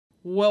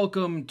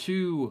Welcome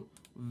to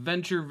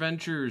Venture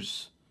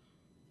Ventures.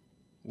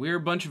 We're a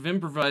bunch of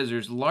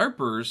improvisers,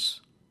 LARPers,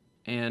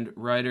 and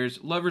writers,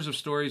 lovers of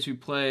stories who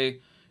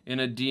play in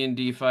a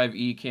D&D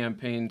 5e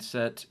campaign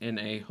set in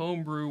a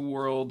homebrew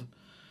world.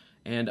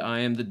 And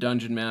I am the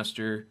Dungeon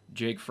Master,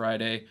 Jake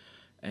Friday,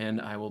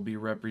 and I will be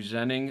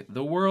representing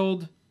the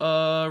world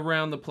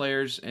around the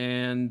players,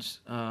 and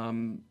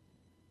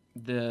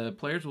the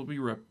players will be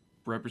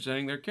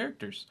representing their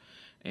characters.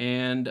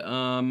 And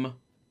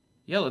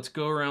yeah, let's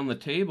go around the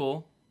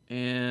table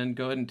and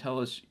go ahead and tell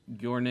us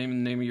your name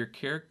and the name of your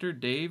character.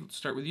 Dave, let's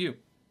start with you.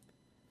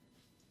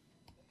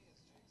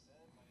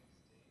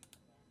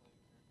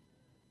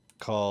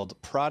 Called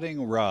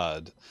Prodding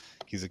Rod.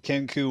 He's a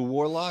Kenku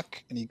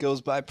Warlock, and he goes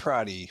by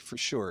Proddy for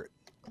short.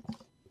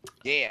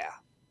 Yeah.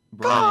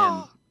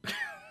 Brian.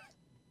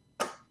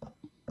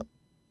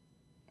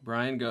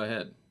 Brian, go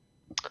ahead.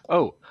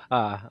 Oh,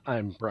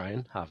 I'm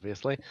Brian,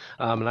 obviously,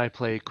 and I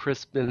play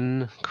Crispy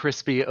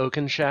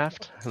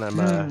Oakenshaft, and I'm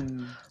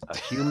a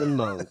human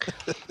monk.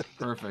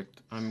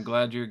 Perfect. I'm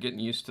glad you're getting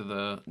used to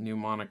the new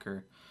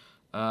moniker.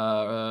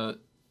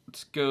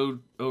 Let's go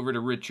over to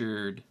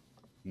Richard.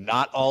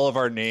 Not all of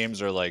our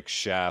names are like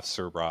shafts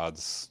or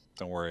rods.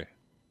 Don't worry.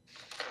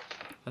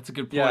 That's a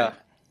good point. Yeah.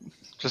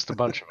 Just a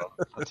bunch of them,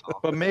 that's all.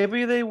 But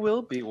maybe they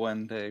will be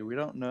one day. We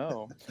don't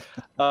know.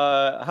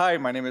 Hi,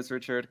 my name is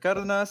Richard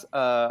Cardenas.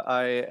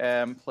 I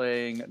am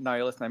playing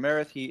Niolus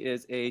Nymerith. He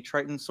is a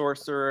Triton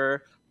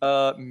Sorcerer.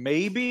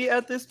 Maybe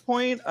at this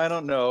point, I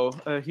don't know.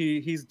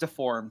 He's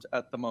deformed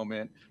at the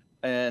moment.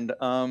 And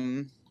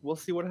we'll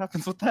see what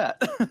happens with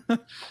that.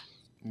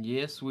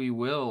 Yes, we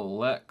will.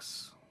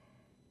 Lex.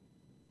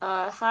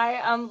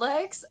 Hi, I'm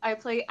Lex. I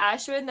play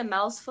Ashwin, the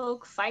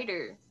Mousefolk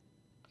fighter.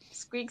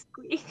 Squeak,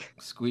 squeak.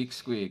 Squeak,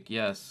 squeak.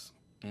 Yes,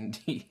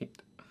 indeed.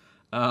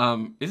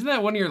 Isn't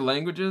that one of your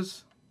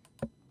languages?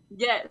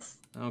 Yes.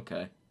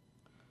 Okay.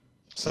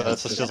 So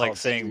that's just like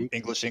saying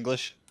English.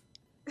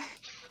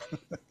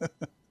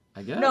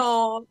 I guess.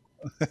 No.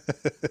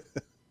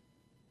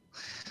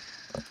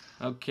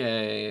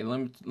 Okay,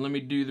 let me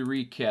do the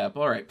recap.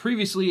 All right,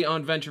 previously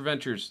on Venture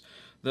Ventures,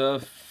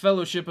 the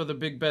Fellowship of the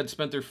Big Bed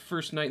spent their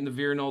first night in the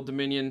Virenol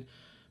Dominion,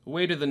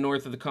 away to the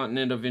north of the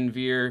continent of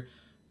Invir,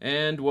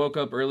 and woke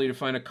up early to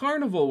find a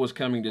carnival was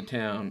coming to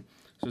town.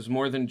 This was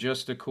more than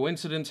just a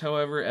coincidence,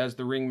 however, as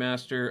the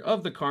ringmaster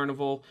of the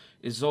carnival,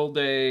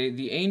 Isolde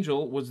the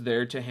Angel, was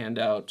there to hand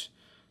out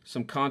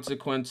some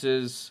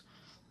consequences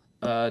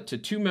to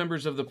two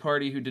members of the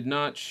party who did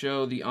not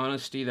show the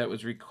honesty that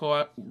was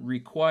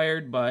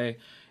required by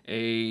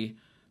a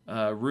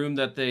room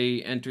that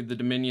they entered the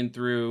Dominion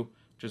through,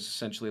 which is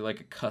essentially like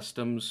a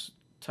customs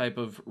type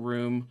of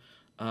room.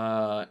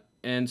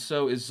 And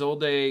so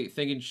Isolde,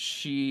 thinking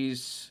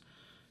she's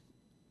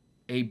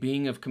a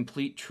being of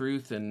complete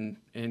truth and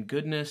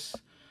goodness,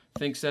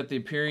 thinks that the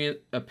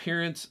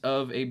appearance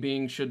of a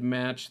being should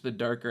match the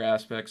darker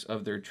aspects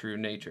of their true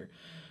nature.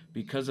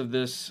 Because of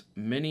this,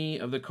 many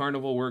of the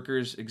carnival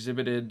workers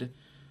exhibited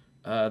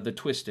the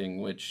twisting,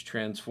 which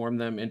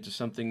transformed them into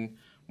something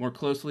more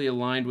closely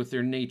aligned with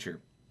their nature.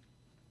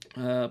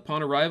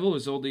 Upon arrival,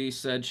 Isolde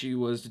said she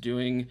was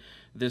doing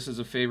this as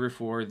a favor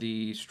for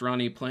the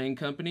Strani Playing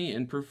Company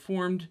and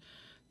performed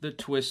the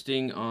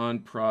twisting on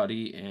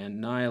Proddy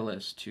and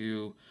Niolus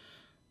to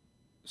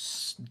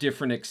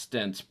different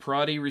extents.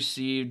 Proddy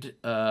received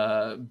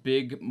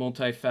big,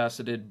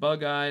 multifaceted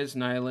bug eyes.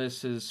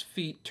 Niolus'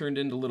 feet turned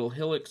into little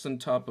hillocks on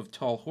top of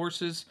tall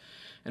horses,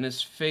 and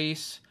his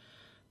face,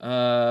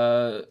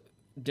 down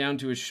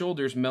to his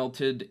shoulders,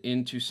 melted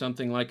into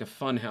something like a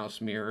funhouse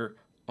mirror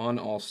on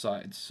all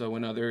sides. So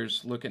when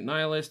others look at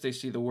Niolus, they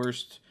see the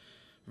worst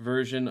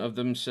version of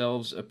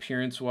themselves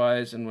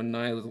appearance-wise, and when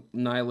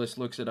Niolus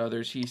looks at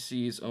others, he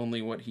sees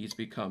only what he's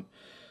become.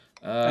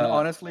 And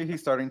honestly, he's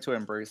starting to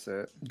embrace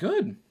it.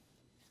 Good.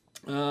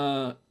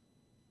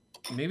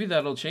 Maybe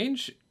that'll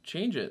change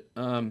it.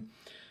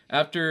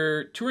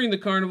 After touring the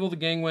carnival, the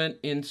gang went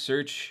in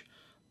search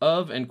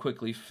of and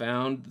quickly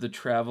found the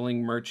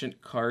traveling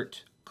merchant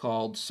cart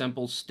called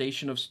Semple's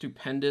Station of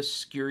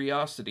Stupendous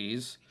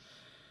Curiosities,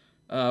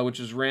 which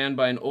was ran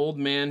by an old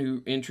man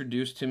who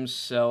introduced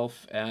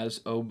himself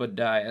as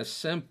Obadiah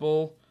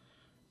Semple.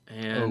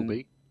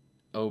 And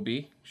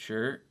Obi,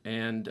 sure.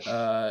 And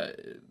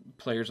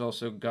players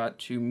also got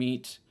to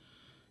meet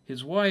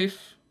his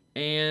wife,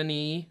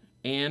 Anne,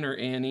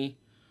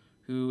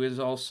 who is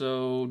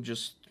also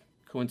just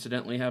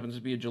coincidentally happens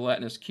to be a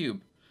gelatinous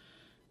cube.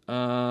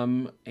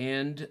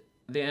 And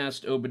they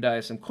asked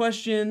Obadiah some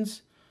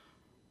questions,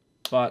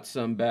 bought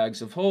some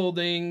bags of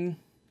holding.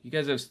 You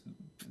guys have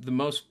the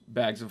most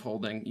bags of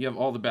holding. You have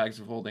all the bags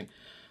of holding.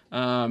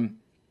 And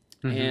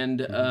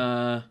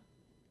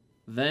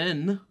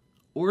then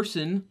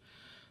Orson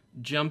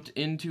jumped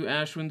into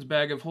Ashwin's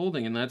bag of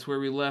holding, and that's where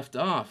we left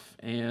off.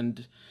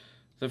 And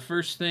the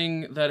first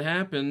thing that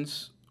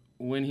happens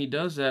when he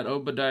does that,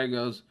 Obadiah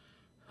goes,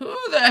 "Who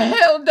the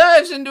hell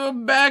dives into a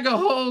bag of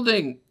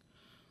holding?"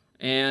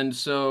 And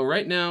so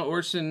right now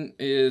Orson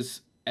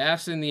is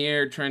ass in the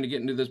air trying to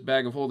get into this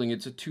bag of holding.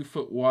 It's a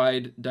 2-foot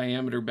wide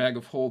diameter bag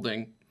of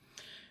holding.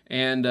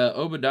 And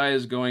Obadiah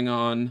is going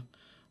on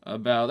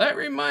about, that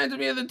reminds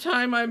me of the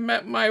time I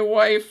met my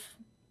wife.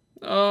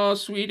 Oh,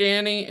 sweet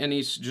Annie. And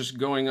he's just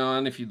going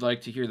on. If you'd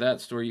like to hear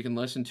that story, you can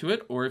listen to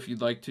it. Or if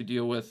you'd like to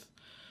deal with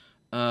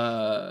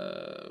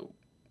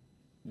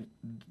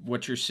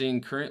what you're seeing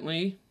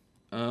currently.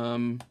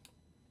 Ashwin,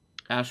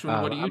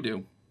 what do you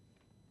do?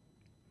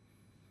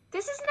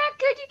 This is not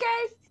good, you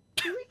guys.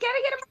 We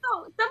gotta get him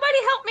out. Somebody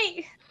help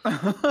me.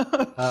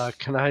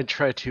 Can I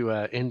try to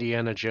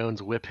Indiana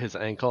Jones whip his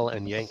ankle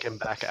and yank him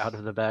back out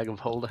of the bag of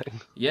holding?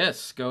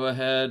 Yes, go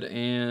ahead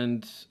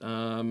and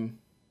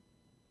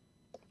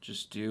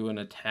just do an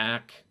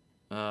attack.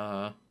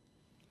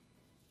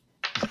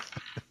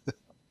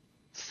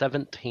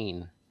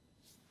 17.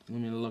 Let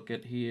me look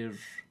at his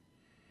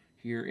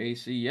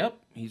AC. Yep,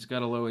 he's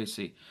got a low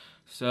AC.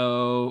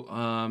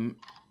 So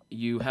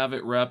you have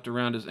it wrapped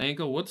around his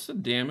ankle. What's the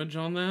damage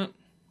on that?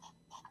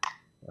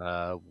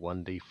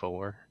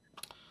 1d4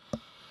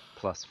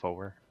 plus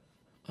 4.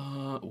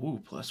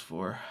 Plus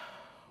 4.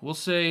 We'll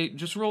say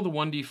just roll the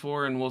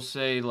 1d4, and we'll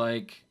say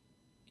like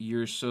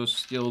you're so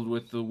skilled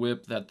with the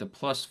whip that the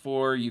plus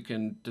 4 you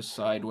can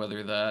decide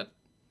whether that,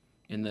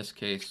 in this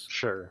case.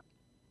 Sure.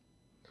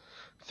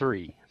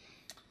 3.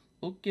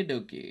 Okie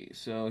dokie.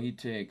 So he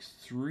takes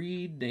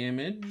 3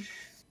 damage.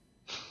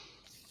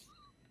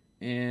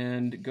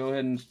 And go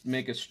ahead and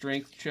make a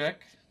strength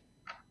check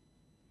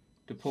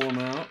to pull him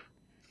out.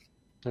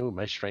 Oh,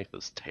 my strength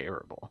is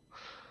terrible.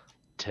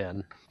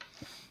 10.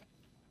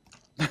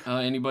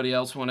 Anybody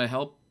else want to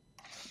help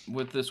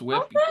with this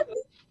whip?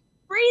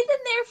 Breathe in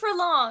there for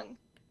long.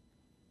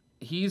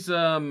 He's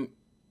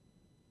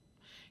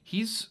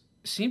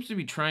seems to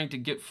be trying to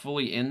get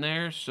fully in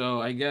there,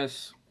 so I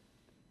guess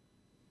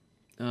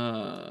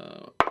you're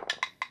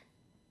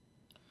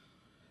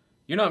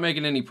not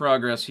making any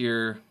progress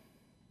here.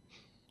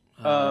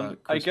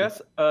 I guess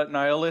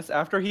Niolus,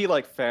 after he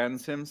like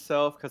fans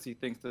himself because he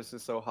thinks this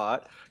is so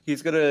hot,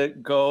 he's gonna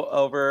go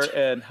over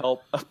and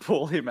help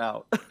pull him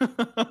out.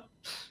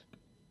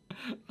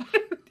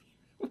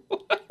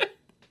 What?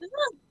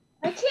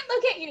 I can't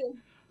look at you.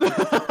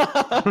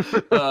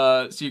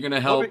 So you're gonna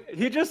help?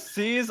 He just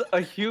sees a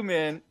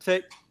human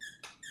take.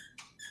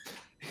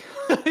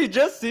 He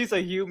just sees a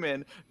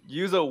human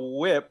use a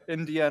whip,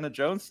 Indiana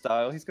Jones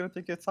style. He's gonna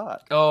think it's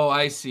hot. Oh,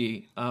 I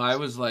see. I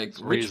was like, It's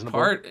which reasonable.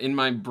 part in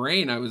my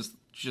brain? I was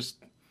just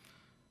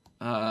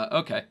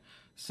okay.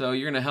 So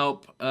you're gonna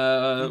help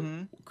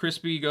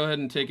Crispy. Go ahead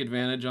and take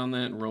advantage on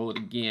that and roll it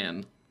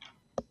again.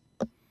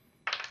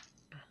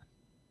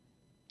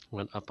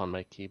 Went up on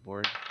my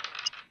keyboard.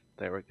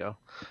 There we go.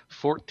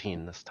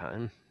 14 this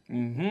time.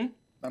 Mm-hmm.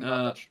 I'm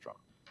not that strong.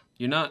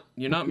 You're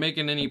not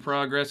making any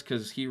progress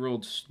because he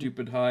rolled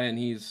stupid high and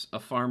he's a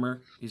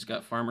farmer. He's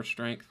got farmer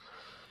strength.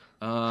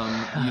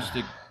 Used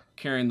to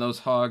carrying those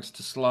hogs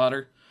to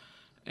slaughter.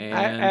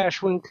 And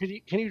Ashwin,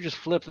 can you just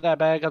flip that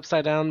bag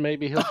upside down?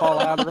 Maybe he'll fall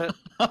out of it.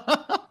 But then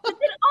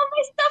all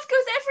my stuff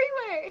goes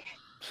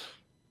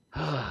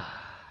everywhere.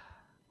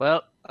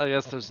 Well, I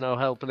guess there's no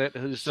helping it.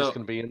 Who's So- just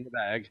going to be in the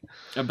bag?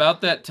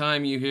 about that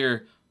time you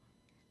hear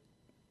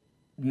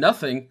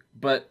nothing,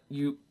 but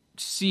you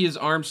see his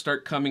arms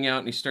start coming out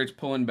and he starts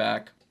pulling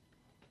back.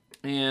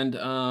 And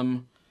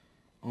oh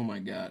my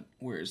god,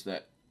 where is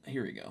that?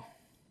 Here we go.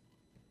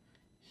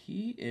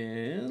 He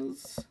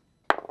is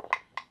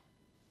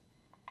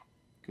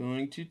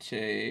going to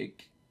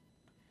take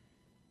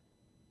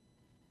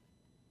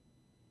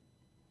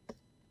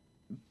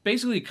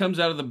basically comes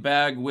out of the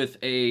bag with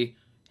a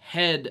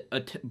head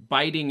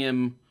biting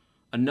him,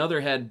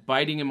 another head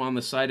biting him on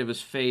the side of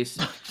his face,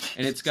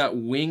 and it's got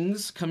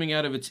wings coming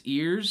out of its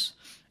ears,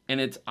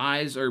 and its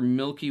eyes are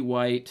milky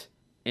white,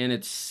 and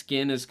its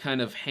skin is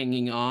kind of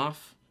hanging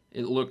off.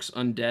 It looks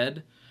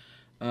undead.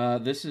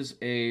 This is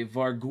a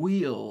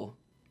Varguil,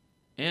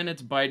 and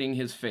it's biting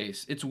his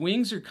face. Its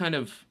wings are kind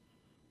of,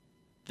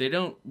 they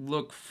don't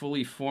look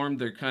fully formed.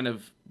 They're kind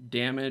of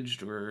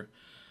damaged or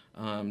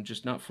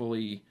just not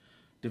fully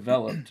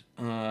developed.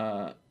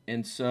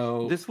 And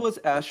so... This was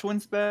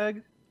Ashwin's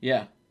bag?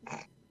 Yeah.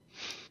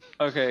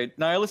 Okay,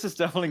 Niolus is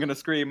definitely gonna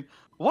scream,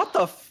 "What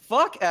the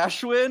fuck,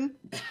 Ashwin?"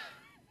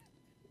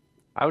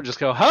 I would just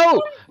go,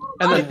 ho!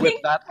 And then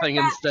whip that thing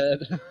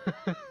instead.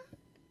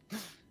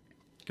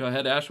 Go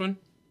ahead, Ashwin.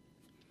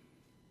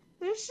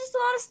 There's just a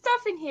lot of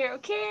stuff in here,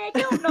 okay? I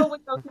don't know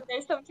what goes in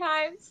there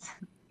sometimes.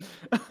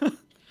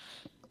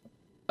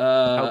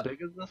 How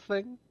big is this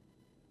thing?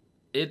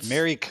 It's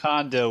Mary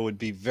Kondo would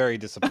be very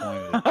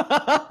disappointed.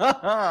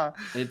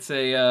 it's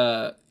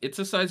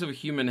the size of a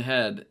human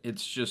head.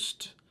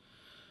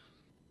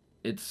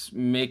 It's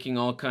making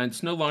all kinds.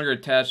 It's no longer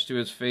attached to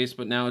his face,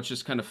 but now it's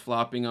just kind of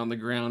flopping on the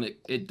ground.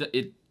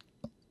 It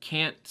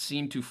can't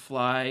seem to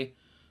fly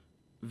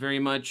very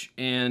much.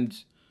 And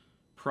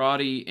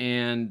Proddy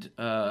and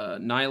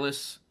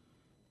Niolus,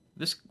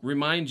 this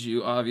reminds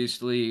you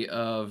obviously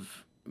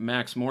of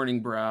Max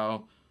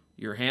Morningbrow,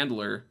 your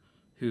handler,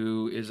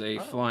 who is a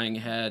flying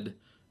head,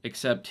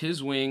 except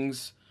his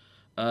wings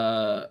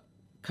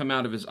come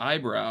out of his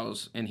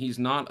eyebrows, and he's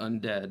not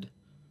undead.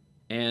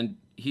 And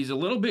he's a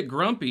little bit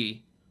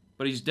grumpy,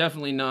 but he's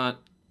definitely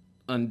not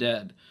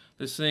undead.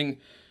 This thing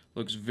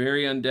looks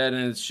very undead,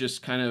 and it's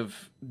just kind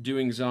of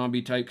doing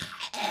zombie type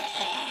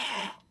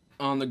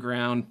on the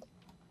ground.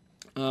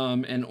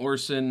 And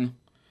Orson,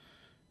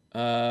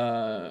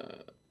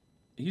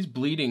 he's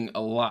bleeding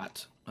a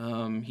lot.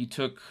 He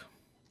took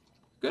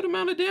a good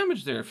amount of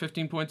damage there,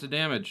 15 points of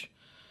damage.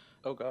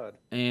 Oh God.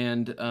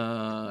 And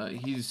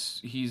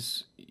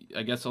he's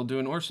I guess I'll do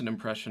an Orson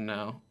impression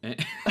now.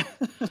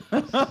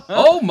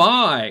 Oh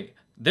my!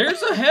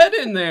 There's a head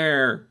in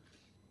there.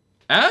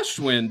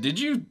 Ashwin, did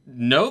you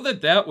know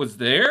that was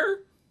there?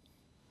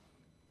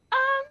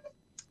 I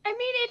mean,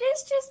 it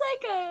is just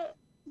like a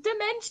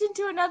dimension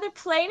to another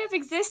plane of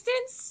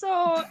existence, so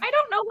I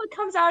don't know what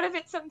comes out of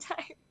it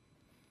sometimes.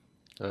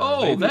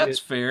 That's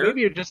fair.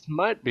 Maybe it just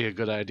might be a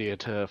good idea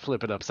to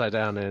flip it upside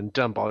down and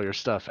dump all your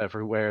stuff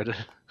everywhere.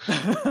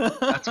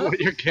 That's what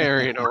you're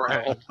carrying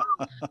around.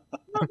 No,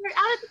 we're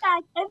out of the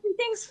bag.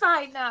 Everything's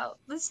fine now.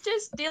 Let's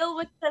just deal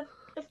with the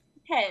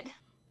head.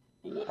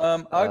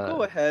 I'll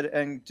go ahead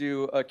and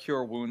do a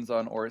cure wounds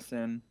on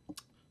Orson.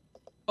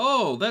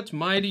 Oh, that's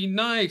mighty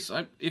nice.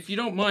 If you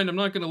don't mind, I'm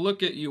not going to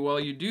look at you while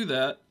you do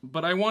that,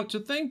 but I want to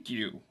thank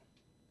you.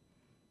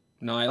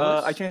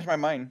 Niolus? I changed my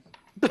mind.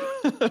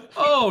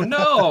 Oh,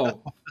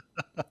 no!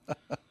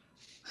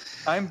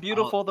 I'm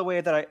beautiful the way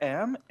that I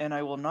am, and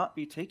I will not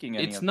be taking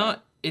any of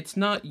that. It's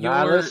not your...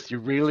 Niolus, you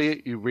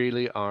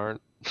really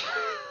aren't.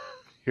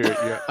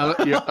 you're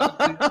ugly.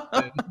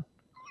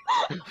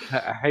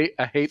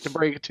 I hate to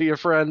break it to your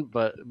friend,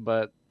 but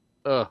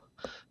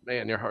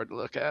man, you're hard to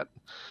look at.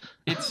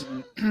 It's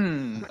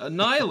a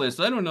nihilist.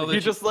 I don't know that. He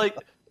just like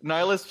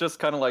Niolus just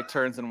kind of like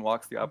turns and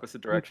walks the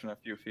opposite direction a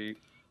few feet.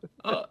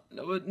 No,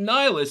 but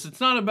Niolus, it's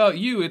not about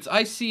you. It's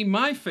I see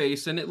my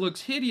face and it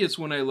looks hideous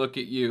when I look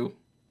at you.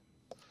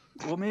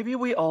 Well, maybe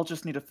we all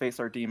just need to face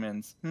our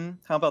demons.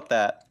 How about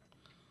that?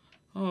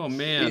 Oh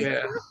man.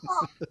 Yeah.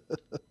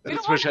 I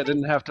just wish I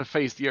didn't have to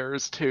face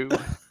yours too.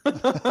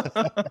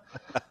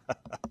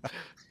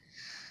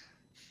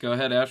 Go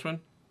ahead, Ashwin.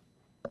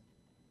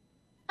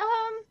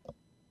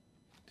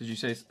 Did you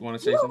want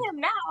to say something? Him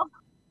now.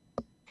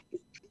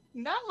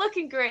 Not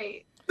looking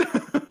great.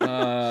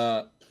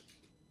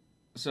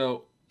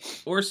 So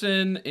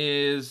Orson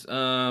is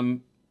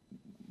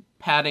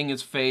patting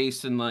his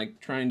face and like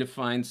trying to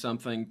find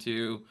something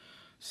to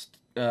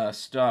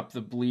stop the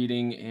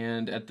bleeding,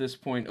 and at this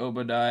point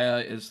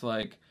Obadiah is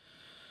like,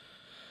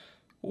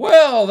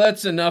 well,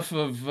 that's enough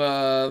of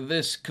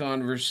this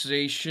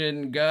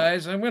conversation,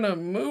 guys. I'm gonna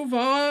move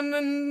on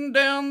and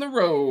down the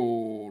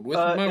road with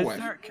my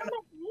wife.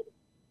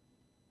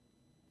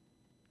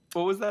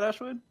 What was that,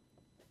 Ashwin?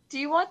 Do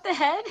you want the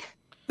head?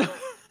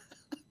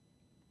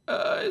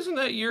 Isn't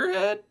that your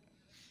head?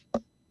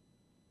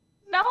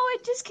 No,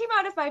 it just came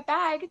out of my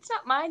bag. It's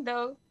not mine,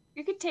 though.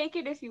 You can take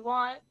it if you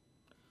want.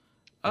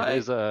 It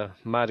is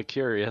mighty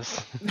curious.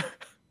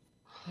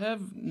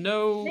 Have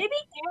no... Maybe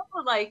you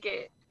would like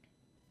it.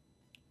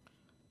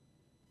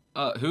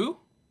 Who?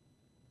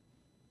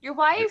 Your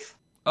wife?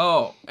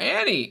 Oh,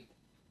 Annie!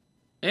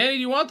 Annie, do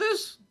you want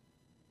this?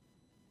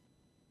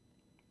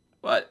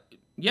 What?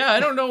 Yeah, I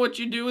don't know what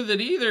you do with it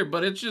either,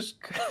 but it's just...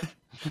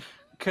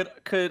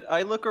 Could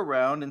I look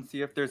around and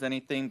see if there's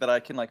anything that I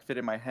can like fit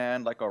in my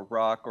hand, like a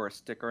rock or a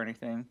stick or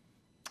anything?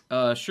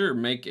 Sure.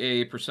 Make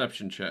a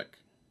perception check.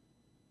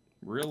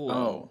 Real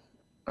low.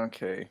 Oh,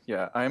 okay.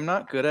 Yeah, I'm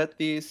not good at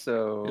these,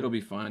 so... It'll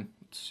be fine.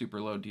 It's super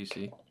low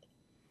DC.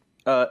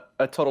 A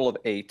total of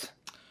 8.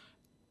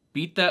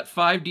 Beat that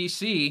 5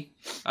 DC.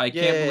 I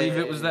can't believe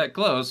it was that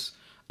close.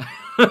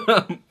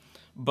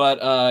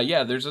 But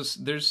yeah,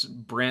 there's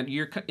brand.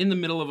 You're in the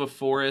middle of a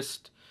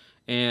forest,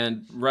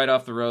 and right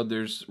off the road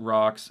there's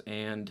rocks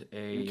and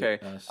a. Okay,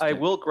 stick. I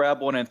will grab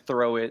one and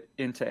throw it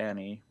into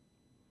Annie.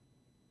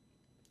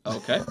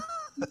 Okay.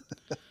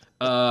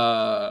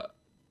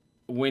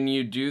 When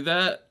you do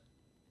that,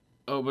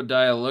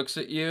 Obadiah looks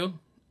at you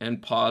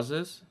and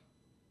pauses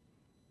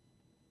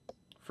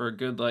for a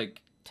good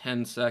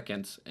 10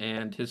 seconds,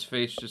 and his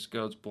face just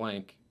goes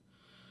blank.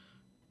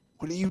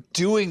 What are you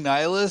doing,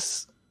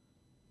 Niolus?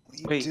 What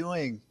are you Wait,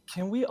 doing?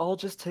 Can we all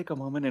just take a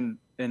moment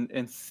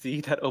and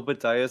see that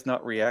Obadiah is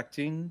not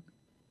reacting?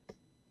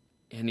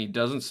 And he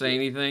doesn't say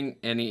anything,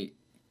 and he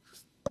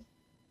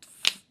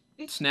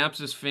snaps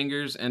his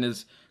fingers, and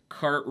his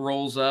cart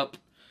rolls up.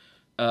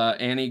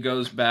 Annie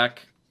goes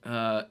back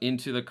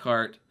into the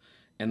cart,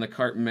 and the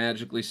cart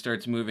magically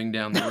starts moving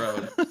down the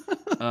road.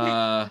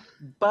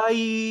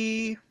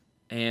 Bye!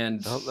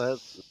 And well,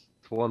 that's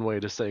one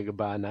way to say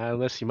goodbye,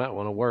 Niolus. You might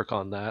want to work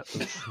on that.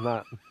 It's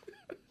not...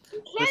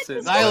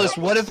 Listen, Niolus,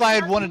 what if I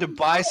had wanted to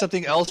buy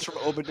something else from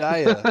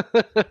Obadiah?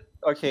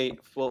 Okay,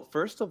 well,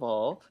 first of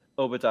all,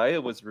 Obadiah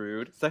was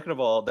rude. Second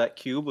of all, that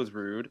cube was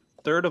rude.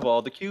 Third of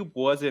all, the cube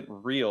wasn't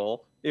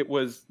real. It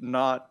was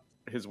not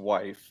his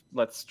wife.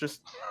 Let's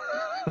just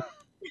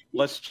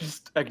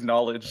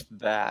acknowledge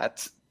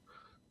that.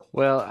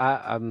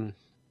 Well,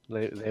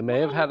 they may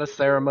have had a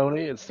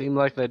ceremony. It seemed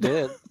like they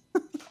did.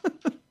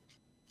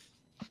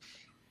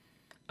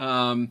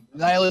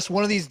 Niolus,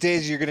 one of these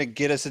days you're gonna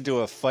get us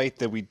into a fight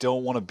that we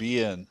don't want to be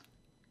in.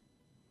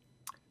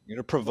 You're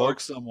gonna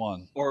provoke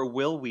someone. Or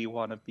will we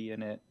want to be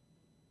in it?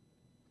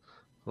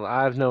 Well,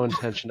 I have no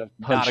intention of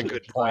Not a punching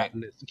good a point.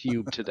 gelatinous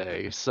cube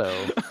today, so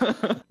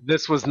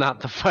this was not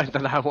the fight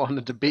that I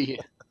wanted to be in.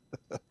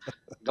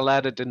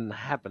 Glad it didn't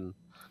happen.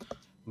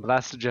 But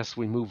I suggest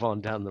we move on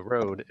down the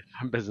road if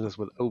our business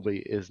with Obi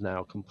is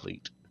now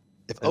complete.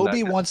 If And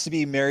Obi wants to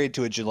be married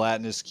to a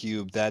gelatinous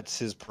cube, that's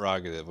his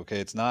prerogative, okay?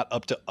 It's not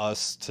up to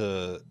us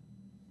to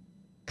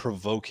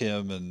provoke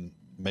him and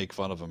make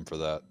fun of him for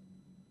that.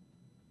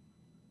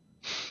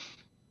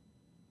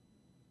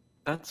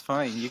 That's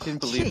fine. You can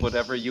believe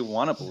whatever you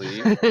want to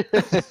believe.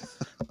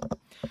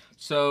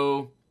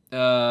 So,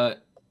 Ashwin,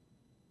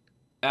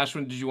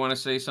 did you want to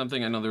say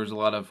something? I know there was a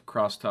lot of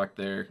crosstalk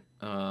there.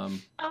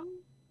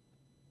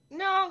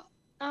 No.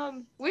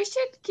 We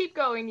should keep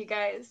going, you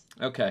guys.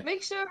 Okay.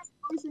 Make sure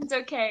Orson's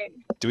okay.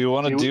 Do we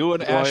want to do an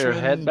you want your Ashwin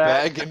head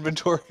back? bag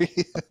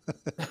inventory?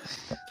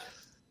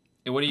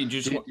 And what do you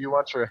just? Do you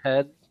want your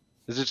head?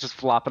 Is it just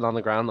flopping on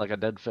the ground like a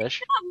dead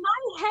fish? Not my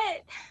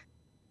head.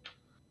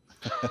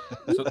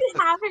 You So-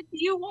 can have it. Do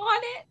you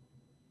want it?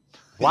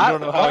 I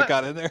don't know how it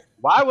got in there.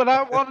 Why would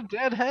I want a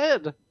dead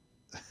head?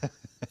 I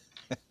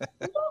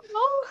don't know.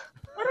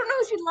 I don't know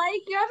what you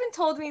like. You haven't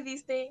told me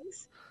these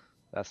things.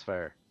 That's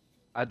fair.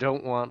 I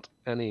don't want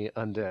any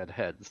undead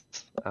heads.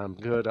 I'm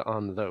good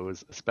on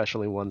those,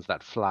 especially ones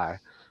that fly.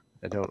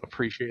 I don't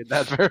appreciate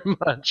that very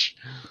much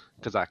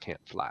because I can't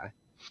fly.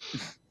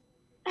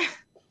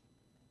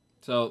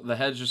 So the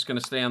head's just gonna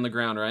stay on the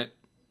ground, right?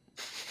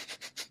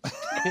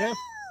 Yeah.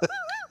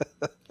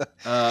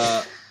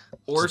 Just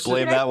Orson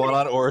blame that one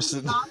on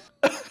Orson.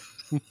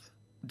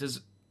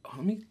 does.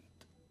 Let me.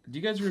 Do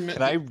you guys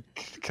remember?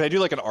 Can I do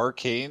like an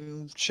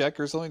arcane check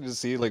or something to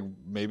see like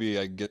maybe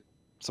I get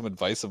some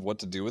advice of what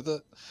to do with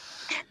it?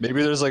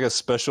 Maybe there's like a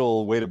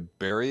special way to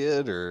bury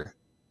it or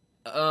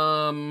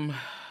I'm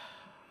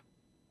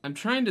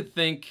trying to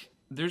think.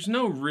 There's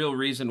no real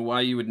reason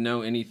why you would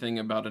know anything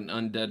about an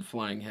undead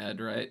flying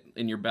head, right?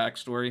 In your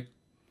backstory.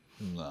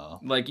 no.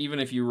 Like, even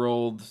if you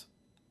rolled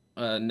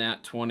a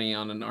nat 20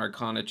 on an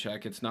Arcana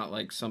check, it's not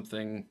like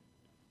something...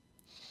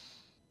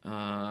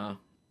 I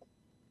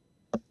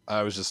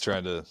was just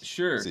trying to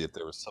Sure. see if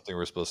there was something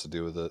we're supposed to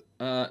do with it.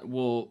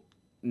 Well,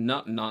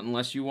 not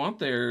unless you want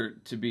there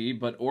to be,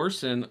 but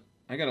Orson,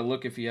 I gotta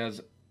look if he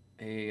has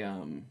a...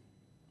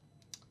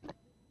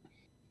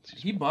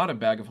 He bought a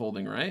bag of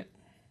holding, right?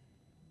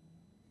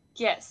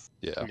 Yes.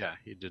 Yeah. Yeah,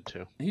 he did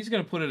too. He's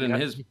gonna put it in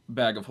his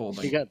bag of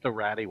holding. He got the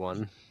ratty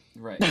one.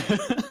 Right.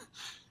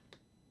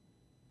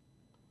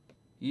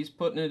 He's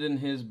putting it in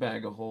his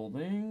bag of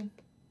holding.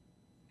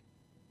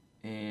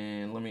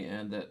 And let me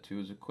add that to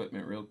his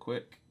equipment real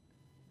quick.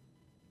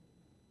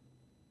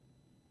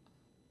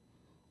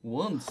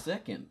 1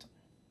 second.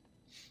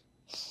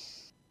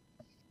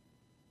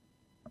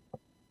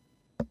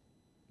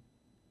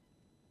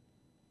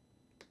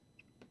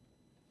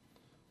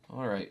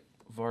 All right,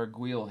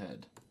 Varguil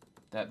head.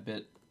 That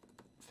bit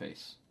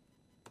face.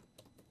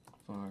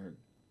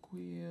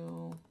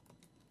 Varguil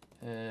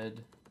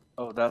head.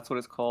 Oh, that's what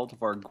it's called?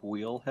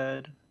 Varguil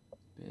head?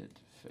 Bit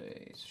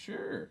face.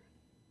 Sure.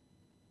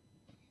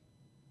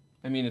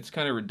 I mean, it's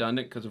kind of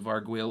redundant because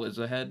Varguil is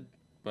a head,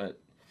 but...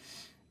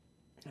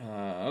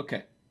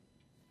 okay.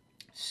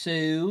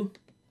 So...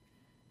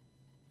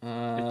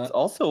 It's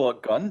also a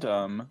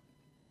Gundam.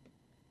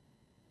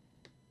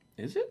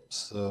 Is it?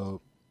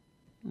 So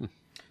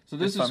So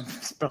this if is... I'm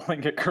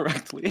spelling it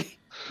correctly.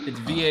 It's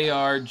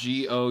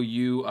Varguille.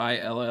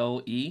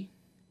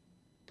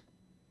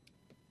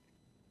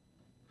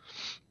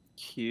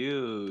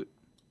 Cute.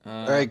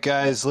 all right,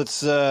 guys,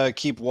 let's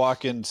keep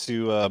walking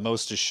to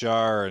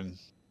Mostashar and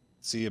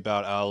see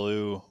about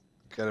Alu.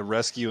 Got to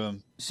rescue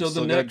him. So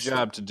Still the got next... a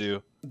job to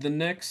do. The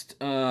next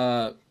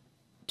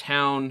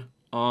town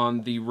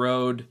on the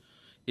road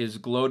is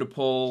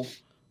Glodepol,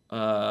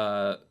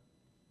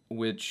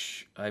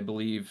 which I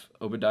believe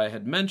Obadiah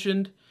had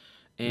mentioned.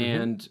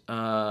 And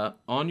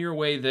on your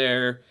way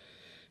there,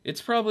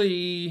 it's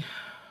probably a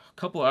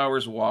couple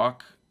hours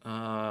walk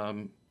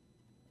to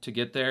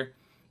get there.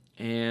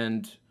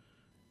 And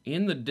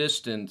in the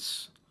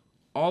distance,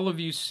 all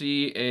of you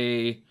see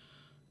a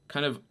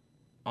kind of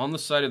on the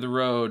side of the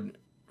road.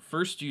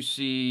 First you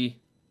see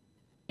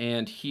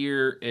and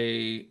hear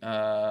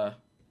a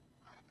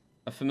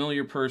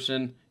familiar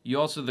person. You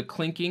also the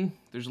clinking.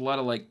 There's a lot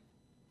of like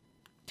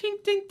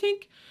tink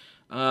tink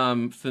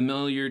tink,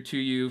 familiar to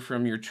you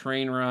from your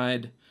train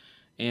ride,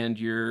 and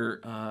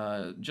your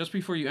just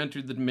before you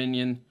entered the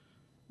Dominion,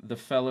 the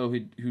fellow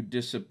who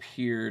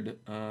disappeared.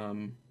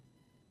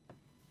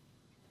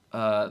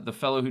 The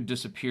fellow who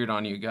disappeared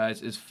on you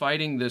guys is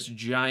fighting this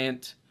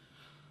giant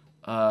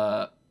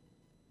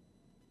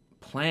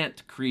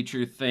plant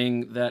creature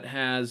thing that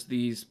has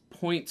these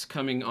points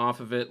coming off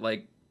of it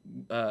like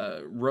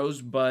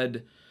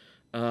rosebud,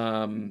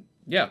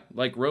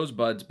 like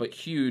rosebuds, but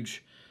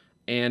huge,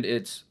 and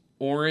it's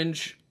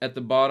orange at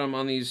the bottom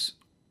on these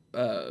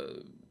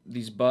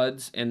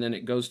buds, and then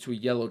it goes to a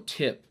yellow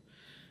tip,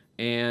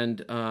 And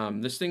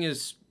this thing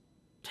is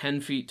 10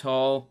 feet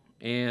tall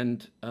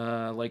and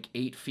like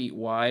 8 feet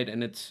wide,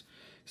 and it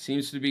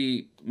seems to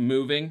be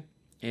moving.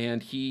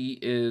 And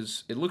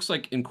it looks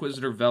like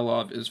Inquisitor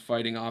Velov is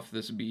fighting off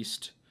this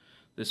beast,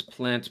 this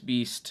plant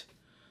beast.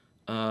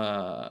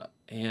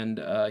 And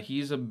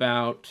he's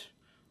about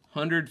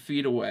 100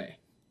 feet away.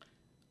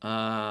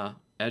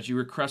 As you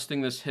were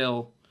cresting this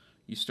hill,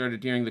 you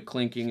started hearing the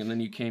clinking, and then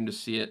you came to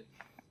see it.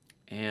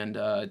 And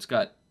it's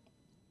got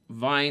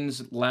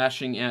vines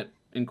lashing at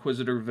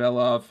Inquisitor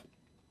Velov.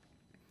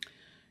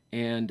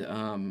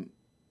 And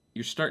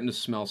you're starting to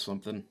smell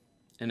something,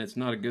 and it's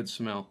not a good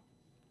smell.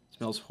 It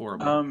smells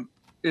horrible.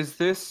 Is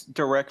this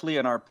directly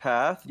in our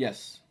path?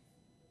 Yes.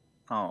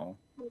 Oh.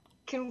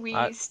 Can we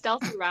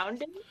stealth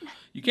around it?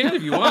 You can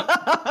if you want.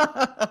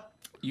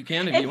 You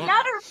can if you want. It's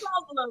not our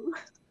problem.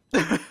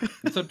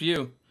 It's up to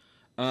you.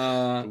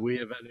 Do we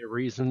have any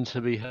reason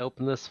to be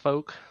helping this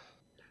folk?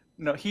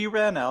 No, he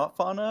ran out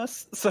on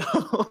us, so...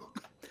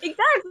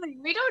 Exactly.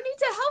 We don't need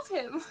to help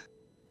him.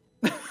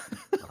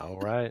 All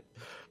right.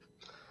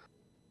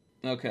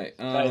 Okay.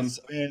 Guys,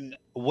 I mean,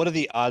 what are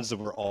the odds that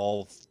we're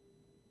all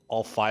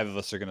 5 of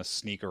us are gonna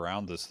sneak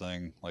around this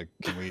thing? Like,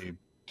 can we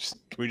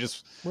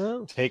just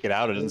Well, take it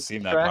out? It doesn't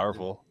seem that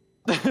powerful.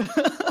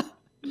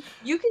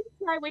 You can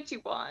try what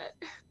you want.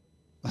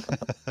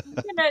 I'm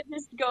gonna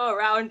just go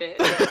around it.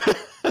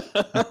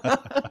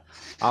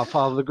 I'll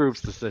follow the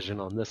group's decision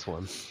on this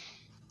one.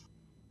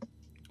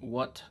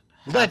 What?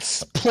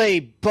 Let's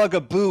play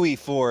Bugabooey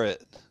for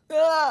it.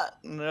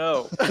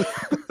 No.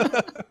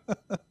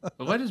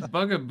 What is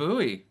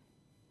Bugabooey?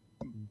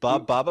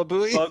 Baba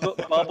Booey?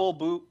 Bubble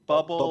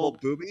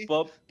Booby?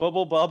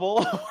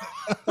 Bubble.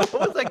 What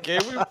was that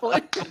game we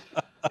played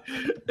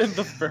in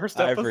the first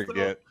I episode?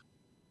 forget.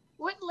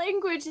 What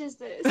language is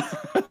this?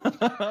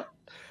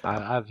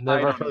 I've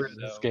never don't heard even of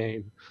this know.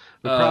 game.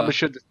 We probably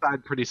should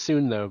decide pretty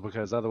soon, though,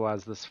 because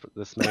otherwise this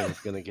man is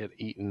going to get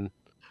eaten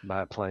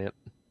by a plant.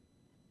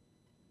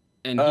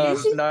 And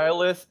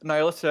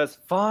Niolus says,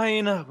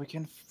 "Fine, we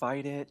can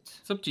fight it."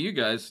 it's up to you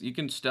guys. You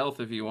can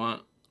stealth if you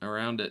want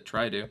around it.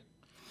 Try to.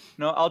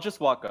 No, I'll just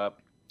walk up.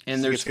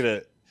 And It's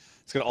gonna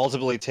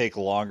ultimately take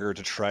longer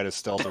to try to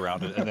stealth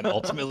around it, and then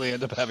ultimately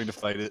end up having to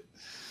fight it.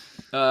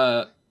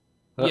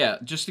 yeah,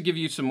 just to give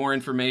you some more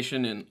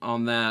information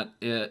on that,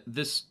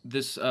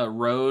 this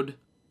road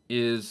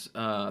is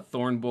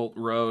Thornbolt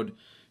Road.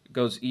 It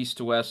goes east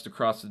to west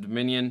across the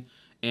Dominion,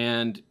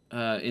 and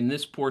in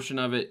this portion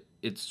of it,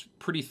 it's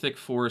pretty thick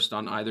forest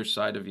on either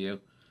side of you.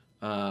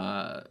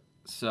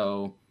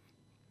 So,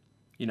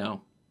 you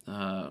know,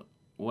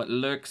 what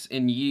lurks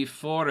in ye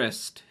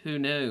forest? Who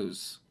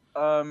knows?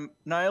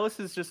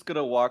 Niolus is just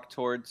gonna walk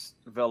towards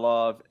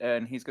Velov,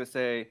 and he's gonna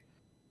say,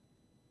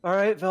 "All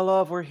right,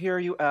 Velov, we're here,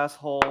 you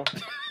asshole."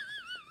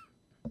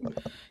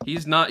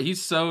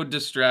 He's so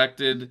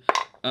distracted.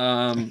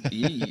 About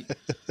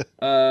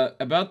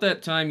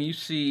that time, you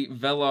see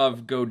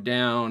Velov go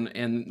down,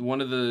 and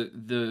one of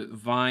the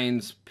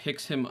vines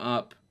picks him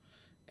up,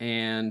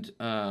 and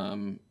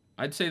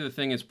I'd say the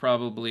thing is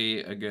probably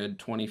a good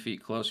 20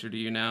 feet closer to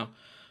you now.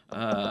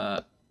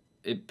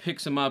 It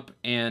picks him up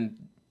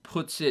and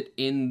puts it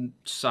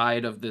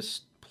inside of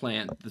this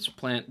plant. This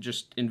plant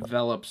just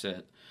envelops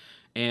it.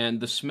 And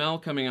the smell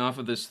coming off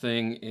of this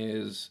thing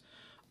is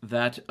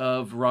that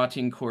of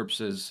rotting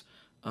corpses.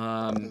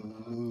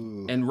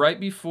 And right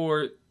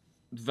before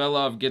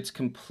Velov gets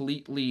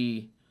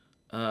completely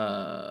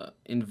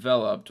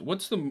enveloped,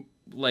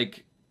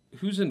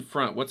 who's in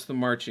front? What's the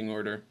marching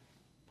order?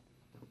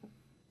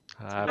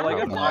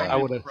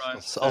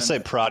 I'll say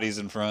Proddy's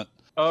in front.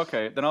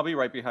 Okay, then I'll be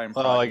right behind.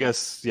 Oh, I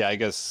guess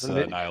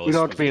Niolus. We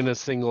don't have to be in a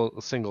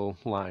single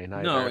line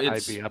either. No,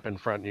 I'd be up in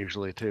front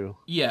usually too.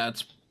 Yeah,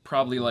 it's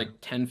probably like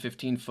 10,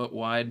 15 foot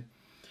wide.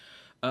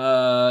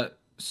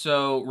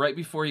 So right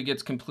before he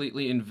gets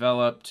completely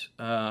enveloped,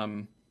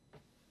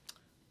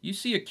 you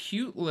see a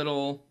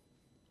cute's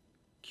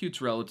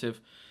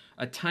relative,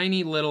 a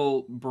tiny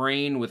little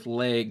brain with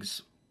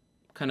legs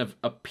kind of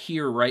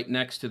appear right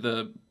next to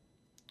the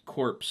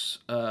corpse,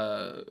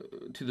 to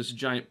this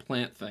giant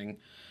plant thing.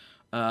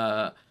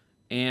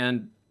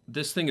 And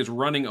this thing is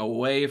running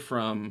away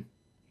from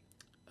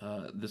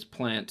this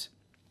plant,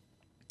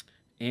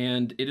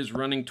 and it is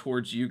running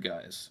towards you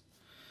guys.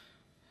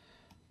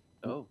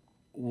 Oh.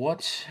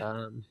 What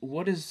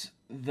is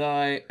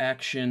thy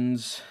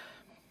actions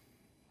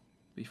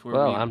before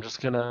I'm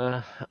just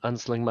gonna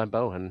unsling my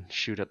bow and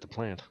shoot at the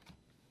plant.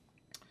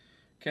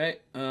 Okay.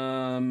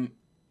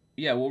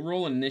 Yeah, we'll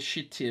roll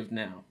initiative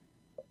now.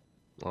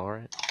 All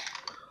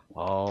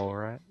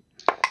right.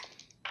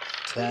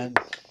 10.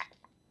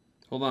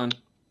 Hold on.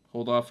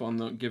 Hold off on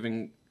the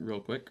giving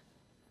real quick.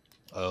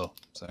 Oh,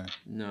 sorry.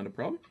 Not a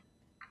problem.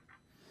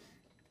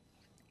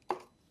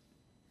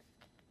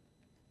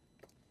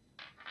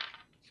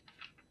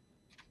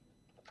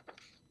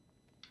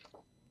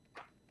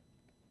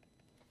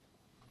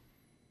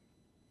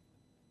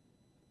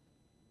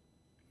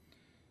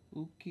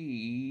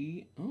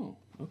 Okay. Oh,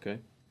 okay.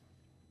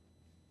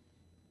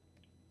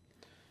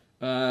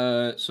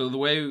 So the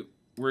way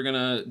we're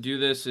gonna do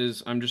this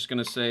is I'm just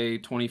gonna say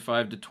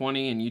 25 to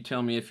 20, and you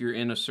tell me if you're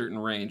in a certain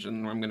range,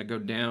 and I'm gonna go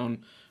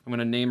down. I'm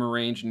gonna name a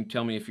range, and you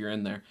tell me if you're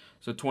in there.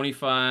 So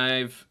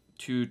 25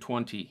 to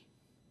 20.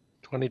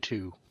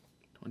 22.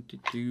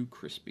 22,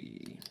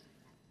 Crispy.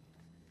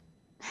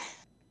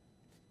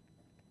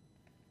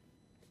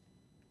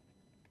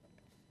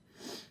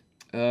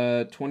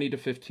 20 to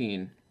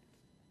 15.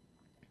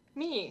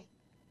 Me.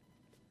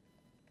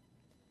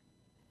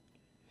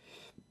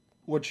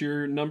 What's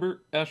your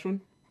number,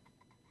 Ashwin?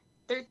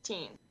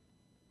 13.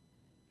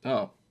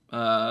 Oh,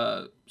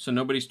 so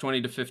nobody's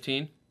 20 to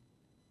 15?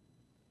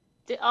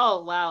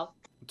 Oh, wow.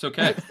 It's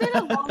okay. It's been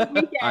a long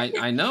weekend.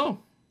 I know.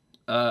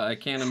 I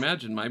can't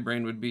imagine. My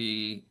brain would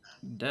be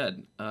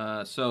dead.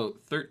 So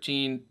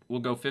 13, we'll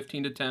go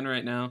 15 to 10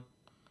 right now.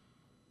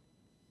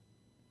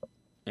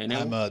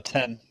 Anyone? I'm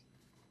 10.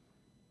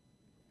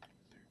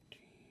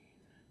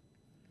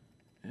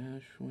 13.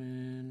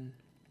 Ashwin.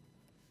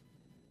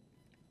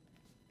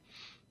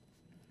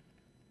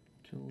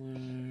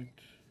 Gillette.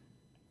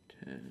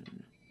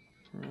 10.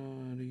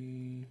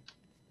 Proddy.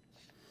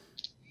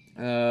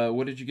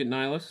 What did you get,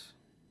 Niolus?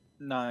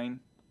 9.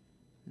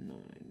 9.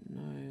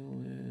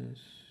 Niolus.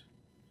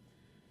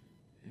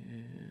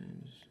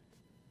 And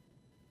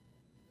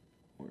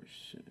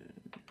Orson.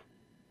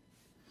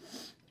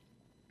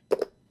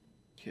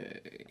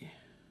 Okay.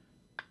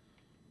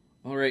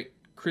 All right,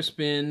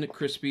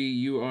 Crispy,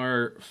 you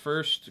are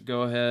first.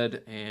 Go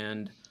ahead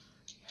and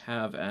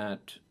have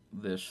at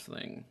this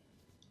thing.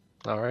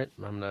 All right,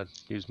 I'm going to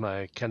use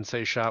my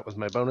Kensei shot with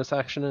my bonus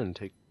action and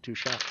take 2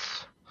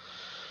 shots.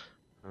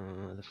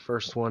 The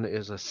first one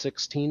is a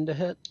 16 to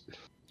hit.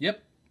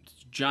 Yep,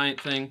 it's a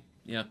giant thing.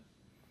 Yeah.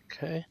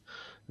 Okay,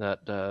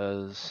 that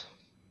does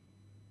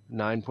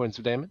 9 points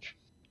of damage.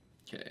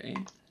 Okay.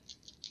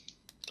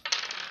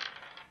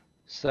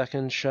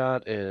 Second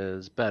shot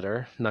is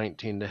better,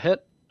 19 to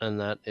hit, and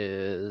that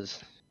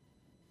is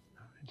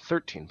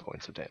 13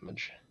 points of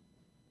damage.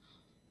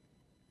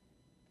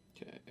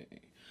 Okay.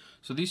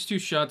 So these 2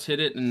 shots hit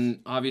it, and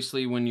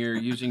obviously when you're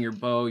using your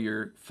bow,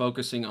 you're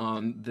focusing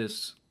on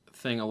this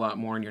thing a lot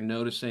more, and you're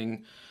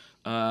noticing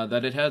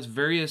that it has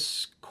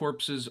various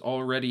corpses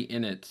already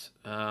in it,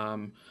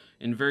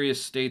 in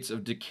various states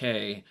of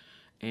decay.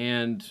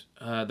 And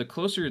the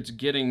closer it's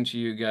getting to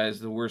you guys,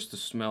 the worse the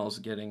smell is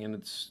getting, and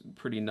it's a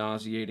pretty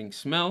nauseating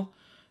smell.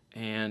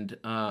 And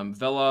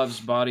Velov's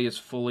body is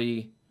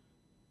fully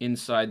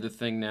inside the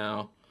thing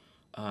now,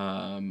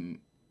 and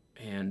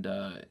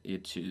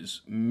it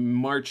is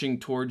marching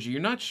towards you.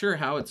 You're not sure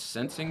how it's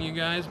sensing you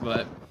guys,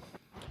 but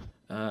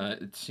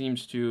it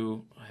seems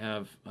to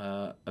have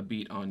a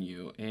beat on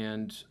you.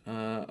 And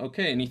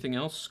okay, anything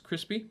else,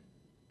 Crispy?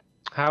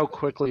 How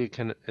quickly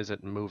is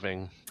it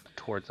moving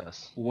towards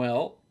us?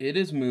 Well, it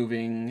is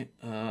moving.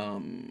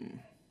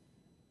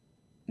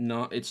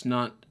 It's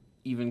not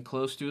even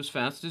close to as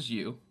fast as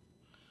you.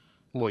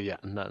 Well, yeah,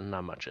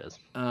 not much is.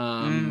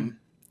 And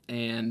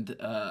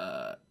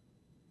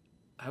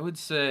I would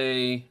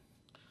say,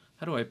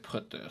 how do I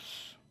put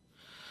this?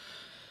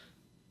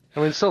 I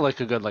mean, it's still like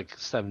a good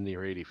 70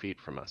 or 80 feet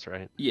from us,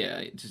 right? Yeah,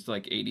 it's just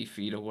like 80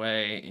 feet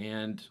away,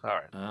 and all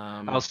right,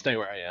 I'll stay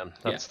where I am.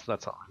 That's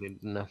all I need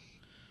to know.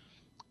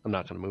 I'm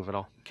not going to move at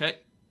all. Okay,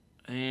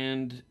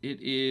 and it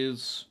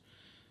is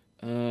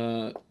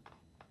the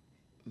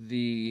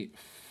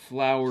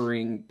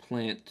flowering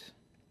plant's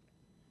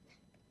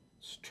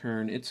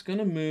turn. It's going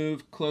to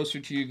move closer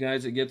to you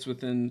guys. It gets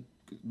within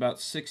about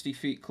 60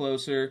 feet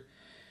closer,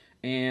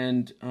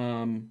 and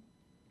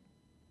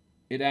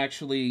it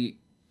actually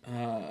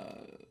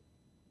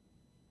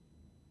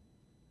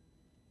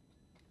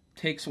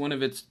takes one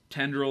of its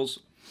tendrils,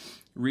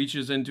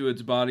 reaches into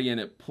its body, and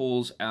it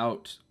pulls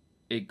out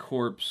a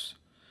corpse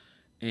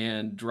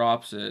and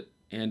drops it,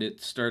 and it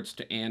starts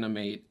to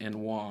animate and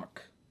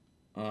walk.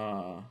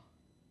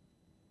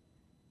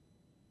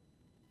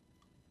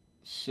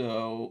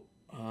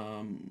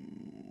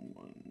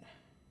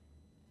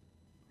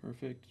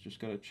 Perfect. Just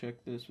gotta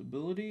check this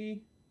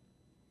ability.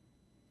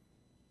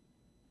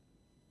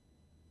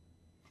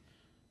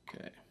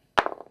 Okay.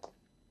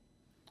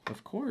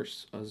 Of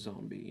course, a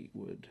zombie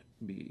would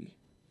be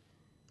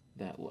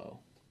that low.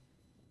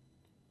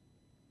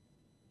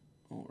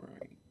 All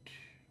right.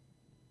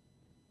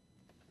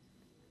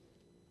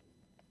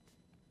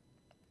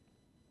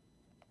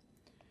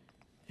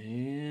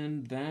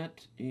 And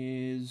that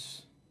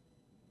is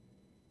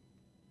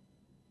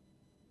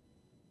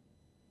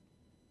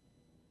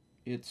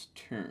its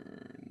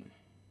turn.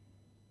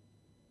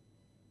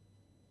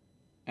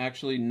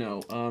 Actually,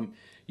 no.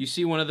 You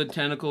see one of the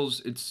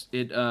tentacles. It's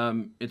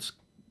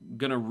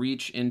gonna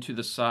reach into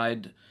the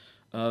side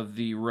of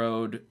the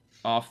road,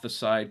 off the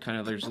side. Kind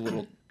of, there's a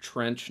little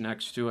trench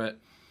next to it,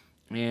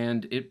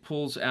 and it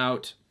pulls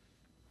out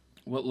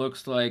what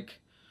looks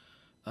like,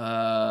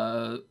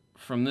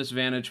 from this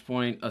vantage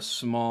point, a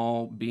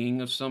small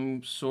being of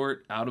some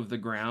sort out of the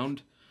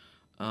ground,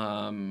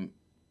 and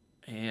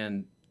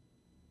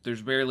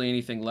there's barely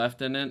anything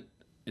left in it.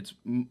 It's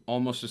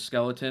almost a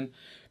skeleton.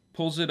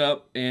 Pulls it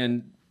up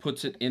and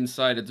puts it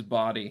inside its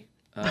body,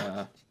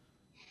 And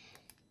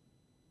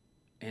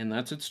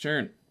that's its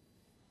turn.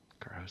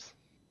 Gross.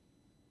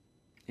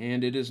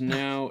 And it is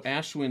now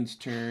Ashwin's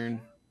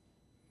turn.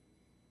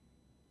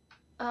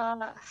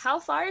 How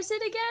far is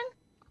it again?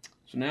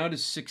 So now it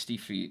is 60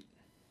 feet.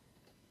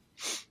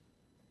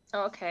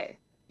 Okay.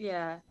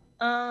 Yeah.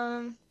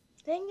 Dang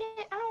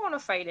it, I don't want to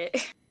fight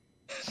it.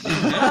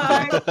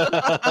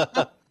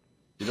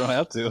 You don't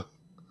have to.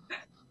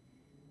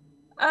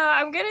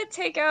 I'm gonna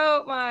take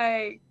out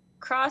my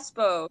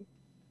crossbow.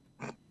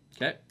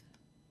 Okay.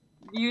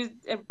 Use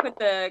and put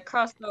the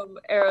crossbow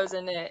arrows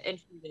in it and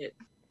shoot it.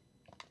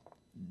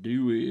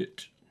 Do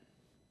it.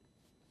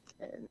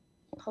 And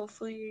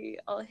hopefully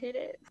I'll hit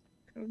it.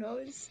 Who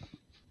knows?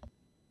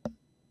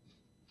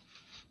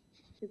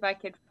 If I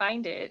could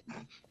find it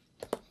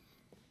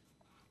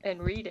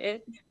and read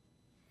it.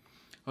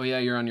 Oh yeah,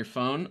 you're on your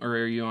phone, or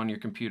are you on your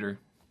computer?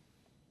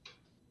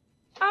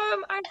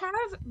 I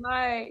have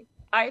my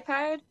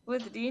iPad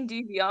with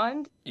D&D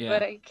Beyond, Yeah.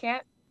 but I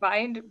can't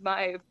find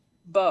my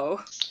bow.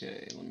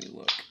 Okay, let me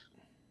look.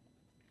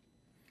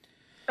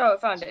 Oh, I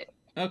found it.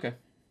 Okay.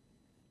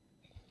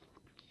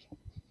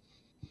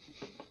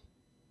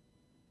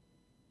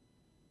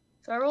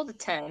 So I rolled a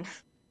 10.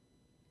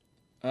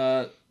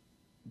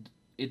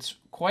 It's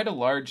quite a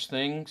large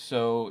thing,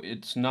 so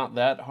it's not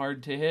that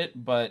hard to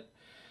hit, but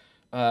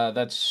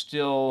that's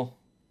still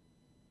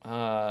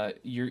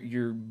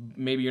you're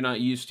maybe you're not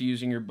used to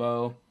using your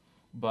bow,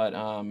 but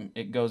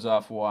it goes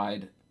off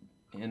wide,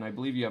 and I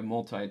believe you have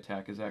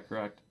multi-attack. Is that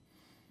correct?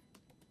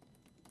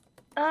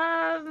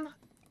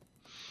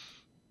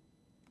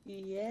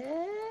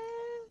 Yeah.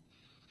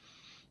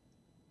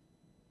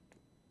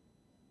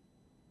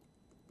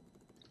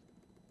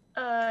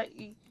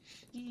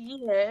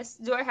 Yes.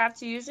 Do I have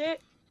to use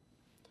it?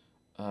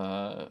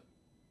 I-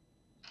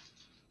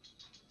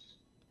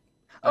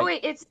 Oh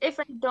wait, it's if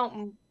I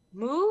don't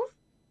move.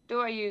 Do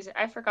I use it?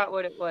 I forgot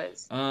what it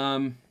was. Let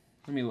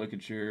me look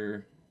at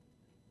your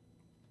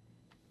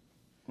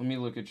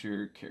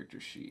character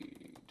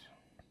sheet.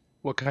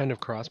 What kind of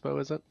crossbow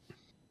is it?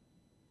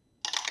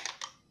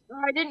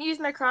 Oh, I didn't use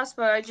my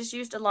crossbow. I just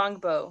used a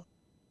longbow.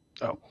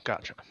 Oh,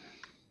 gotcha.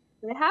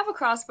 I have a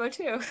crossbow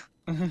too.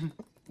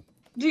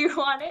 Do you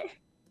want it?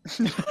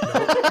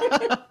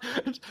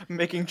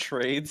 Making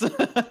trades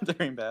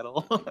during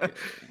battle. Okay.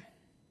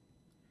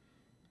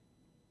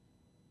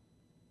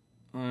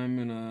 I'm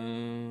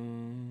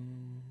gonna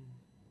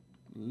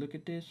look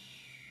at this.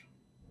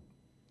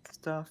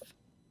 Stuff.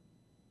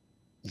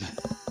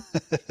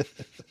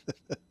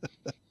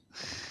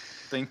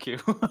 Thank you.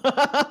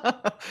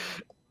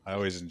 I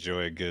always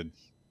enjoy a good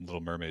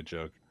Little Mermaid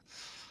joke.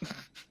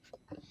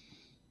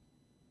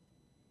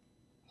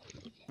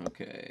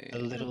 Okay. A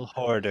little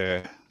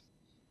hoarder.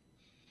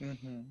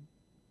 Mm-hmm.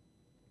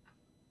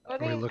 I we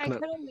think I looking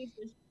could at- at least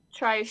just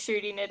try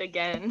shooting it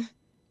again.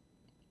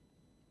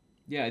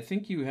 Yeah, I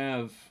think you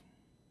have.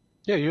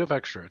 Yeah, you have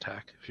extra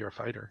attack if you're a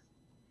fighter.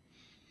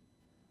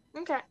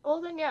 Okay,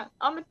 well then yeah,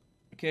 I'm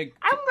Okay.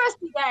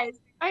 rusty, guys.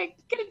 I'm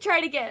gonna try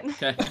it again.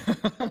 Okay.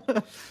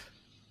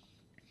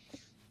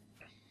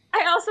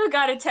 I also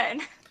got a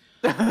 10.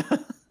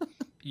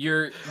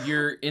 Your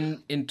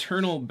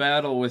internal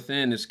battle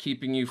within is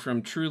keeping you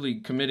from truly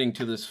committing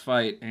to this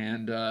fight,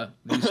 and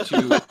these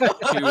two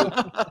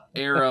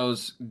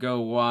arrows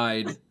go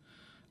wide.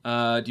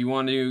 Do you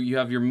want to? You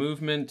have your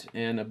movement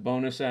and a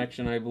bonus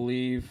action, I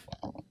believe.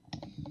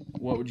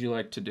 What would you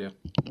like to do?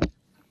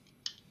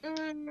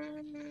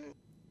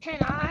 Can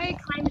I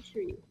climb a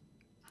tree?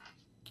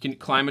 Can you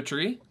climb a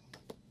tree?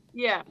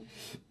 Yeah.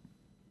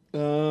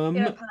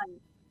 Get up high.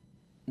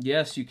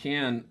 Yes, you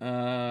can.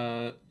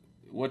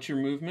 What's your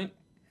movement?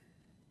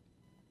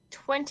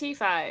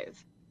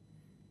 25.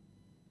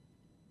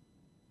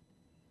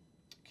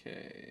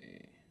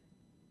 Okay.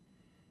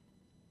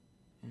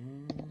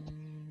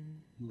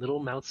 Little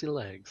mousy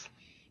legs.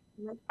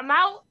 I'm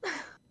out.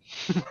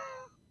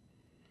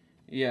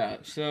 Yeah,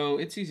 so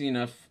it's easy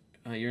enough.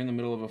 You're in the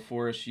middle of a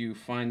forest. You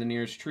find the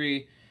nearest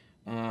tree.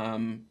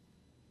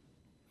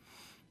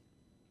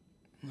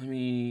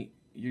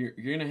 You're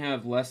gonna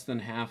have less than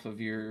half of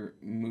your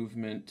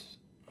movement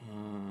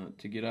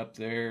to get up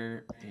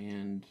there,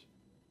 and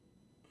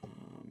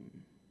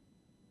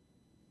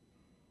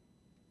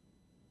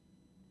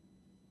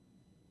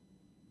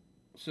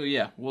so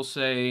yeah, we'll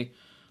say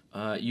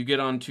you get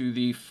onto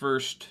the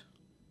first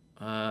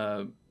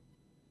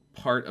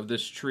part of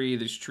this tree.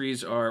 These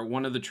trees are,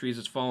 one of the trees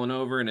has fallen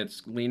over and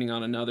it's leaning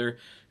on another,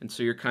 and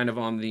so you're kind of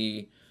on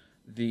the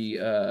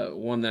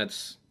one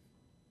that's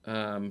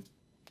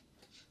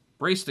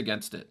braced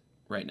against it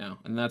right now,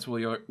 and that's where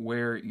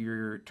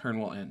your turn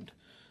will end.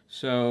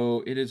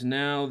 So it is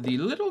now the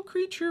little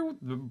creature,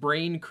 the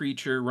brain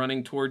creature,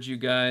 running towards you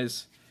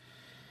guys.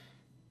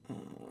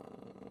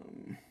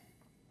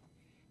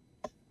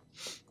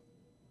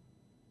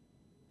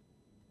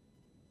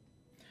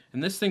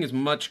 And this thing is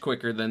much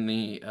quicker than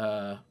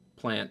the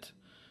plant,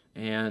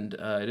 and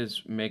it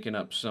is making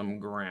up some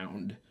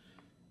ground.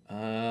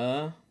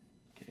 Okay,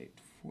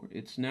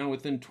 it's now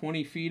within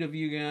 20 feet of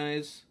you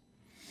guys.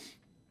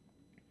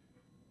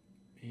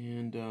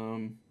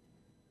 And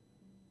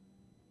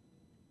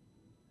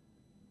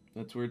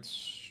that's where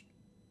it's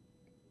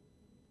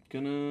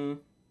gonna...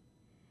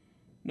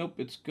 Nope,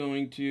 it's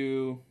going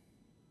to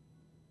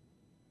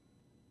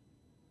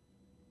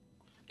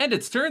end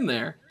its turn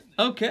there.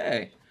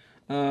 Okay.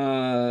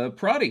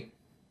 Proddy.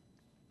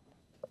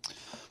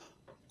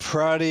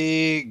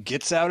 Proddy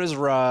gets out his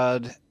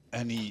rod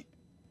and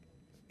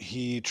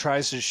he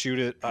tries to shoot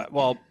it.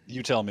 Well,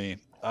 you tell me.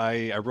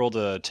 I rolled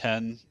a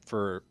 10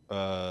 for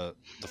the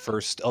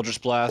first Eldritch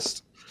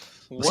Blast.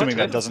 What Assuming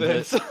that is doesn't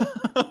this? hit.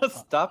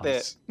 Stop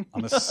it.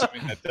 I'm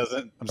assuming that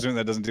doesn't. I'm assuming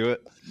that doesn't do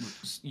it.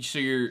 So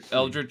you're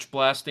Eldritch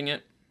blasting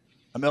it?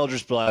 I'm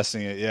Eldritch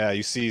Blasting it. Yeah,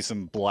 you see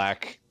some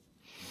black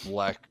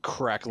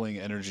crackling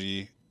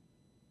energy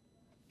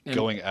And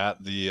going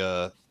at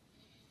the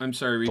I'm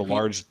sorry,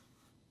 repeat.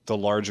 the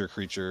larger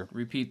creature.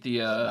 Repeat the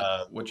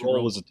what The you roll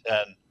rolled. was a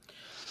 10.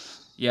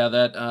 Yeah,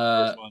 that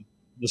First one.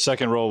 The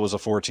second roll was a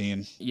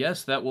 14.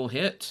 yes, that will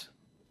hit.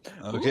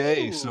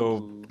 Okay, so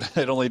Ooh.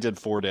 it only did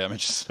 4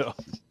 damage. So,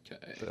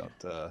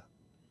 Okay.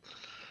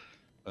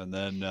 and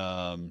then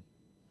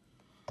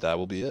that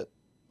will be it.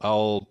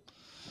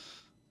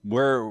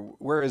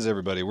 Where is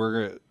everybody?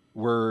 We're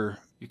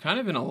You're kind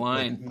of in a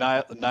line.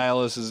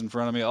 Niolus is in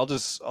front of me. I'll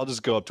just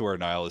go up to where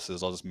Niolus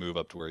is. I'll just move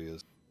up to where he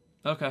is.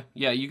 Okay.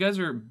 Yeah, you guys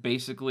are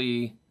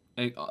basically,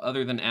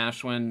 other than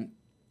Ashwin,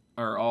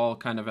 are all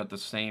kind of at the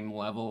same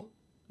level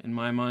in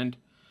my mind.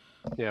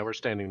 Yeah, we're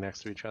standing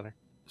next to each other.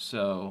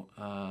 So,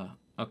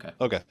 okay.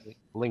 Okay,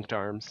 Linked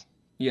arms.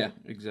 Yeah,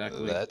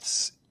 exactly.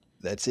 that's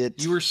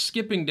it. You were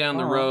skipping down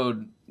the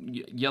road,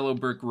 Yellow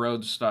Brick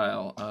Road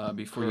style,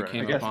 before Correct. you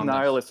I came guess upon them.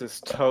 Niolus is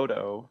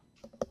Toto.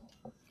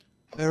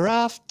 We're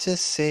off to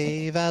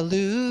save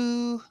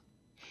Alu.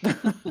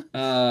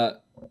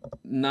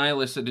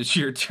 Niolus, it is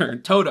your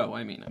turn. Toto,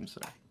 I mean, I'm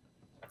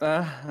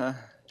sorry.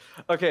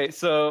 Okay,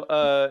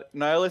 so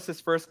Niolus is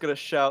first gonna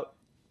shout,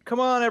 "Come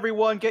on,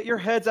 everyone, get your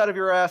heads out of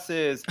your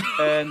asses!"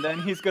 And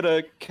then he's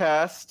gonna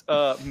cast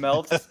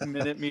Melt's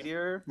Minute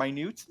Meteor.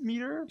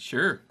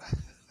 Sure.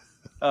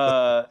 It's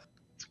a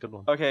good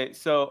one. Okay,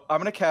 so I'm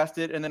gonna cast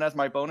it, and then as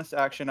my bonus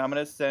action, I'm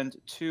gonna send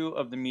 2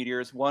 of the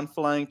meteors, one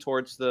flying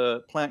towards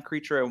the plant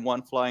creature and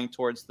one flying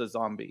towards the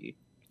zombie.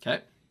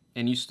 Okay.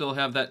 And you still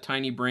have that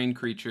tiny brain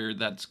creature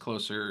that's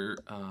closer,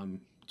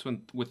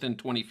 within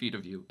 20 feet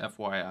of you,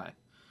 FYI.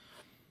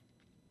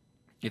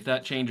 If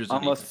that changes I'm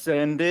gonna anything.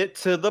 send it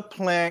to the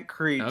plant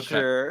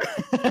creature,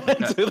 Okay.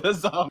 to the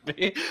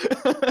zombie.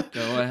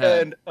 Go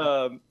ahead.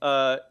 And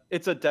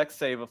it's a dex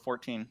save of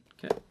 14.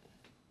 Okay.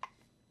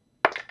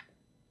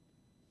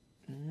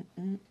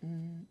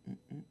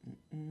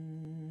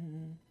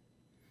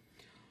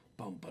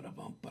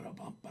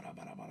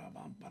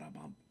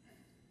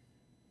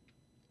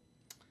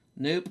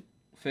 Nope.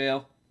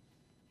 Fail.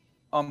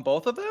 On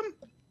both of them?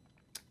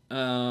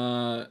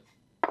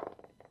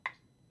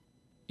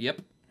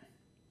 Yep.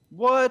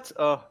 What?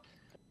 Oh,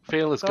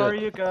 Fail is sorry,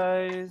 good. you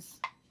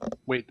guys.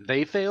 Wait,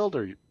 they failed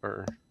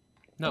or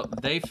No,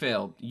 they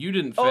failed. You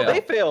didn't fail. Oh,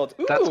 they failed.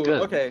 Ooh, That's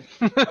good. Okay.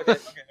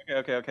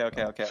 Okay.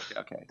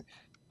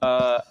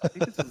 I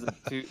think this is a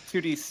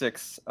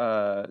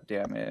 2d6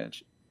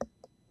 damage.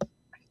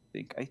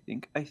 I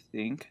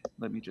think.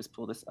 Let me just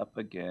pull this up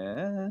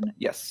again.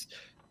 Yes.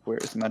 Where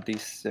is my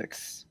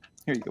d6?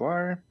 Here you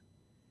are.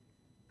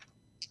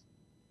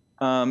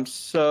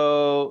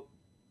 So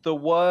the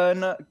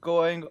one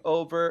going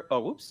over.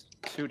 Oh, whoops.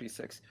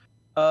 2d6.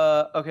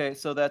 Okay,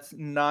 so that's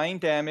 9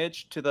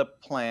 damage to the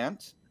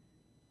plant.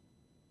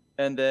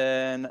 And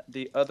then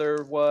the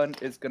other one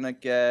is gonna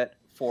get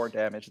 4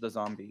 damage, the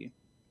zombie.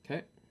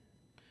 Okay.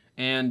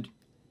 And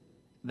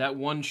that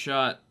one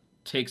shot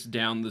takes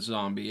down the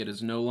zombie. It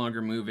is no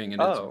longer moving,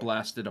 and it's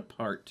blasted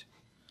apart.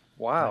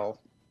 Wow.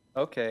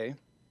 Okay.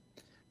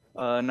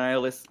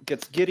 Niolus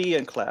gets giddy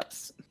and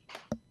claps.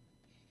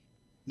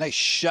 Nice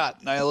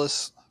shot,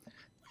 Niolus.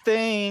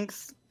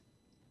 Thanks.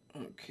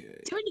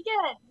 Okay. Do it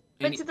again,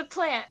 but to the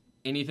plant.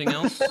 Anything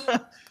else?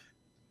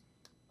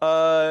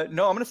 No, I'm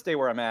gonna stay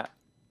where I'm at.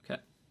 Okay.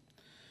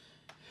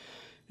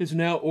 It's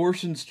now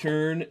Orson's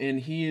turn, and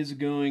he is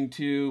going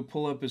to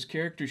pull up his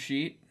character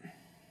sheet.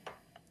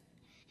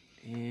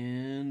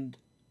 And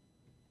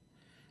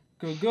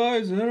go,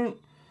 guys,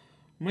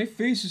 my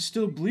face is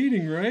still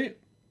bleeding, right?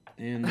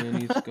 And then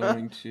he's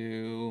going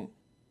to...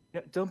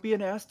 Yeah, don't be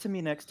an ass to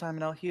me next time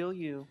and I'll heal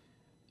you.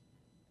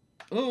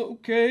 Oh,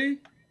 okay.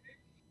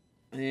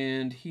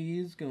 And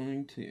he's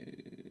going to...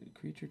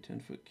 Creature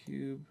 10-foot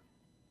cube.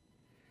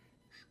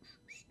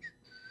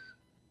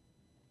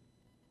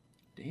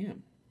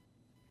 Damn.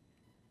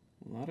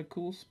 A lot of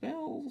cool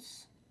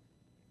spells.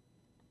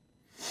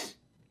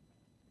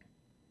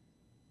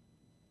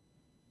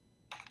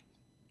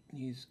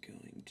 He's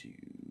going to...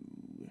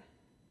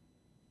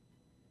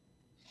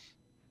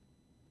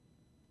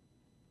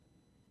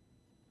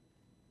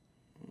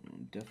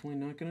 I'm definitely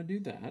not going to do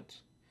that.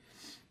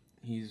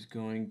 He's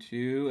going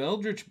to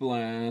Eldritch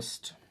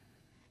Blast.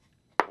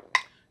 So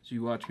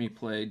you watch me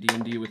play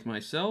D&D with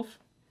myself.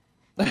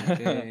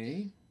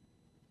 Okay.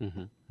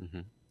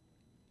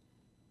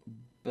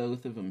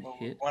 both of them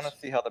hit. I want to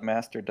see how the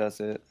master does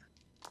it.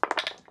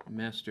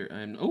 Master,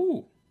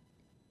 oh,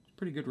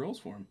 pretty good rolls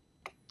for him.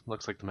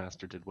 Looks like the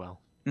master did well.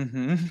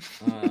 Mm-hmm.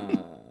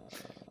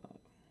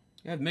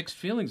 I have mixed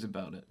feelings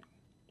about it.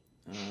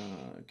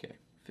 Okay,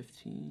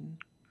 15.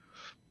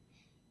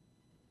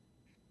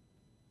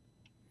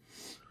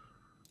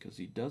 Because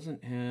he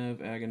doesn't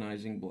have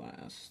Agonizing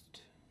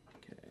Blast.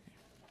 Okay.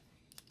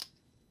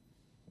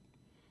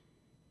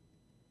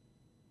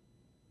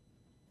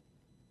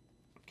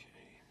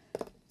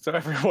 So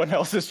everyone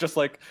else is just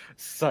like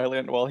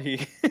silent while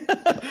he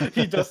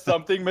he does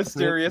something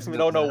mysterious. We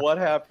don't know what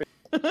happened.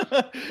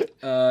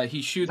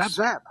 He shoots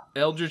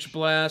Eldritch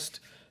Blast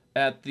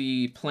at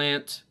the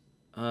plant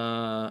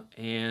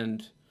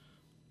and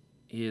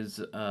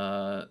is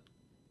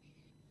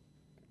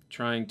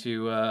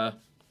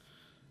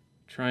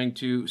trying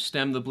to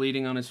stem the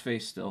bleeding on his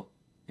face still.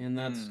 And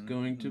that's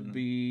going to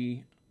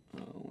be...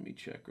 let me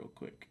check real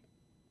quick.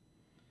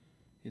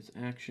 His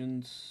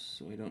actions,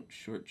 so I don't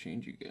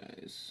shortchange you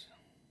guys.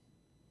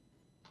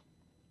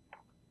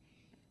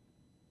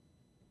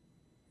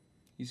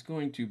 He's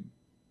going to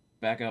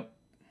back up.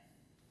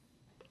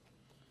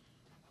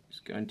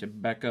 He's going to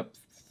back up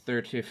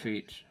 30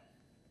 feet.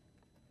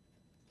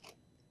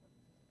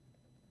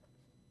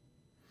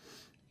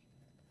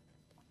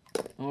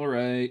 All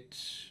right.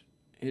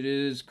 It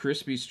is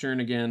Crispy's turn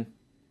again.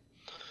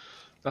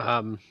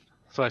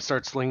 So I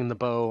start slinging the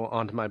bow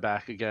onto my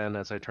back again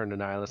as I turn to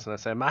Niolus and I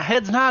say, "My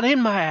head's not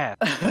in my ass."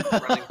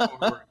 Running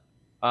forward.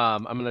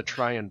 I'm gonna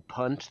try and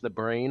punch the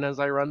brain as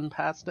I run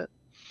past it.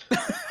 I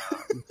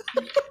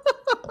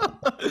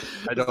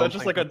don't. Is that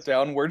just like a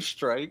downward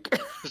strike?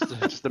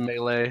 just a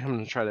melee.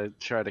 I'm gonna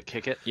try to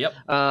kick it. Yep.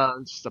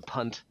 Just a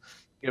punt.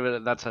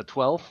 That's a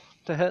 12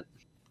 to hit.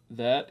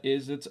 That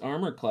is its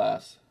armor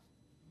class.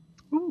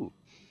 Ooh.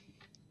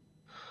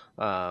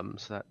 So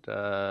that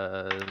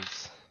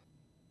does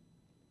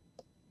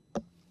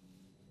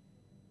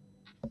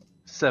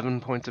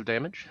 7 points of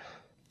damage.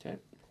 Okay.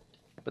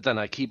 But then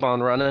I keep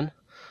on running.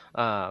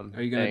 Are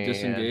you going to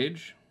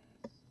disengage?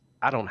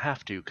 I don't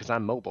have to because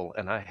I'm mobile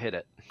and I hit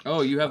it.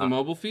 Oh, you have the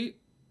mobile feat?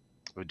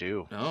 We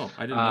do. Oh,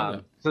 I didn't know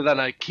that. So then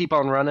I keep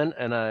on running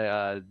and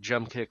I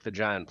jump kick the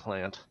giant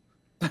plant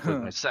with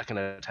my second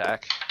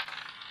attack.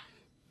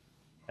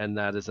 And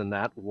that is a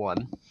nat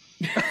 1.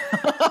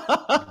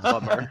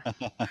 Bummer.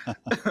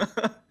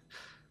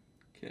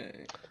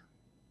 Okay.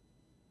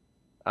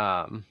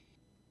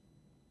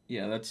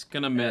 Yeah, that's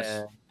gonna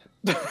miss.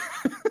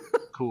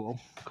 Cool.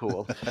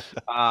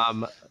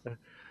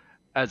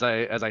 As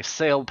I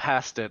sail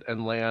past it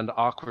and land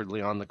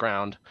awkwardly on the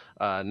ground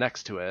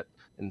next to it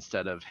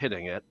instead of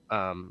hitting it,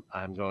 I'm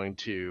going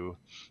to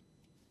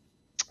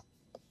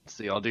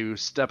see. I'll do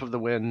Step of the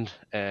Wind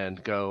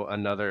and go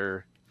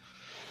another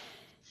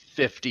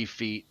 50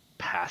 feet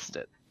past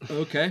it.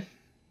 Okay.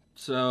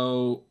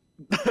 So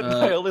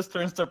Niolus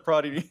turns to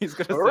Proddy. He's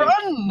gonna Run!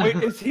 say,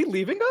 "Wait, is he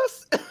leaving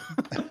us?"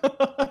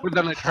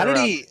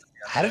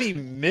 How did he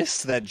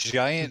miss that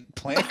giant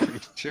plant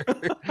creature?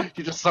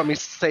 You just saw me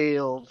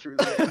sail through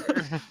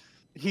the air.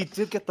 He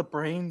did get the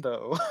brain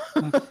though.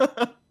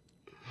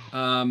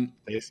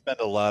 They spend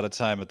a lot of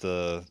time at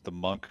the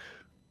monk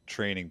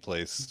training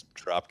place,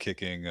 drop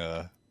kicking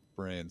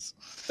brains.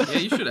 Yeah,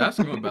 you should ask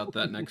him about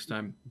that next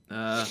time.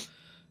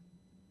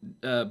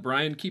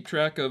 Brian, keep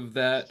track of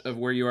that, of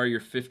where you are.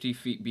 You're 50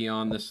 feet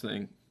beyond this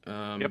thing.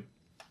 Yep.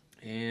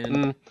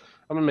 And I'm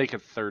gonna make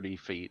it 30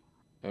 feet.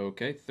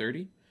 Okay,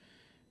 30.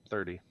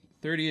 30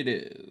 it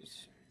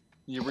is.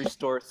 You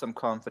restore some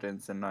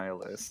confidence in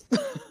Niolus.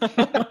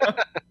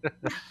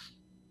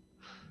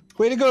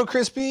 Way to go,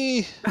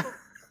 Crispy!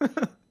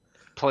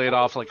 Play it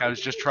off like I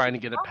was just trying to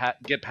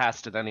get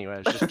past it anyway. I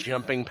was just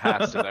jumping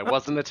past it. I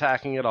wasn't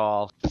attacking at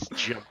all. Just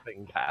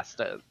jumping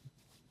past it.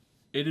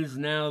 It is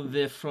now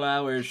the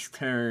flower's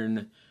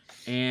turn,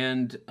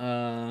 and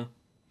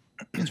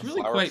it's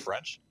really Flower quite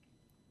French.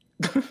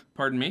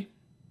 Pardon me.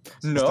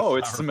 No,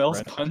 it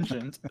smells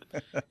pungent.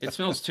 It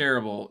smells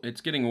terrible. It's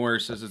getting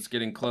worse as it's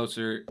getting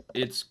closer.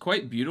 It's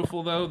quite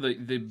beautiful though.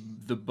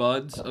 The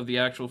buds of the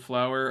actual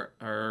flower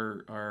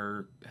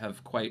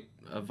have quite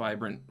a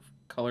vibrant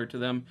color to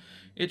them.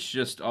 It's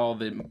just all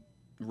the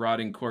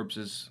rotting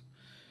corpses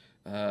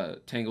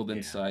tangled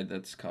inside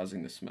that's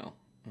causing the smell.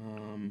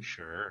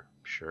 Sure.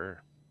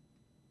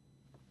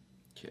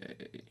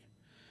 Okay.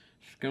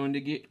 It's going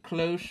to get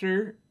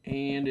closer,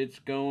 and it's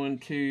going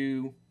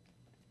to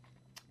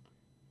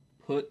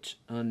put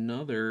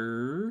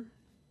another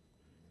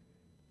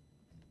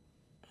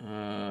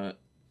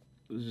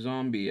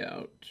zombie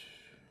out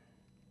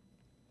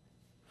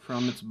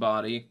from its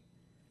body,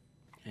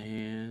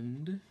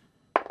 and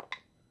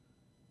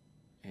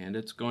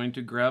it's going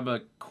to grab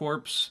a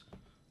corpse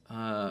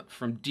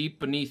from deep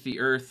beneath the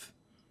earth,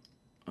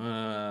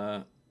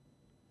 and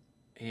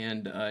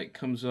it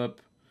comes up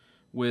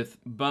with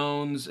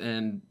bones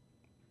and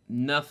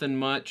nothing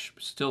much.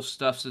 Still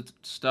stuffs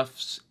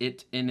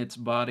it in its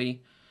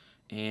body.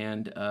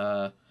 And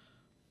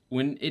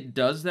when it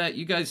does that,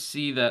 you guys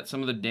see that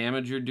some of the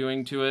damage you're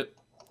doing to it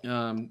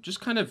just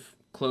kind of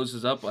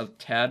closes up a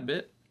tad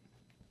bit.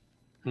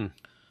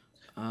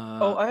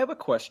 Oh, I have a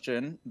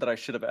question that I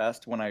should have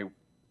asked when I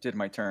did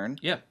my turn.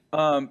 Yeah.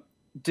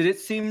 Did it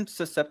seem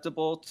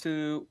susceptible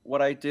to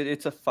what I did?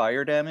 It's a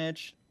fire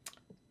damage.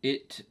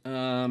 It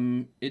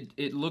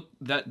looked,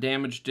 that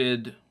damage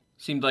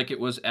seemed like it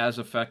was as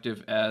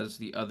effective as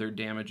the other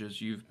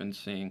damages you've been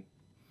seeing.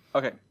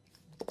 Okay.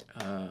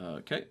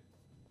 Okay.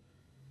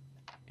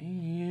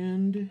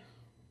 And let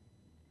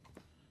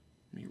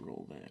me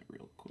roll that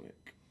real quick.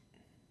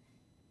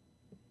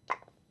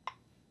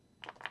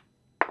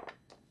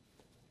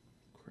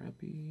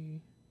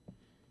 Crappy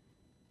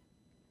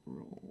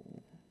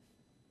roll.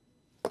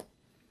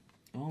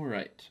 All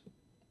right.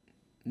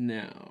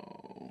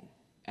 Now,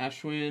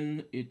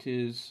 Ashwin, it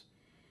is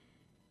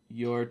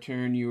your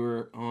turn. You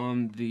are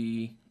on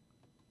the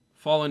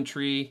fallen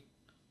tree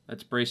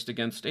that's braced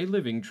against a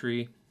living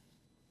tree.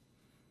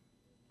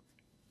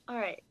 All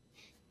right.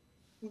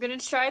 I'm gonna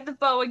try the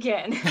bow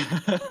again.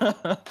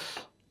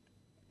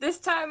 This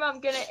time I'm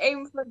gonna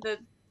aim for the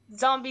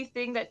zombie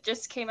thing that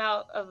just came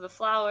out of the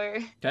flower.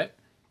 Okay.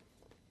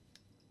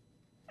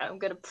 I'm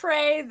gonna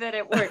pray that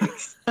it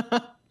works.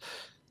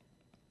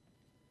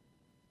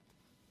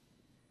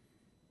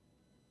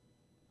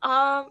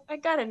 I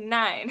got a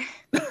 9.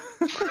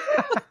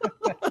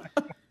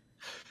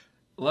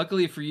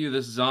 Luckily for you,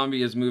 this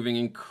zombie is moving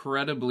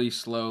incredibly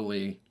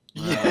slowly.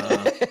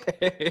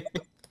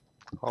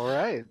 All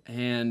right.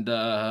 And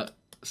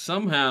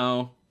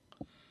somehow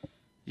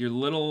your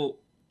little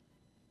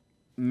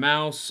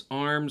mouse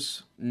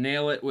arms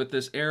nail it with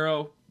this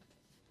arrow.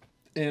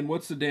 And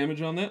what's the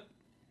damage on that?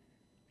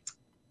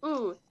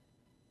 Ooh,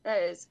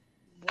 that is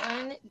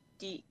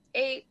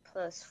 1d8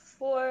 plus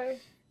 4.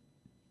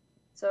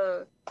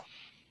 So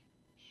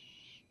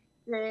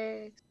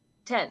 6,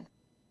 10.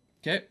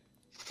 Okay.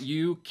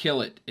 You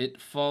kill it. It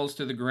falls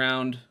to the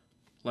ground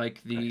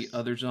like the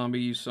other zombie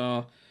you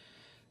saw.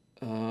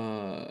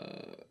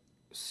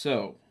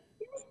 So.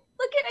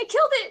 Look it, I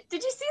killed it!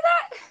 Did you see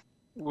that?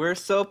 We're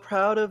so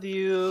proud of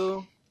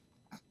you.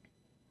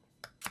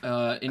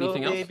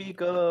 Anything Go, else? baby,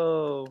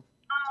 go.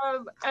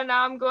 And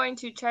now I'm going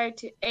to try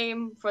to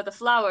aim for the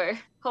flower.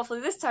 Hopefully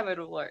this time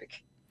it'll work.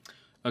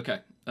 Okay.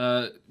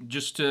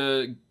 Just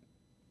to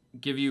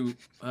give you,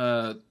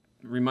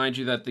 remind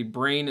you that the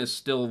brain is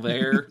still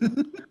there.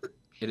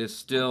 It is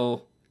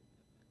still.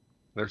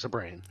 There's a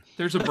brain.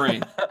 There's a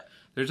brain. There's a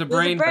There's a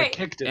brain, brain. I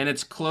kicked it. and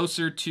it's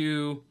closer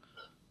to.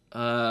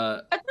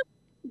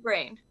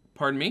 Brain.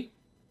 Pardon me?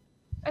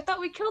 I thought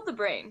we killed the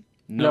brain.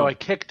 No, I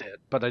kicked it,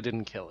 but I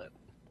didn't kill it.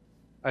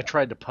 I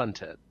tried to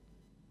punt it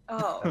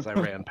Oh. as I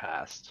ran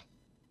past.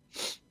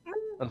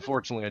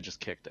 Unfortunately, I just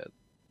kicked it.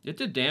 It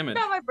did damage.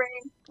 Not my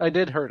brain. I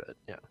did hurt it,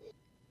 yeah.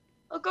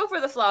 I'll go for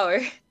the flower.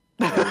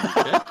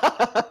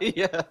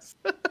 Yes.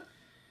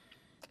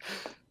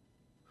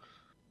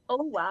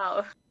 Oh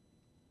wow.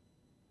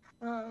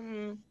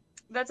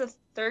 That's a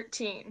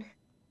 13.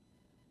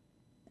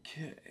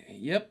 Okay.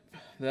 Yep.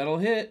 That'll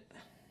hit.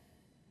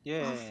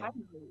 Yay. Oh,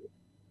 finally.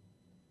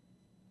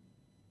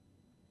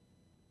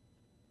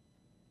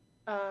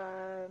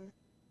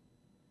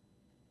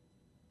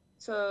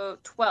 So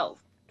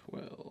 12.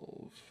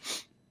 12.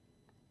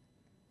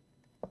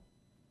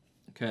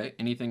 Okay.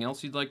 Anything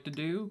else you'd like to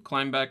do?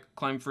 Climb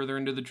further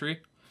into the tree?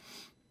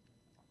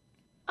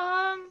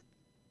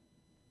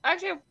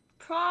 Actually, I'm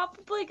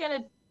probably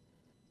gonna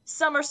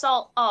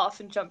somersault off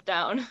and jump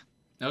down.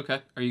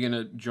 Okay. Are you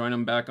gonna join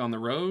them back on the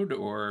road,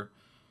 or?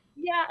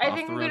 Yeah, I Off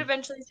think the I'm road? gonna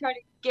eventually try to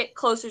get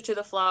closer to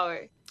the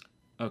flower.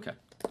 Okay.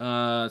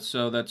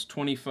 So that's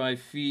 25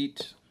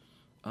 feet,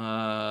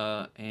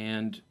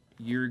 and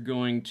you're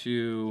going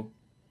to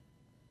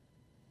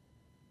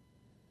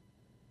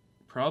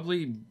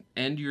probably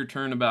end your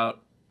turn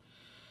about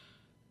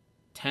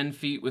 10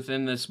 feet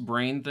within this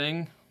brain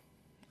thing,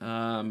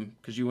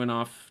 because you went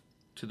off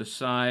to the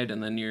side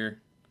and then you're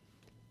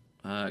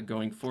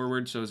going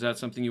forward. So is that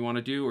something you want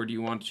to do, or do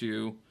you want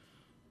to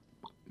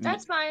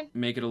That's fine.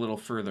 make it a little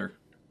further?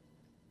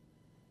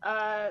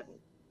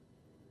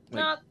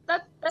 No,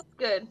 that's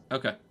good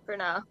Okay. for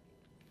now.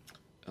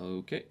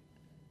 Okay.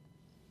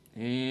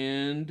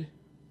 And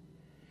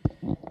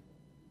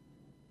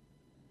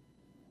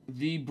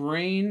the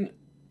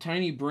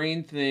tiny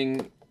brain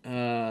thing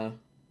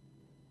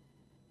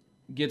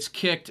gets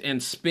kicked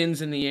and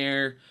spins in the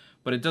air,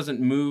 but it doesn't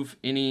move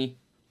any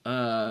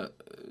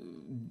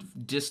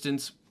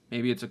distance.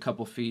 Maybe it's a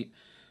couple feet.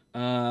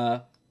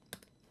 And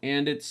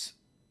it's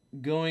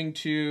going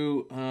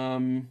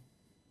to,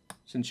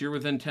 since you're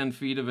within 10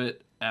 feet of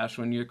it,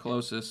 Ashwin, you're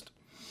closest,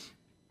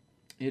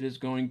 it is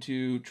going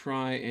to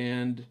try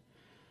and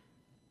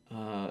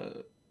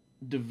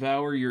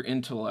devour your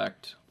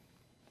intellect.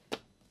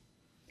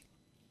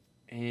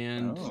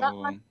 And Not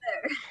much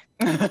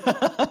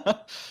there.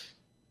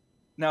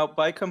 Now,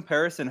 by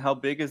comparison, how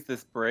big is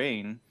this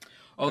brain?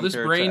 this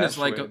compared brain to is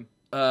like Ashwin?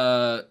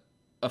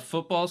 a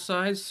football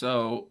size.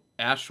 So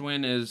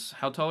Ashwin is,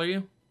 how tall are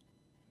you?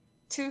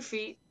 2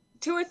 feet.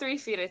 2 or 3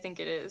 feet, I think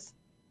it is.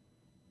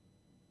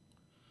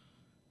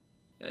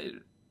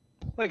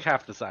 like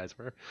half the size of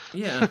her.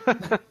 Yeah.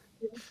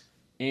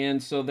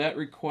 And so that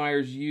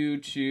requires you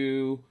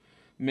to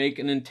make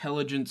an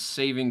intelligence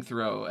saving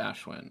throw,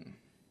 Ashwin.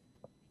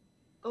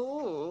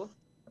 Ooh.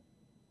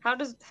 How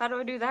do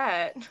I do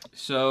that?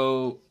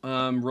 So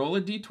roll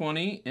a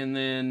d20 and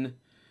then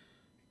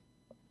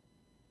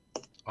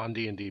On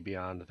D&D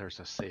Beyond, there's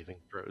a saving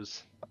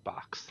throws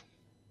box.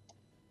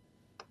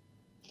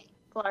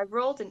 Well, I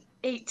rolled an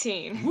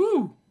 18.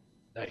 woo.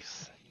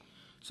 Nice.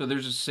 So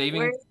there's a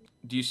saving. Where-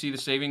 Do you see the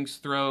savings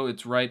throw?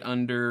 It's right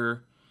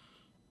under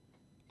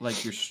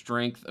like your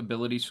strength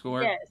ability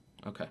score. Yes.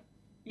 Okay.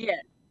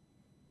 Yes.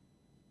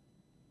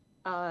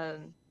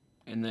 And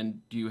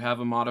then do you have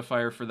a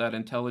modifier for that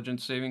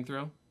intelligence saving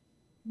throw?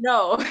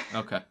 No.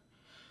 Okay.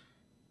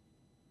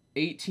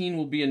 18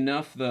 will be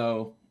enough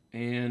though,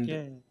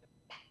 and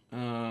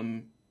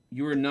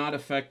you are not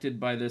affected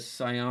by this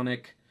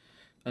psionic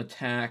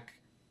attack,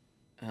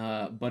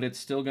 but it's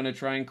still going to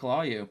try and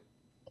claw you.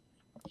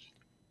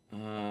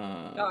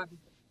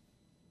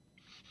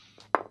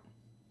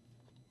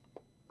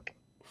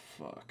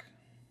 Fuck.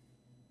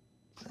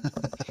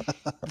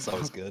 That's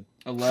always good.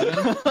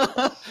 11?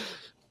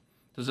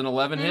 Does an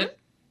 11 hit?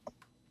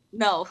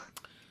 No.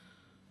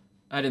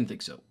 I didn't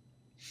think so.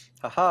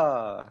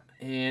 Haha.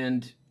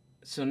 And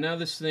so now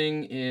this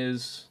thing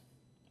is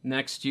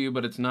next to you,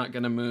 but it's not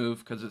going to move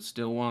because it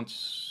still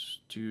wants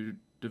to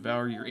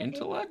devour your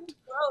intellect.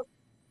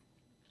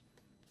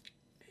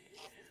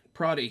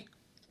 Proddy.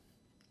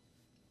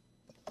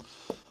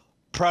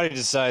 Proddy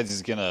decides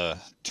he's gonna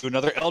do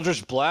another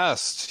Eldritch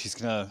Blast. He's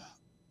gonna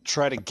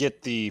try to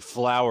get the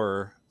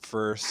flower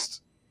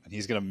first, and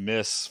he's gonna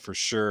miss for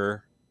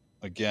sure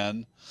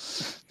again.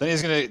 Then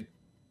he's gonna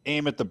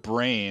aim at the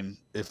brain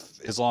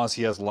as long as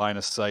he has line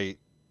of sight.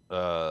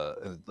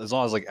 As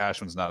long as like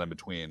Ashwin's not in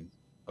between.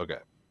 Okay.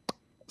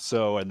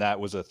 So and that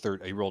was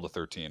he rolled a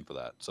 13 for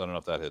that. So I don't know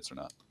if that hits or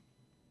not.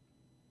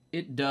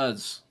 It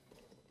does.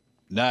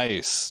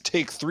 Nice.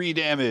 Take 3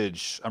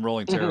 damage. I'm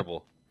rolling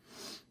terrible.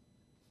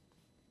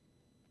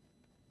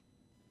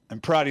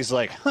 And Proddy's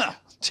like, huh,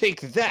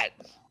 take that.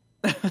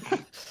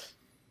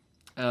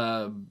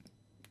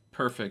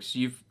 Perfect. So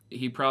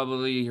he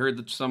probably heard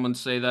that someone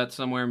say that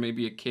somewhere,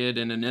 maybe a kid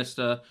in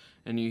Anista,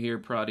 and you hear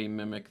Proddy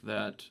mimic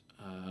that.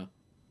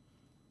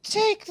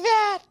 Take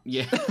that.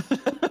 Yeah.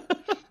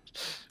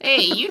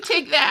 Hey, you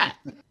take that.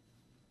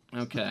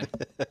 Okay.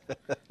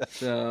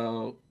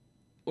 So,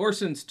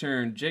 Orson's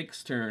turn.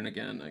 Jake's turn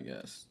again, I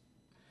guess.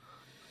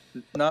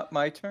 Not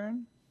my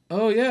turn?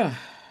 Oh, yeah.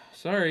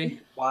 Sorry.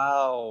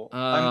 Wow.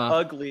 I'm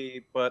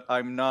ugly, but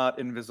I'm not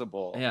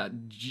invisible. Yeah,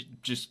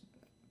 just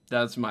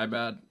that's my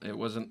bad. It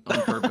wasn't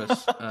on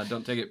purpose.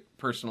 Don't take it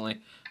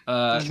personally.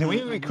 Can we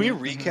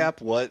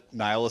recap what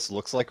Niolus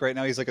looks like right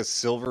now? He's like a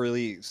silvery.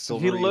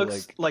 He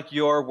looks like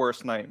your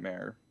worst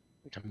nightmare.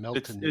 Like a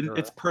melted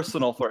It's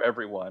personal for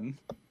everyone.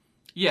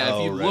 Yeah,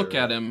 if you look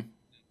right. at him,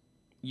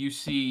 you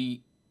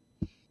see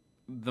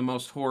the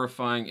most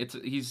horrifying.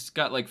 He's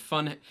got like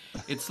fun.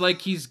 It's like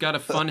he's got a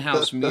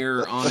funhouse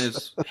mirror on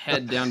his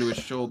head down to his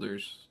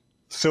shoulders.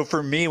 So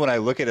for me, when I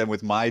look at him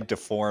with my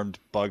deformed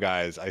bug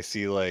eyes, I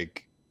see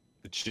like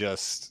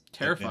just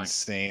Terrifying. an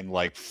insane,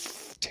 like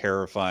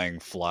terrifying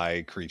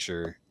fly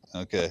creature.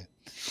 Okay.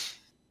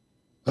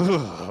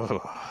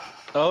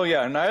 Oh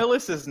yeah,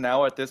 Niolus is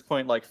now at this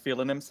point like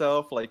feeling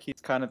himself, like he's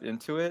kind of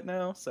into it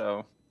now.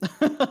 So.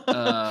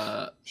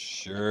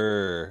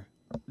 Sure.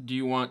 Do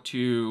you want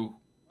to?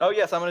 Oh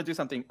yes, I'm gonna do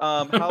something.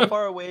 How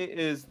far away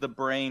is the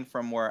brain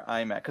from where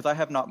I'm at? Because I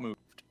have not moved.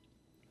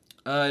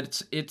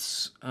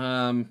 It's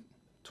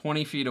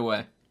 20 feet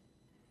away.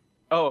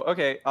 Oh,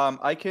 okay.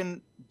 I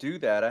can do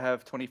that. I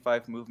have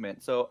 25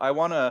 movement. So I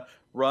want to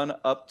run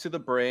up to the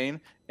brain,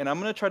 and I'm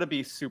going to try to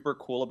be super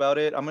cool about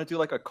it. I'm going to do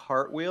like a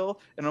cartwheel,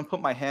 and I'm going to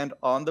put my hand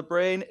on the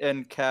brain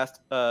and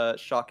cast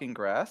Shocking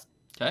Grasp.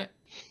 Okay.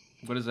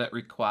 What does that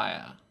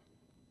require?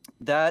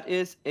 That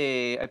is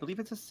I believe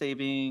it's a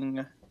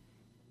saving...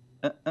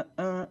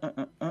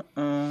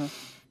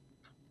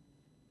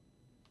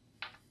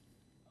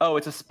 Oh,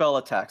 it's a spell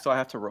attack, so I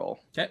have to roll.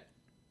 Okay.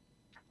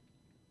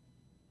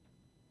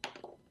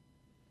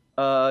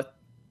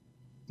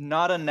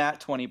 Not a nat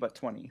 20, but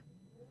 20.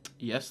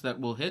 Yes, that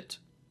will hit.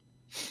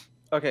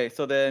 Okay,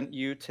 so then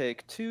you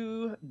take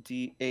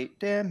 2d8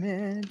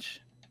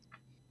 damage.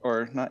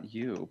 Or not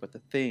you, but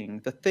the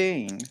thing. The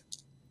thing.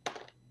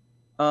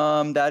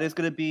 That is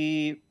going to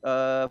be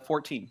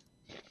 14.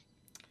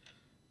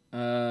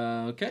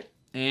 Okay.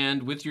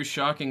 And with your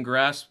shocking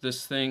grasp,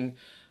 this thing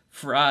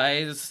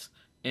fries,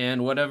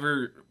 and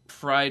whatever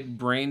fried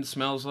brain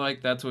smells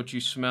like, that's what you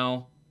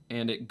smell,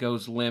 and it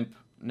goes limp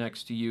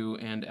next to you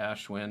and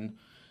Ashwin.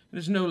 It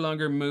is no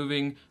longer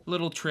moving. A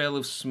little trail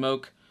of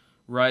smoke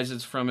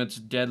rises from its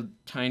dead,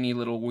 tiny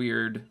little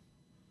weird.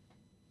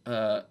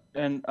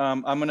 And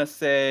I'm going to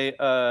say,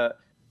 how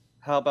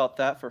about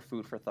that for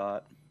food for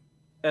thought?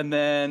 And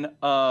then,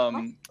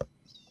 and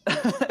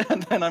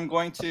then I'm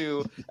going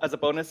to, as a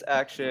bonus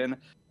action,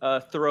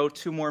 throw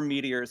 2 more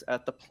meteors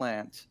at the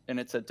plant, and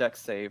it's a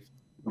dex save.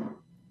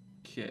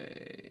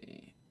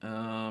 Okay.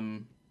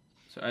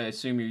 So I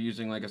assume you're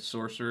using like a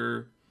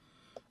sorcerer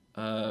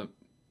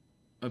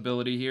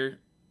ability here.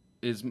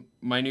 Is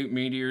minute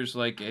meteors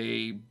like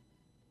a?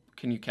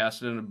 Can you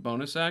cast it in a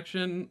bonus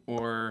action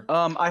or?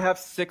 I have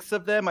 6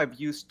 of them. I've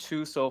used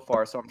 2 so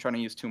far, so I'm trying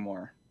to use 2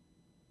 more.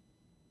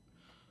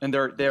 And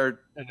they're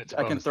And it's I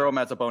can bonus throw them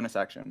as a bonus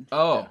action.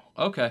 Oh,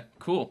 okay,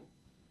 cool.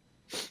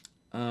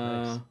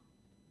 Nice.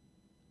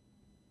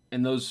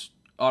 And those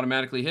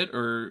automatically hit,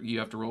 or you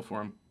have to roll for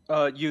them?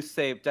 You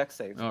save, deck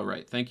save. All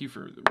right, thank you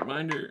for the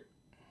reminder.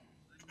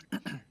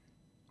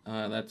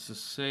 That's a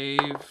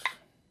save.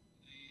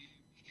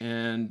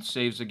 And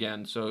saves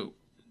again, so...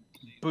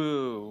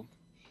 Boo.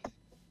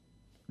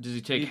 Does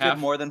he take You half?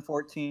 did more than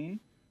 14?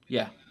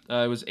 Yeah,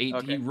 it was 8.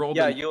 Okay. He rolled...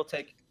 Yeah, you'll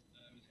take...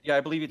 Yeah,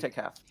 I believe you take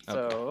half.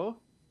 Okay. So...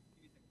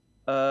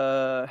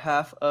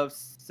 half of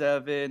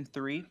 7,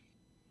 3.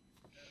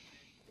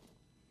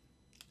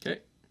 Okay.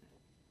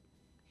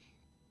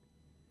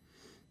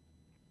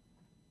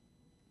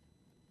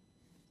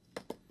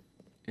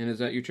 And is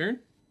that your turn?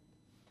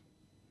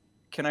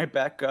 Can I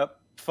back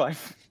up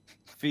 5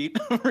 feet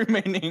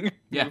remaining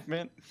Yeah,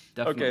 movement?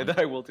 Definitely. Okay, then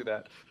I will do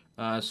that.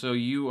 So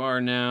you are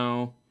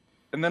now...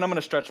 And then I'm going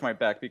to stretch my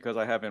back because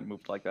I haven't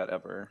moved like that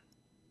ever.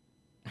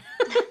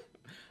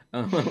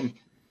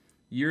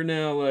 You're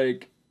now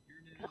like...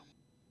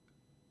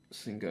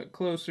 This thing got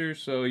closer,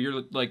 so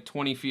you're like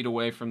 20 feet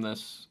away from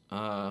this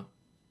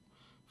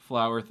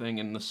flower thing,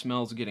 and the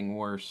smell's getting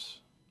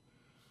worse.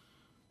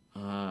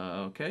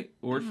 Okay,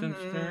 Orson's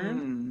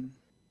turn.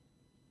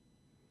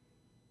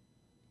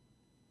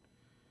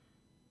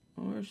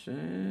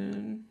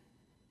 Orson.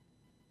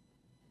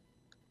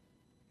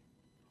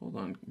 Hold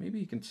on, maybe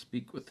you can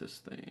speak with this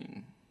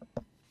thing.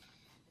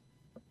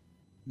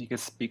 You can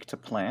speak to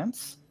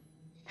plants?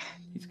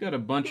 He's got a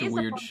bunch of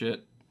weird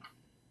shit.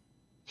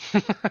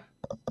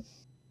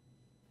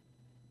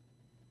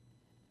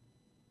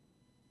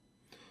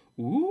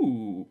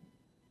 Ooh.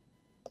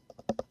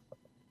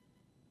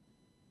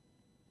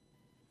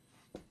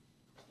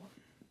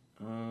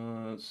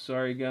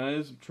 Sorry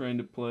guys, I'm trying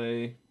to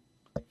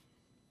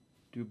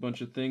do a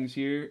bunch of things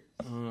here.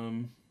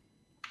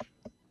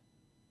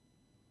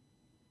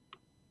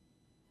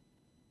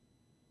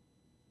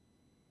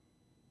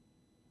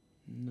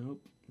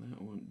 Nope,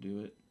 that won't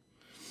do it.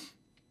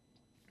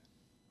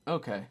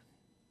 Okay.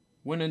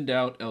 When in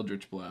doubt,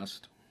 Eldritch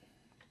Blast.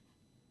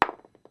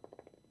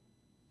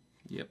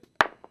 Yep.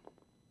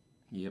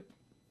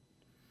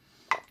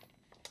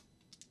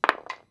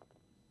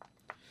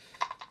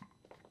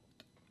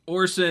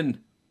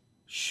 Orson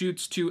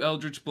shoots 2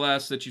 Eldritch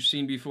Blasts that you've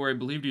seen before. I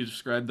believe you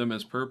described them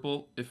as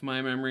purple, if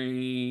my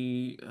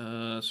memory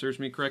serves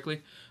me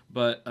correctly.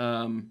 But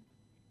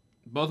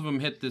both of them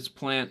hit this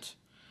plant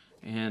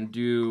and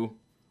do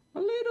a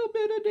little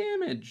bit of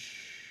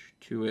damage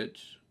to it.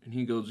 And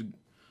he goes,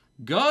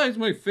 "Guys,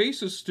 my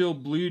face is still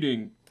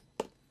bleeding."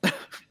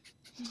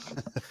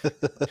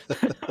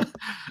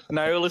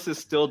 Niolus is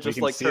still just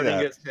like turning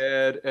that. his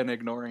head and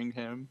ignoring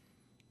him.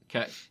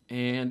 Okay,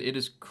 and it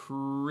is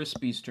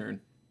Crispy's turn.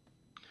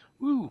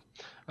 Woo!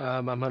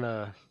 I'm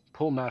gonna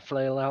pull my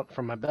flail out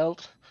from my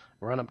belt,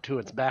 run up to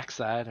its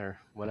backside, or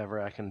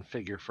whatever I can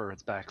figure for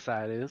its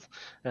backside is,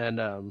 and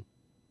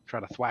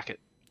try to thwack it.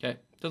 Okay,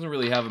 doesn't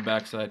really have a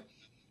backside.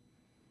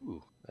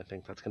 Ooh, I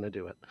think that's gonna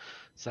do it.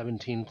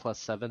 17 plus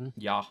 7,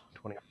 Yeah.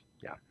 20.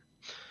 Yeah.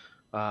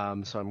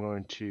 So I'm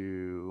going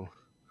to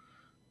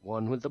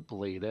 1 with the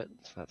blade it,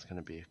 so that's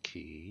gonna be a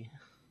key.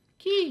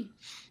 Key.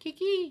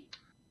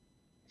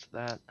 It's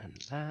that and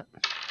that.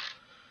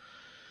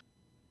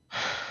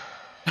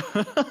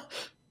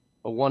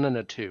 A 1 and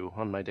a 2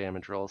 on my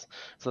damage rolls.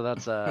 So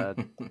that's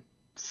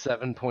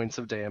 7 points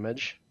of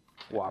damage.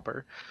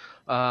 Whopper.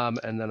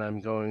 And then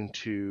I'm going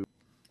to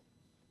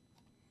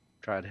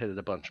try to hit it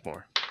a bunch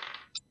more.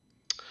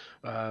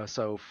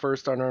 So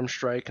first unarmed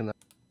strike and then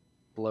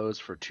blows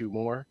for 2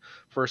 more.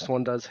 First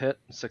one does hit,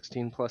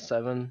 16 plus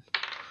 7.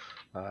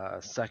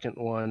 Second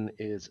one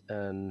is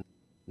an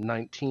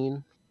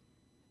 19.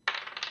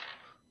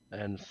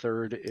 And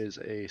third is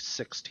a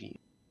 16.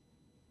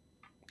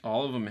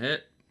 All of them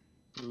hit.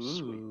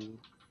 Ooh.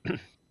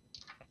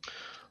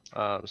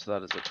 So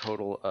that is a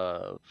total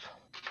of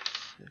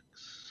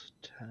 6,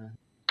 10,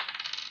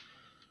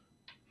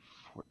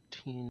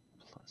 14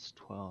 plus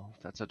 12.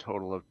 That's a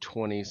total of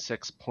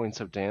 26 points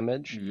of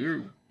damage.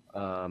 You.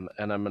 And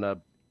I'm going to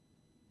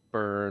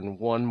burn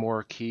 1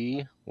 more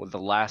key with the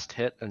last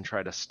hit and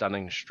try to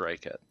stunning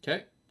strike it.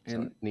 Okay. So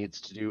And it needs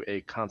to do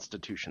a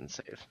Constitution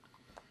save.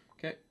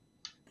 okay.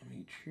 Let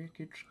me check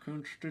its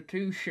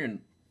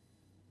constitution.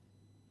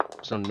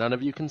 So none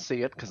of you can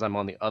see it because I'm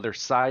on the other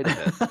side of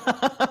it.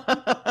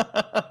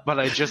 But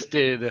I just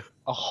did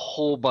a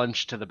whole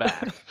bunch to the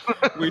back.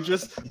 we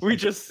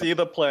just see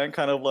the plant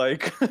kind of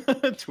like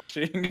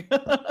twitching.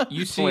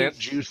 You see Plant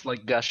juice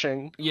like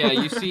gushing. Yeah,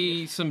 you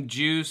see some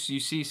juice, you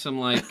see some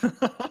like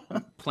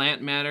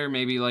plant matter,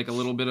 maybe like a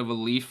little bit of a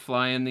leaf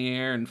fly in the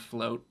air and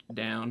float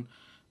down.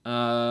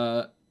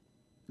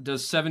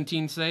 Does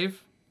 17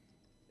 save?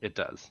 It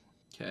does.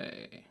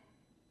 Okay.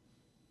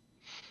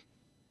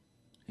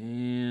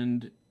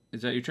 And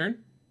Is that your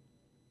turn?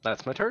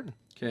 That's my turn.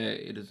 Okay,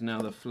 it is now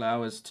the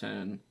flower's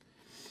turn.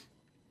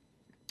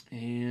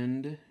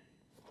 And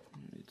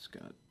it's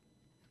got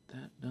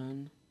that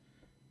done.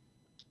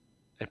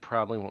 It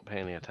probably won't pay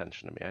any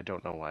attention to me. I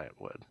don't know why it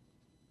would.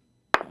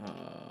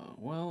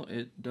 Well,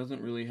 it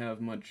doesn't really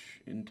have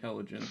much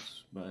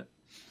intelligence, but...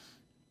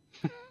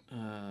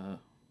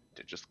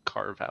 To just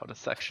carve out a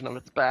section of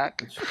its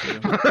back. That's true.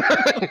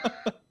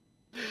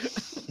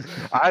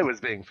 I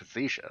was being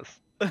facetious.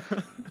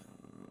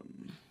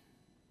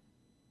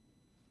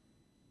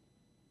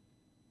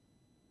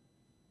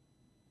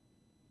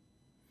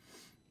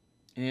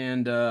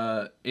 And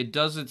it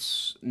does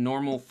its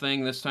normal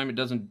thing. This time it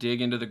doesn't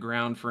dig into the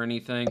ground for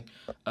anything.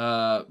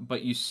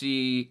 But you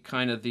see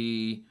kind of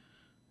the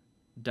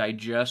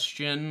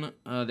digestion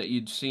that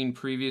you'd seen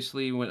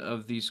previously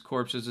of these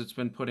corpses it's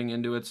been putting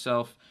into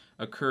itself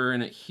occur,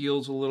 and it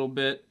heals a little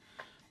bit.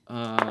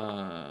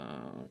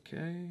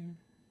 Okay.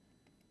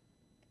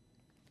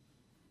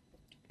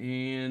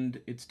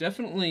 And it's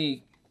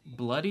definitely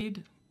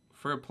bloodied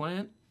for a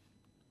plant.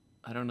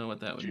 I don't know what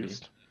that would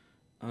Juiced.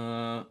 be.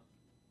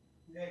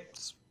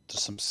 There's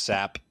some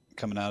sap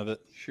coming out of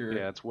it. Sure.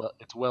 Yeah,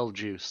 it's well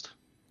juiced.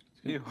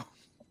 Ew.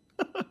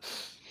 A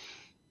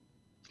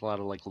lot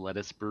of like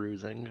lettuce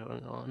bruising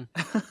going on.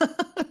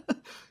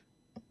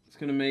 It's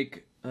gonna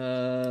make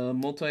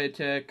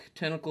multi-attack,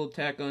 tentacle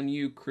attack on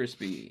you,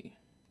 Crispy.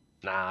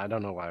 Nah, I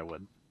don't know why I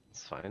would.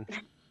 It's fine.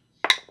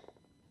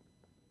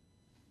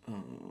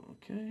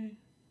 Okay.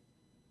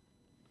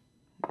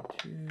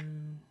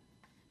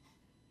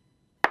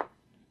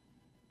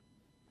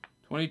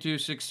 22,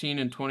 16,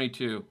 and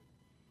 22.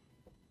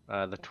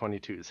 The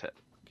 22's hit.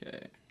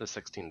 Okay. The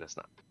 16 does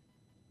not.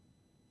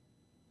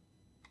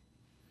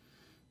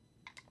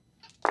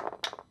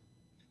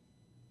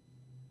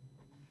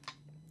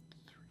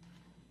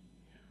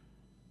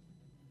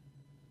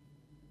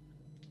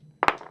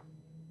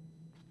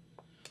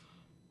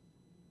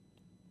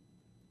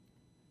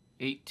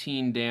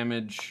 $18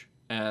 damage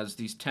as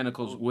these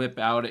tentacles whip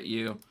out at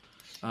you.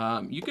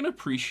 You can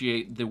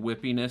appreciate the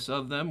whippiness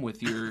of them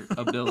with your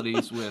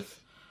abilities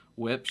with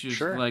whips. Just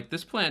Sure. like,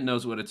 this plant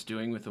knows what it's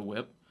doing with a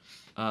whip.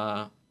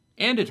 And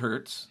it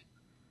hurts.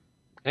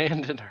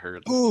 And it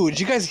hurts. Ooh, did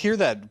you guys hear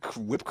that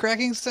whip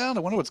cracking sound?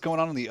 I wonder what's going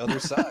on the other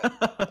side.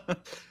 I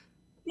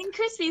think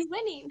Crispy's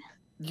winning.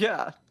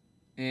 Yeah.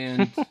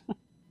 And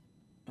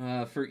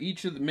for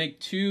each of them, make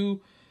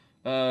 2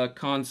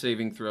 con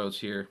saving throws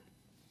here.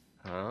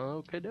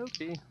 Okie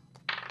dokie.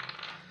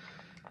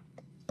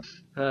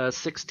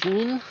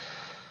 16.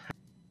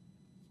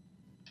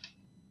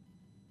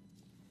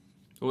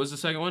 What was the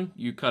second one?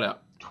 You cut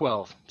out.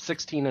 12.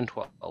 16 and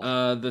 12.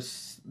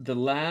 The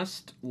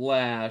last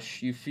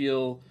lash, you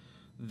feel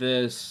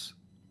this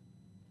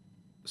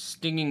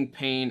stinging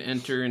pain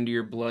enter into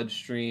your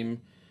bloodstream,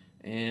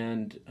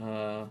 and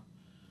roll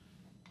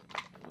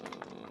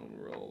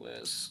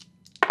this.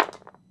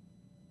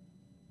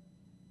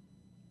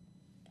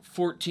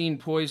 14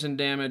 poison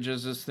damage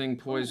as this thing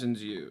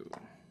poisons you.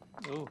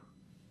 Oh.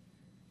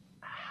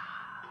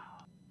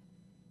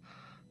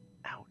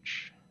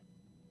 Ouch.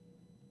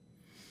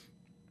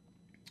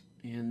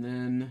 And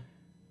then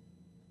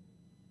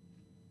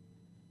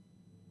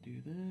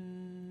do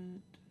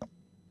that.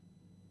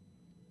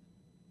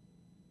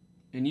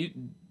 And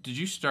did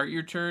you start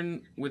your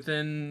turn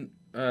within?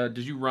 Did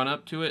you run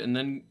up to it and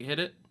then hit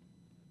it?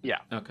 Yeah.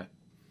 Okay.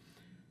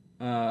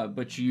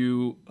 But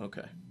you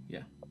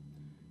yeah.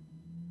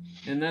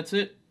 And that's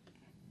it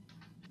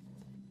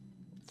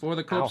for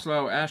the corpse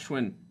slow,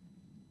 Ashwin.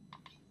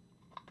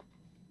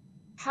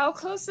 How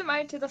close am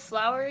I to the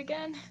flower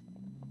again?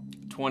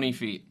 20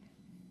 feet.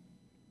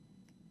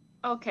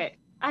 Okay,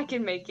 I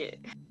can make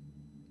it.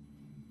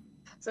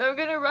 So I'm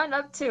gonna run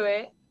up to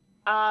it,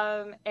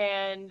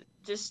 and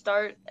just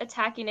start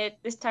attacking it,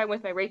 this time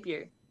with my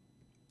rapier.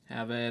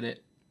 Have at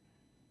it.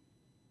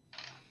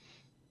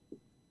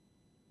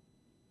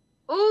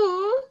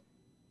 Ooh!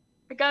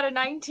 I got a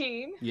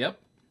 19, Yep.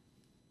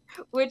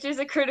 which is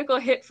a critical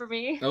hit for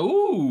me.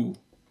 Ooh.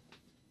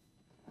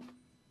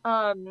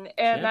 And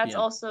that's Champion.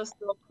 also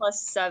still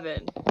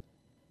 +7.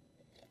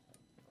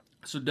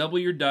 So double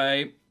your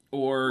die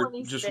or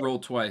 26. just roll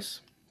twice.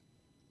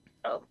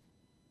 Oh.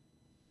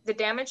 The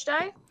damage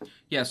die?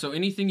 Yeah, so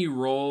anything you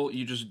roll,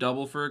 you just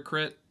double for a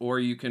crit, or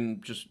you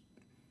can just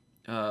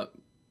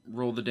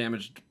roll the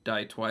damage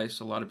die twice.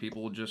 A lot of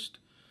people will just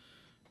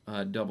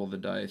double the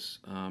dice,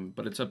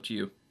 but it's up to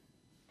you.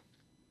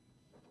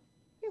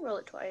 You roll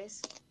it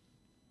twice.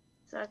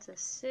 So that's a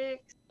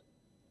 6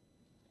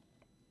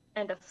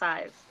 and a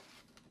 5.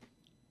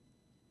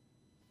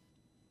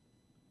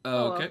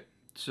 Oh, Okay,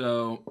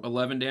 so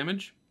 11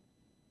 damage.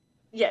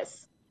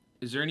 Yes.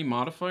 Is there any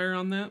modifier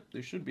on that?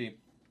 There should be.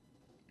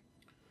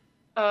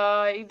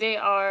 They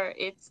are.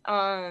 It's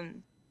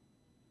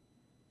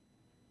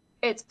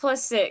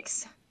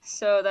 +6,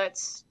 so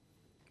that's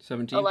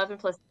 17? 11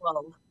 plus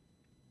 12.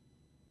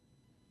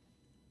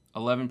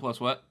 11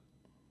 plus what?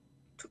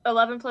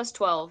 11 plus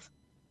 12.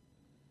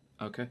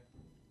 Okay.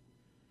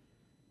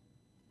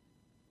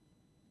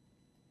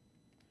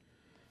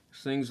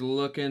 This thing's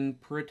looking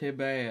pretty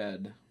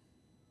bad.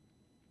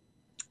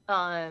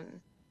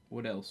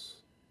 What else?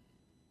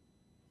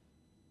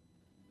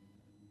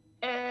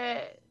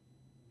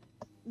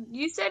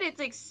 You said it's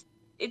like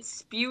it's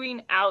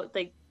spewing out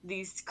like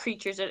these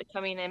creatures that are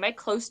coming in. Am I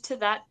close to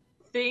that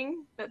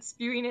thing that's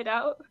spewing it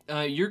out?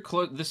 You're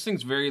close. This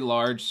thing's very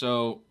large,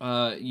 so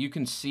you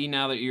can see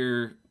now that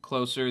you're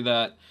closer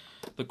that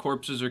the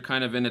corpses are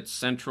kind of in its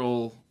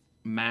central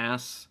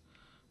mass,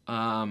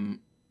 and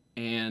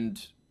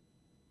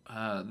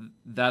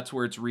that's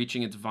where it's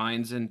reaching its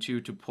vines into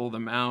to pull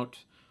them out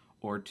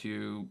or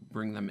to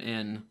bring them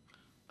in.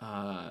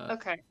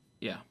 Okay.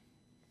 Yeah.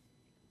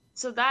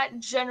 So that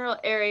general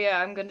area,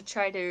 I'm gonna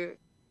try to,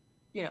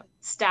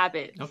 stab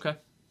it. Okay.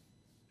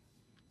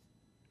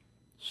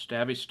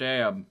 Stabby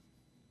stab.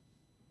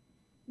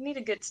 Need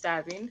a good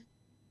stabbing.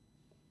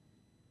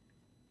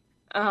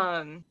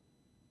 Roll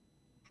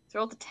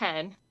the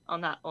 10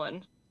 on that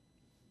one.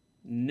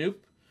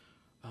 Nope.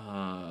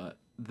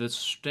 The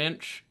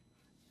stench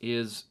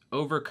is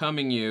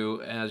overcoming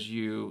you as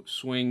you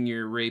swing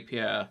your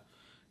rapier.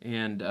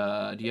 And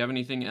do you have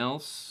anything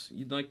else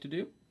you'd like to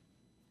do?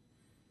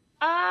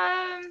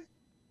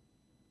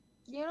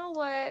 You know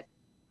what?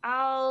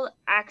 I'll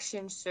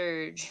action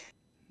surge.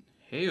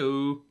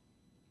 Hey-o.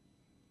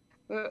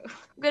 I'm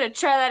gonna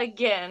try that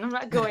again. I'm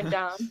not going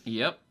down.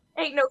 Yep.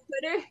 Ain't no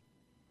quitter.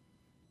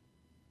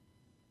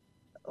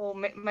 Oh,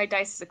 my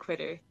dice is a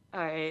quitter. All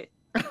right.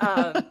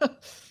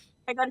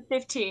 I got a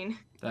 15.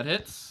 That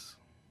hits.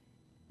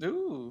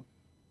 Ooh.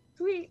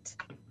 Sweet.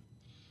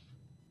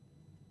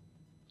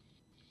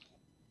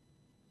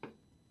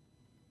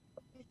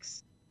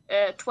 Six,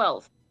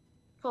 12.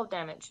 12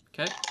 damage.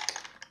 Okay.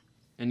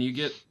 And you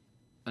get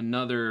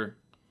another...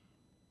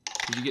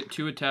 You get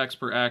 2 attacks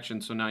per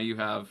action, so now you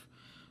have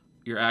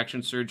your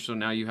action surge, so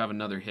now you have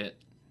another hit.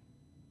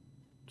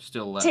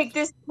 Still left. Take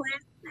this,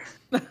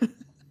 plant.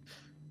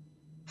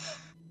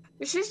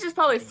 She's just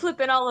probably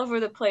flipping all over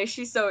the place.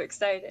 She's so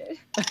excited.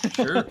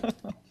 Sure.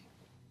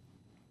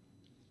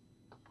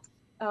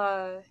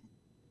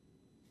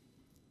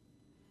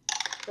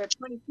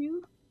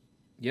 22?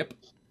 Yep.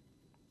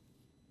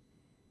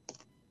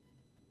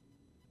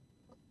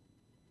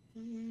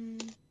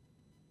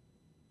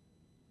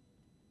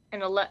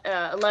 And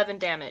 11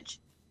 damage.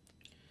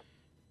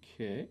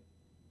 Okay.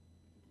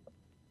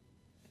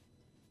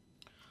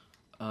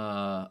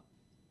 And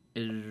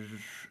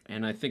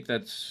I think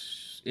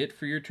that's it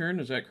for your turn.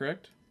 Is that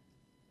correct?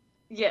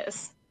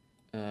 Yes.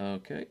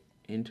 Okay.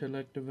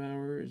 Intellect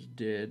Devourer is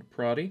dead.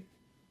 Proddy?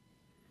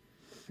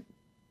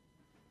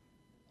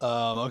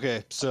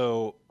 Okay,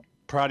 so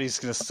Proddy's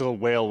gonna still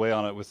wail away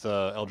on it with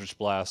Eldritch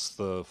Blast,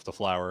 the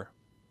flower.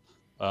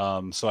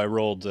 So I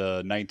rolled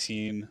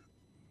 19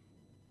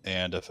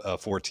 and a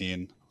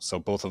 14, so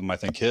both of them I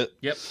think hit.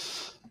 Yep.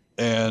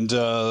 And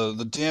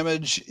the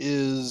damage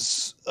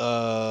is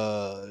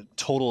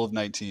total of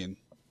 19.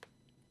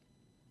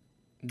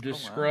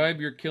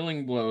 Describe your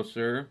killing blow,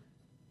 sir.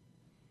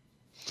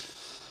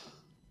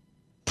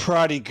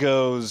 Proddy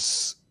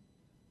goes,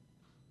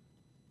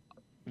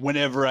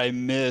 whenever I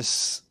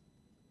miss,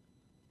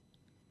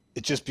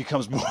 it just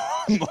becomes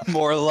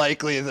more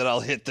likely that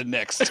I'll hit the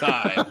next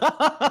time.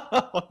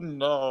 Oh,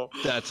 no.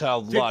 That's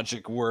how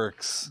logic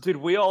works. Did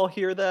we all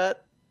hear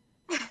that?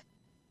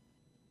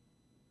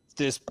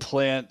 This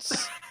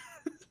plant's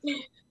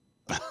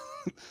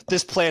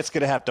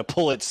gonna have to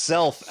pull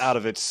itself out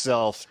of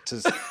itself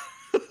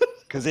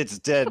because it's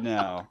dead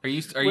now. Are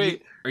you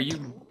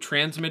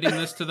transmitting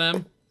this to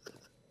them?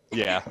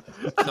 Yeah.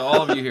 So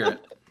all of you hear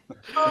it.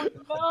 Oh,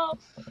 no.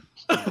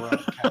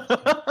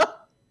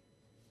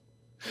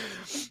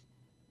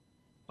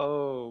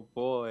 Oh,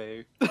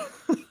 boy.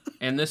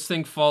 And this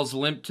thing falls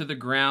limp to the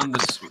ground.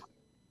 Just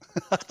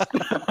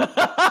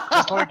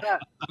like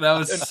that. That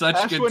was such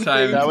Ashwin good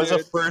timing. That was a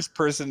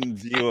first-person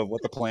view of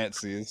what the plant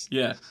sees.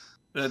 Yeah.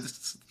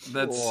 That's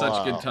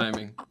such good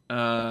timing.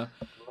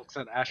 Looks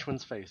at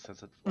Ashwin's face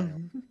as it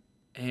flails.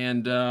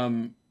 And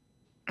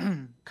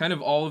kind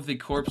of all of the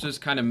corpses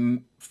kind of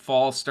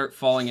start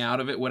falling out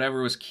of it.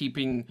 Whatever was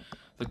keeping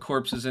the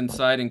corpses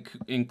inside,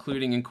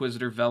 including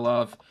Inquisitor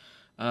Velov,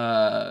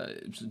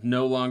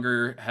 no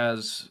longer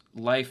has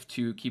life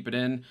to keep it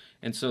in,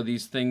 and so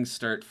these things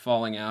start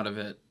falling out of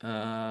it.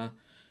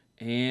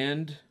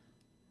 And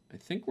I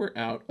think we're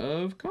out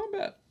of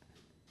combat.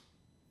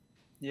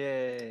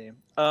 Yay.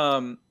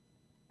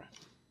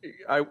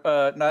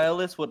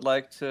 Niolus would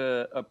like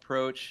to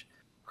approach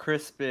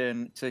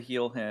Crispin to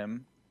heal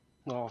him.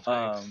 Oh,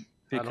 thanks.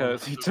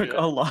 Because he took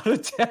a lot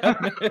of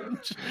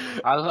damage.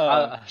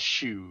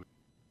 Shoot.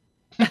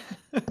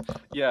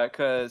 Yeah,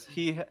 because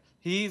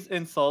he's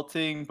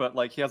insulting, but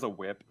like he has a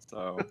whip,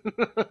 so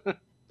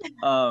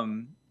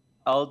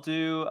I'll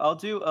do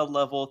a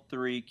level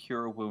 3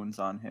 cure wounds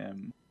on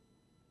him.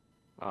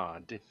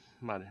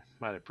 Might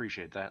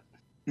appreciate that.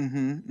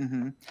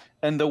 And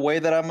the way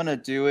that I'm gonna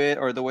do it,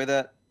 or the way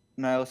that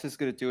Niolus is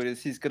gonna do it,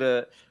 is he's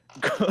gonna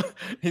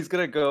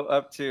go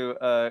up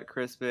to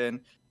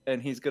Crispin,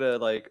 and he's gonna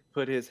like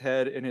put his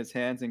head in his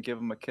hands and give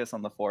him a kiss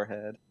on the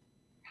forehead.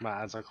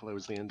 My eyes are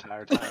closed the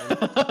entire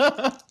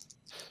time.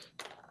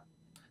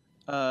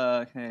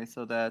 Okay,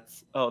 so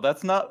that's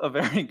not a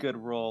very good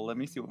roll. Let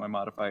me see what my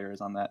modifier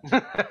is on that.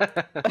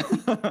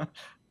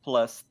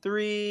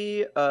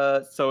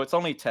 +3, so it's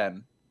only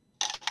 10.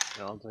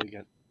 Yeah, I'll take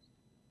it.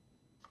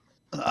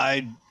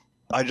 I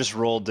just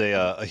rolled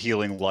a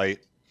healing light,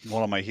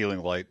 one of my healing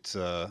lights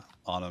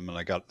on him, and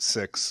I got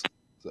 6.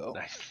 So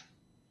Nice.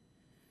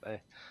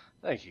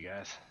 Thank you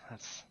guys.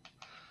 That's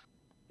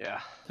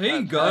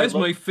Hey guys,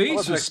 my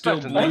face is still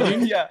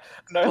bleeding. Yeah,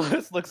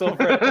 Niolus looks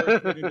over at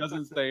Orson and he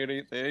doesn't say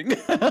anything.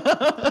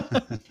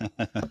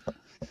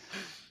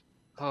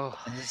 Oh,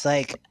 It's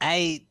like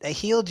I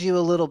healed you a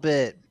little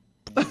bit.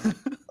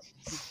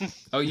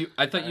 Oh,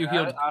 I thought you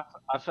healed.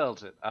 I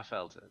felt it. I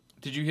felt it.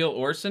 Did you heal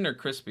Orson or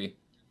Crispy?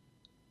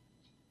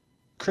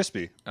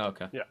 Crispy. Oh,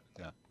 okay. Yeah.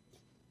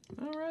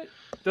 All right.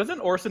 Doesn't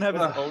Orson have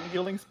his own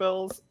healing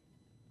spells?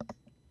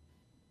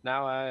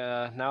 Now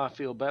I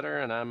feel better,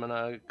 and I'm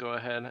gonna go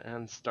ahead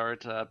and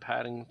start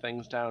patting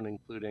things down,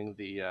 including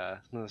the. I'm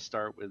gonna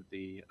start with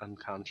the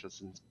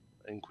unconscious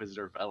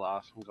Inquisitor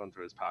Veloff. I'm going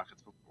through his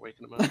pockets before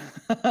waking him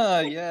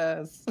up.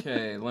 Yes.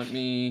 Okay, let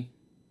me.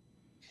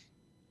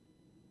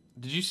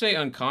 Did you say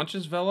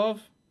unconscious Velov?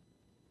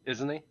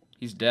 Isn't he?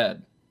 He's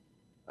dead.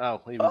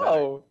 Oh, even better.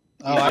 Oh.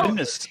 Oh, I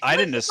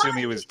didn't assume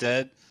he was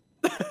dead.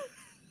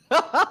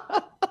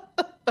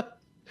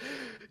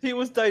 He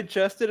was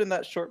digested in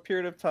that short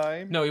period of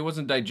time? No, he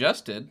wasn't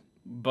digested,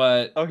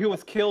 but Oh, he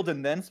was killed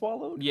and then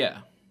swallowed?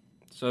 yeah.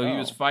 So he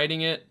was Oh. fighting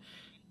it.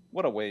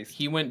 What a waste.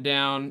 He went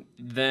down.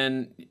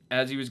 Then,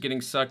 as he was getting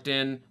sucked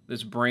in,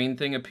 this brain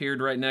thing appeared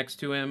right next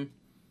to him.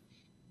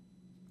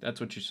 That's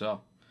what you saw.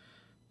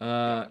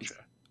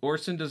 Gotcha.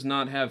 Orson does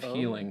not have Oh.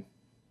 healing.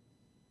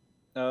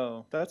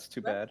 Oh, that's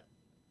too bad.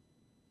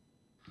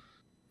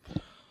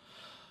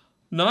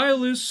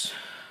 Niolus,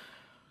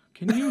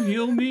 can you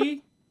heal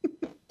me?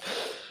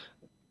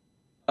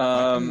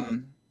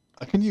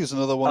 I can use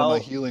another one of my I'll-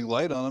 healing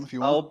light on him if you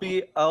want.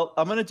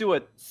 I'm gonna do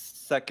a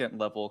second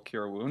level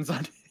cure wounds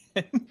on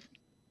him.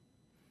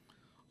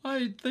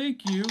 I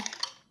thank you.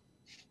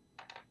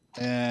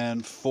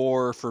 And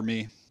 4 for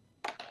me.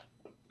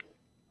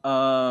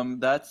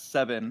 That's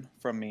 7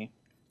 from me.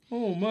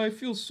 Oh my, I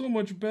feel so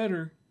much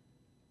better.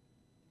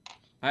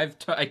 I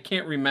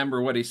can't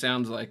remember what he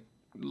sounds like.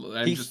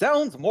 He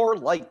sounds more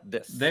like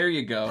this. There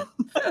you go.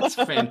 That's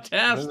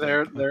fantastic.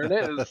 There it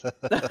is.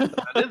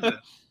 That is it.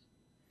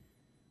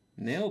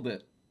 Nailed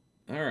it.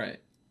 All right.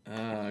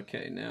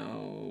 Okay,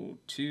 now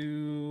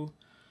to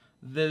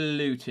the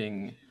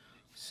looting.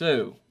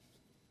 So,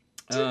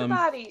 To the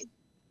body.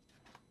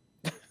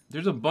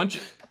 there's a bunch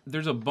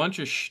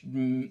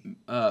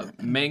of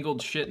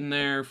mangled shit in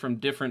there from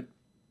different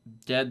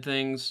dead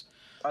things.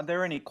 Are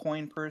there any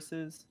coin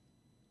purses?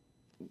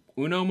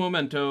 Uno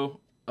momento.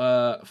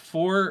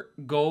 4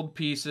 gold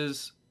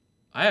pieces.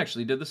 I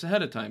actually did this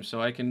ahead of time,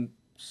 so I can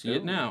see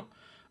it now.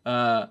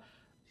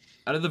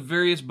 Out of the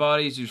various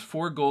bodies, there's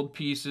 4 gold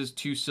pieces,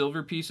 2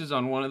 silver pieces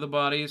on one of the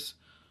bodies,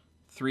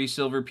 3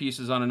 silver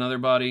pieces on another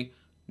body,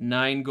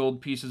 9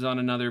 gold pieces on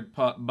another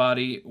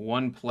body,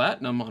 1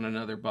 platinum on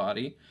another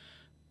body,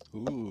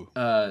 Ooh.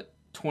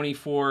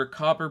 24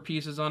 copper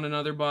pieces on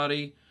another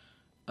body,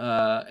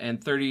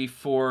 and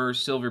 34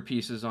 silver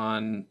pieces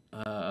on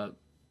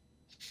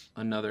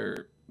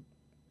another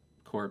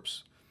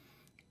corpse.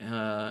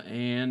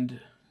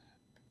 And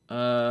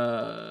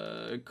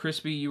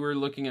Crispy, you were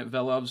looking at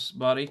Velov's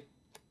body?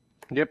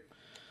 Yep.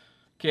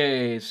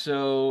 Okay,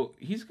 so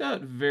he's got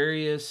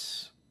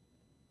various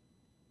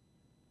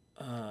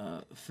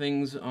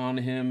things on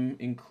him,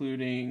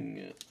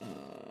 including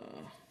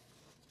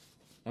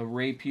a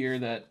rapier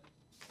that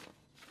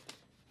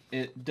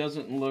it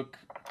doesn't look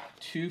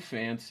too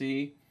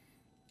fancy.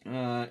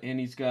 And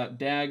he's got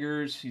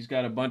daggers. He's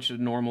got a bunch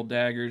of normal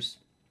daggers,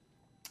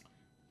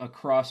 a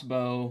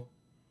crossbow,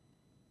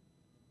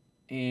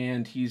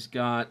 and he's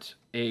got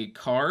a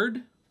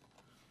card.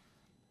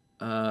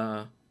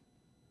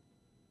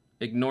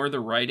 Ignore the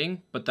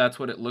writing, but that's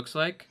what it looks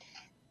like.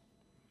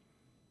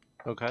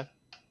 Okay.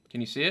 Can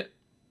you see it?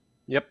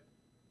 Yep.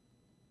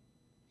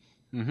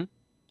 Mm-hmm.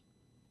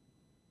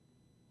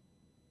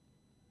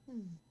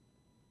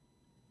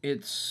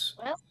 It's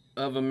Well.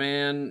 of a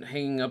man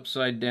hanging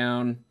upside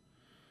down.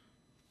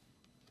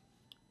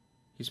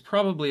 He's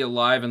probably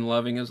alive and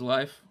loving his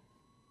life,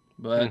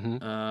 but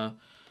Mhm.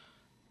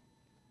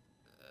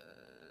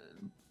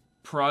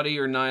 Proddy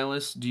or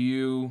Niolus,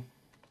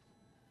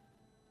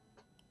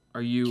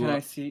 are you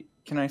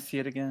Can I see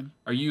it again?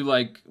 are you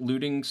like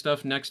looting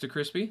stuff next to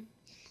Crispy?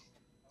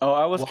 Oh,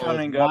 I was Well,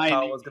 counting up mine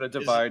how I was gonna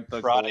divide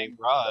the prodding gold.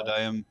 rod.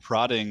 I am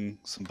prodding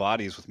some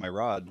bodies with my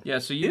rod. Yeah,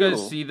 so you guys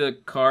Ew. see the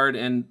card,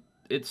 and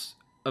it's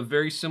a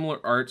very similar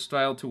art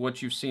style to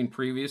what you've seen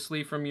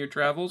previously from your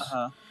travels,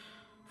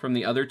 from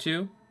the other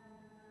two.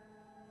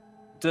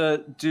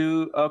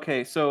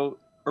 Okay, so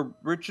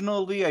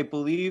originally I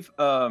believe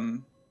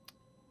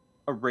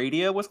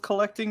Aradia was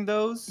collecting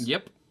those.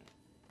 Yep.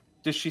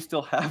 Does she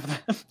still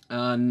have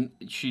them?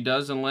 She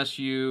does, unless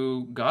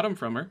you got them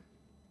from her.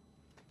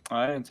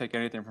 I didn't take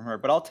anything from her,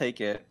 but I'll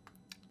take it.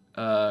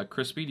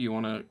 Crispy, do you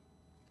want to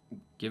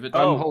give it?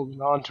 I'm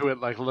holding on to it,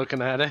 like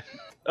looking at it.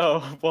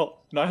 Oh,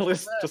 well,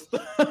 Niolus just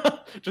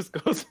just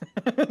goes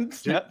and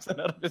snaps it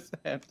out of his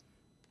hand.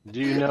 Do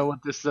you know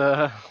what this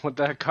what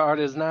that card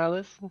is,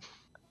 Niolus?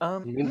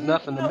 It means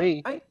nothing to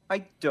me. I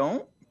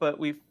don't, but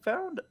we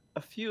found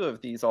a few of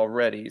these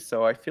already,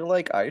 so I feel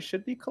like I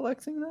should be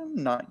collecting them,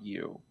 not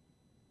you.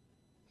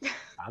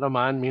 I don't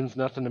mind. Means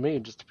nothing to me.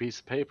 Just a piece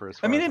of paper.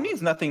 I mean, it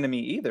means nothing to me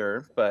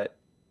either, but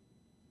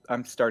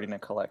I'm starting a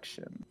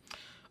collection.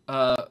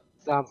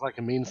 Sounds like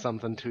it means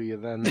something to you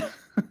then.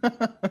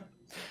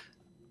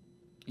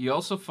 You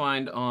also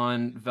find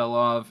on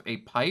Velov a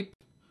pipe,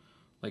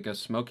 like a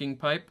smoking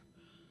pipe,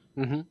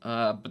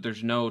 but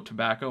there's no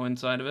tobacco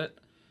inside of it.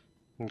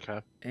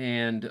 Okay.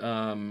 And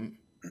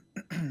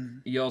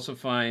you also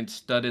find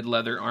studded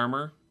leather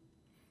armor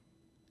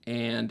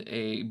and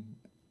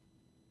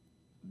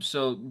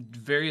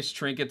various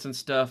trinkets and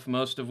stuff,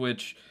 most of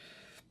which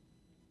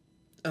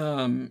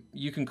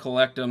you can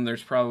collect them.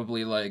 There's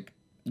probably like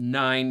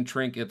 9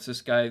 trinkets.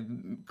 This guy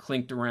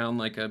clinked around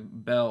like a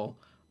bell.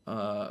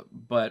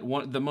 But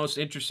the most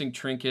interesting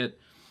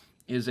trinket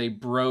is a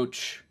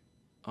brooch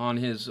on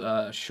his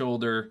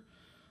shoulder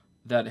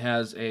that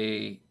has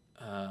a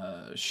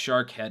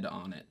shark head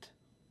on it.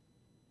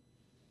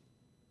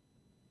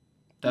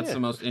 That's the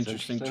most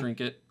interesting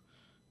trinket.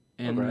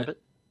 And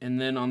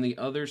then on the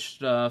other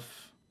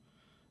stuff,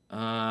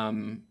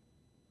 on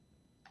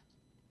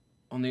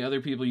the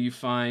other people, you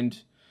find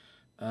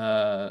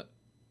 2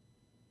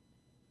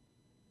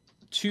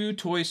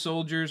 toy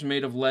soldiers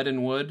made of lead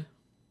and wood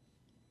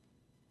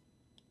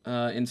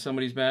in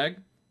somebody's bag,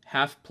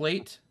 half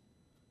plate,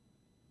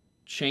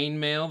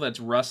 chainmail that's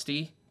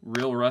rusty,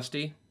 real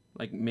rusty,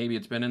 like maybe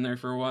it's been in there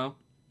for a while,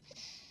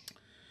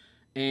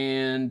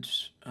 and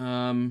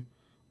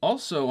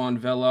also on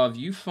Velov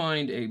you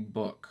find a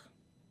book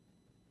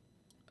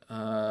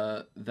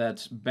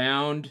that's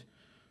bound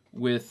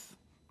with,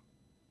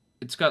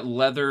 it's got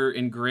leather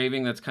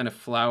engraving that's kind of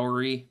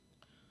flowery,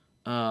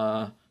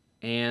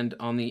 and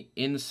on the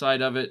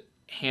inside of it,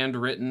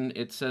 handwritten,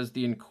 it says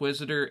the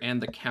Inquisitor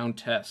and the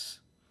Countess.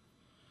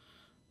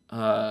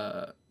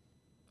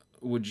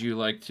 Would you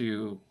like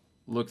to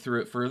look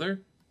through it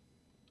further?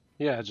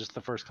 Yeah, just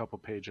the first couple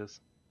pages.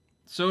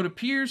 So it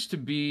appears to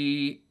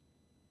be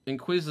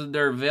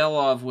Inquisitor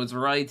Velov was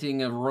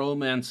writing a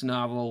romance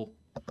novel.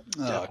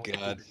 Oh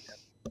God.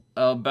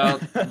 About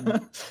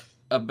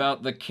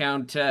the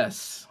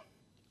Countess,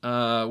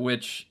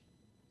 which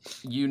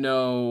you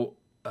know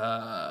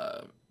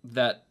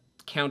that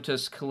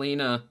Countess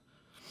Kalina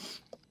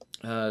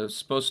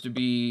supposed to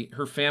be,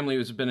 her family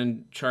has been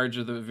in charge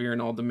of the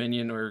Virenal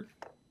Dominion, or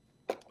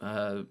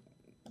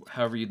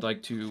however you'd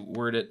like to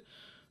word it,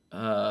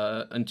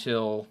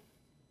 until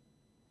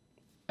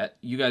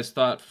you guys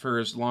thought for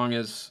as long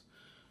as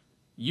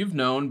you've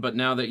known, but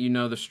now that you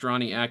know, the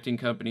Strani Acting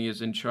Company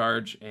is in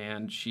charge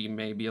and she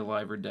may be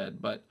alive or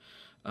dead. But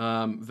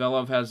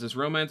Velov has this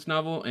romance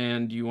novel,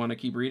 and you want to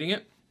keep reading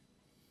it?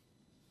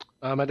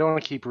 I don't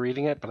want to keep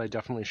reading it, but I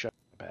definitely should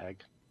have a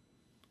bag.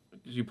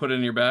 Did you put it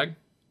in your bag?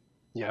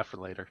 Yeah, for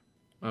later.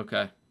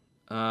 Okay.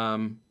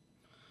 And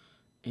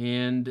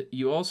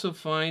you also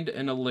find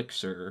an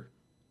elixir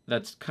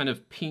that's kind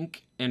of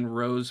pink and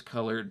rose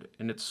colored,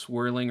 and it's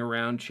swirling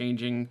around,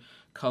 changing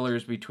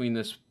colors between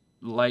this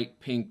light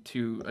pink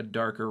to a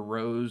darker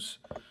rose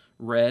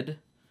red.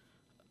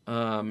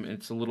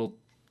 It's a little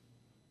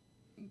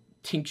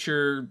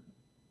tincture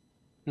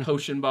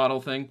potion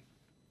bottle thing.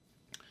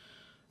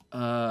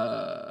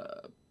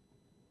 But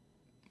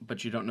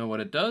you don't know what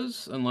it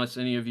does unless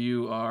any of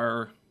you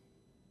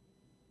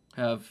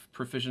have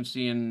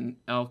proficiency in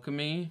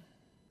alchemy.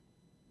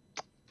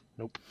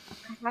 Nope.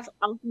 I have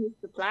alchemy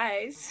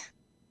supplies.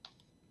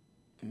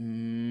 Are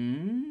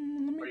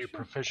you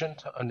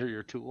proficient under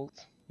your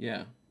tools?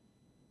 Yeah.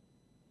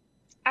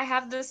 I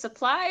have the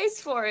supplies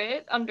for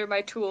it under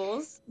my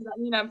tools. Does that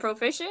mean I'm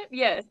proficient?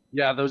 Yes.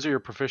 Yeah, those are your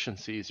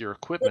proficiencies. Your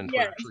equipment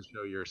Yes. will actually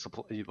show your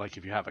supply, like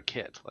if you have a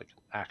kit, like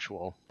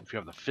actual, if you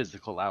have the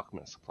physical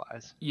alchemist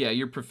supplies. Yeah,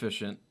 you're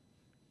proficient.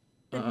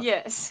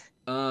 Yes.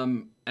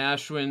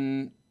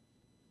 Ashwin,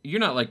 you're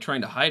not like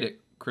trying to hide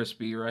it,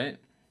 Crispy, right?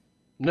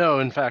 No,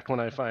 in fact, when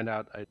I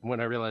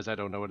realize I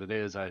don't know what it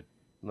is, I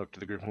look to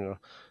the group and go,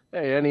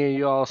 "Hey, any of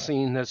y'all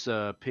seen this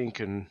pink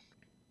and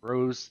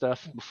rose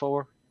stuff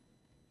before?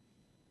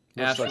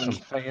 Looks like some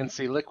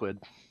fancy liquid."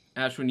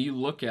 Ashwin, you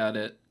look at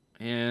it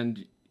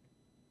and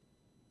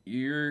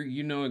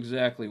you know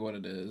exactly what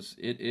it is.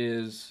 It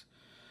is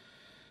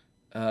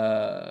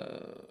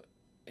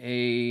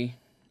a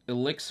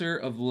elixir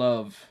of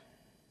love.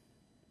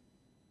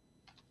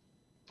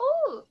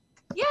 Oh,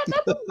 yeah,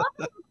 that's a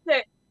lot.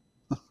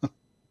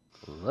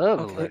 Love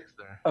Okay.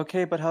 elixir.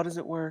 Okay, but how does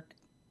it work?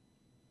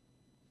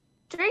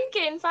 Drink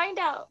it and find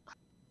out.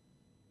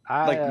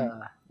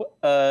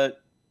 I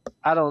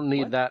don't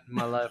need that in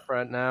my life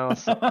right now.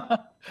 So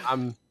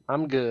I'm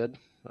good.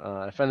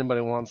 If anybody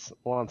wants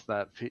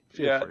that, feel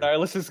yeah, free.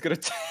 Niolus is gonna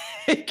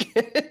take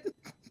it.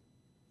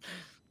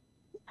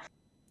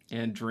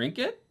 And drink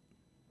it?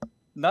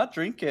 Not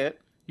drink it.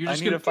 You're I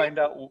just need gonna to find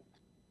out.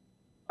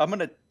 I'm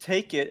gonna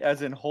take it,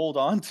 as in hold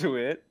on to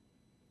it.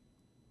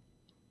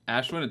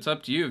 Ashwin, it's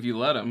up to you if you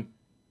let him.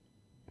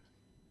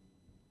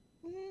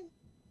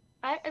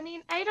 I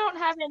mean, I don't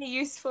have any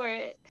use for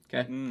it.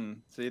 Okay.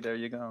 See, there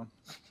you go.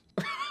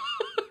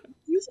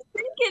 You should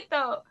drink it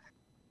though.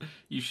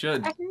 You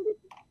should. I think it's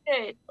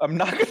good. I'm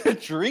not gonna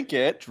drink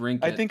it.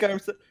 Drink it. I think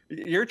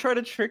you're trying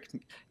to trick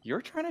me.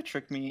 You're trying to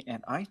trick me,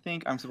 and I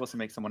think I'm supposed to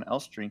make someone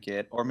else drink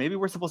it, or maybe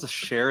we're supposed to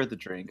share the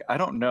drink. I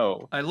don't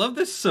know. I love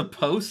this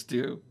supposed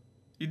to.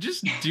 You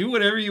just do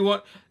whatever you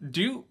want.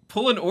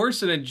 Pull an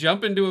Orson and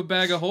jump into a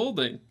bag of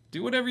holding.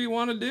 Do whatever you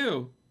want to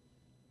do.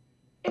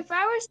 If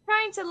I was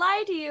trying to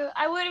lie to you,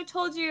 I would have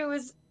told you it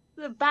was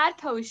the bad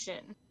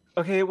potion.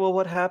 Okay, well,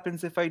 what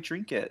happens if I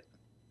drink it?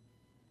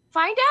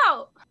 Find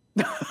out.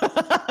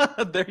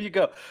 There you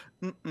go.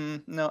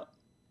 No,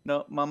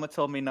 Mama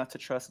told me not to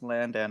trust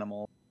land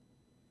animals.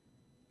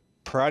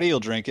 Proddy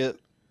will drink it.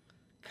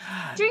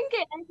 God. Drink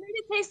it. I heard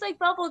it tastes like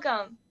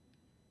bubblegum.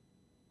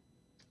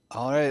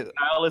 All right.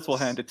 Niolus will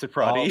hand it to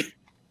Proddy.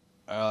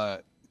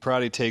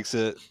 Proddy takes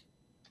it.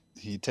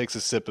 He takes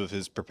a sip of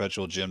his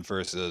perpetual gin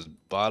first. Says,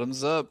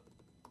 "Bottoms up."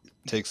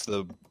 Takes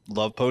the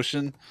love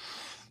potion,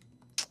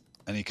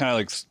 and he kind of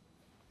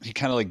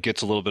like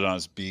gets a little bit on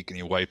his beak, and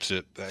he wipes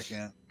it back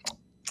in.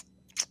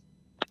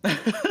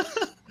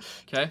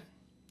 Okay.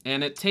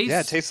 And it tastes.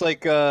 Yeah, it tastes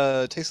like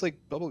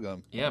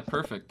bubblegum. Yeah,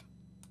 perfect.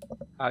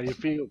 How you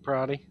feel,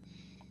 Proddy?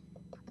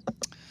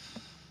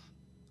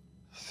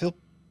 Feel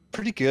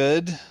pretty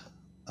good.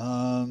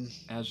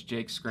 As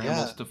Jake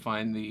scrambles to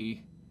find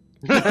the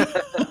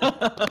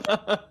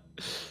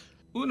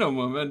uno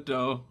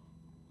momento,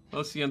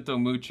 lo siento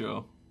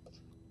mucho.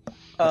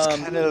 It's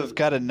kind of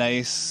got a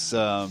nice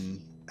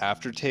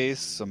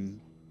aftertaste.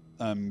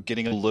 I'm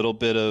getting a little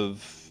bit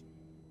of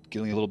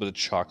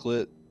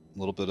chocolate, a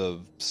little bit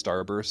of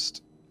Starburst.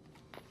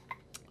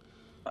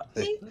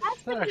 See,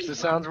 That actually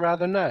sounds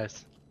rather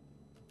nice.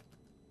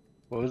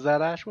 What was that,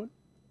 Ashwin?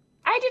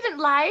 I didn't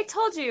lie. I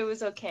told you it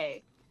was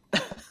okay.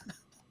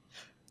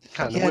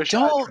 Kind of Yeah, wish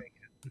I drank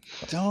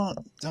it. don't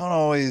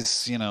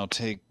always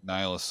take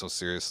Niolus so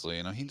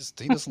seriously.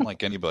 He doesn't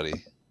like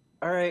anybody.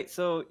 All right,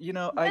 so I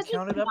Doesn't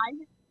counted up.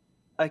 lie.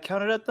 I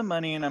counted up the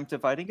money, and I'm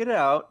dividing it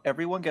out.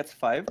 Everyone gets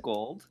 5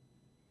 gold,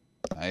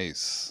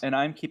 Nice. and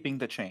I'm keeping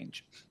the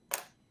change.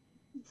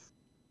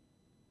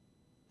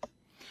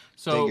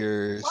 So,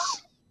 Figures.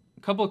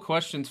 a couple of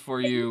questions for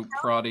you,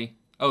 Proddy.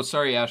 Oh,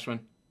 sorry, Ashwin.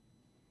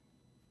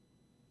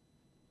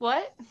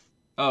 What?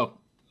 Oh,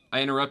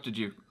 I interrupted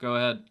you. Go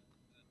ahead.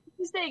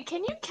 You said,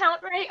 can you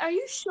count right? Are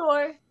you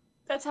sure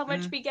that's how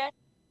much we get?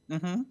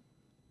 Mm-hmm.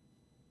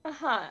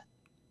 Uh-huh.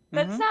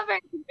 That's not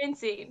very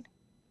convincing.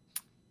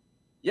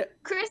 Yeah.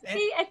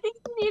 Christy, I think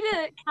you need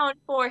to count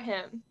for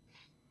him.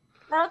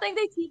 I don't think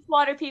they teach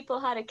water people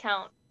how to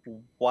count.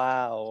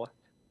 Wow.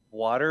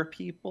 Water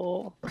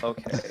people?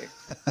 Okay.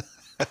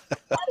 Why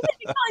did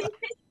they call you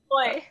fish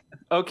boy?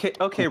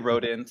 Okay,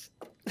 rodents.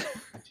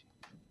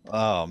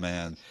 Oh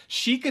man.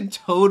 She could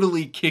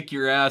totally kick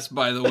your ass,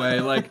 by the way.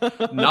 Like,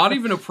 not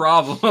even a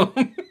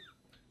problem.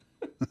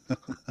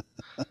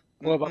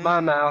 Well, by my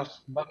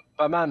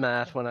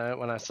math, when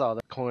I saw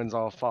the coins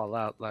all fall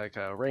out like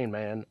Rain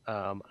Man,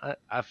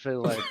 I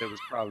feel like there was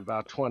probably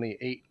about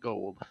 28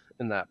 gold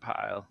in that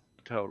pile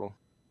total.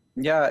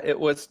 Yeah, it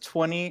was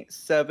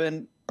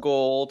 27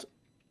 gold,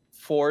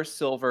 4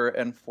 silver,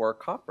 and 4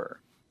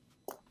 copper,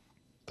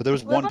 But there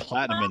was What one about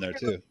platinum in there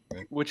too.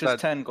 Right? which is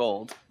 10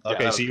 gold.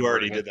 Okay, that so was you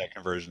already converting did that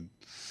conversion.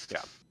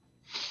 Yeah.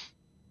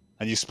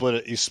 And you split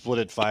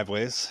it 5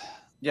 ways?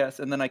 Yes,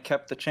 and then I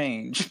kept the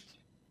change,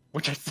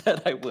 which I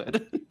said I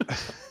would.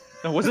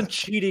 I wasn't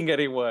cheating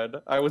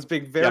anyone. I was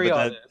being very but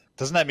honest.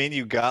 Doesn't that mean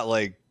you got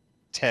like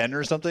 10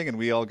 or something and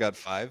we all got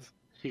 5?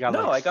 He got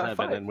No, like I got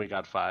 7 5. and we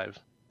got 5.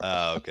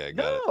 Oh, okay,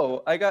 got it.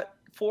 No, I got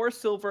 4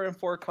 silver and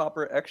 4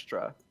 copper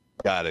extra.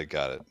 Got it.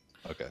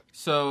 Okay.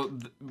 So,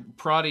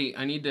 Proddy,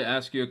 I need to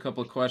ask you a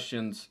couple of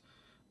questions.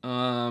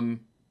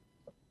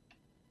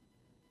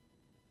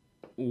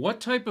 What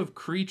type of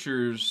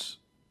creatures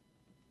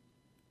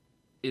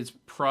is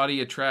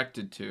Proddy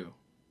attracted to?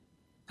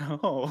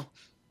 Oh,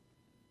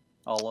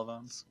 all of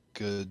them.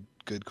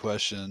 Good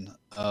question.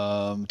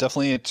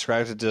 Definitely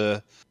attracted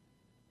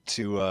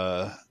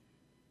to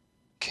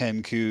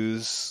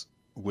Kenkus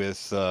with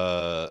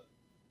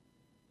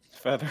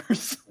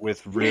Feathers.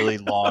 with really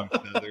long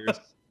feathers.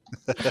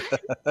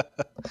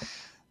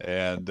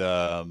 And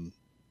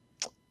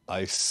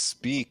I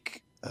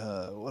speak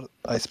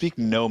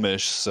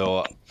Gnomish, so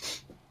I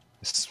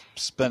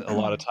spent a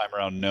lot of time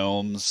around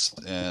gnomes,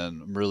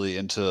 and I'm really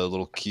into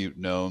little cute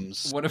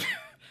gnomes.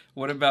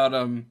 What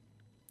about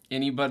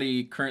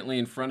anybody currently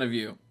in front of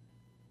you?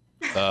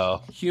 Man,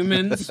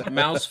 Humans,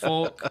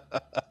 Mousefolk,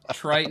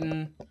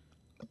 Triton,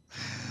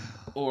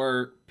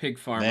 or pig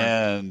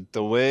farmer?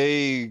 the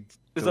way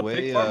Is the a way,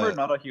 pig farmer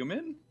not a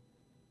human?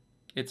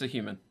 It's a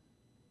human.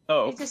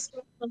 Oh, It's a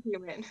special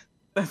human.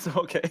 that's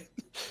okay.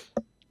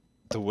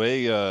 the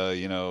way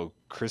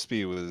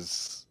Crispy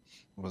was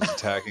was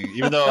attacking,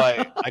 even though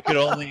I could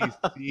only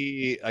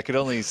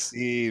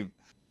see,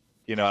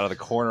 you know, out of the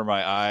corner of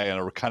my eye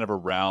and kind of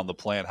around the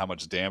plant how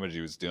much damage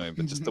he was doing.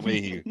 But just the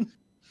way he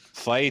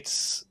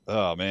fights,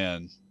 oh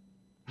man,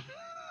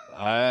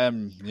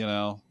 I'm, you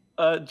know.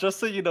 Just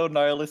so you know,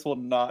 Niolus will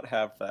not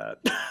have that.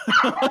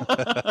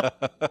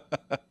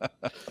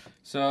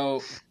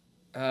 So,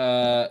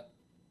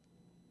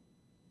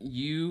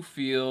 you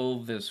feel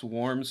this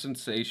warm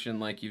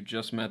sensation like you've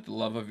just met the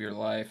love of your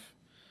life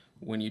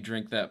when you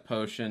drink that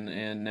potion,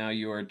 and now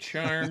you are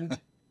charmed.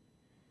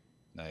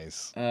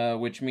 Nice.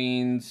 Which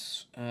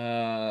means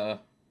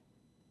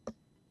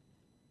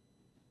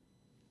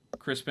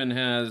Crispin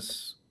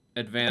has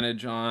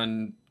advantage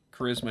on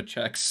charisma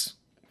checks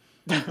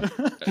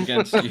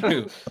against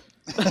you.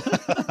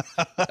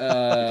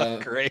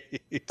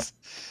 Great.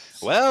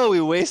 Well, we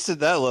wasted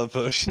that love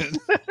potion.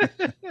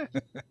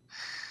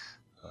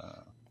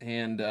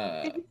 And all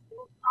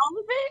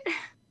of it?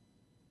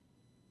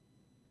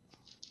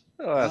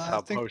 Oh, that's I how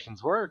think-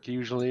 potions work.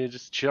 Usually you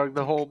just chug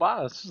the whole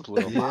bottle. It's just a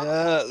little bottle.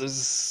 Yeah,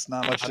 there's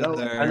not much in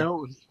there. I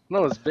know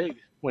it's big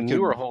when We you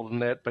could- were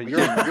holding it, but you're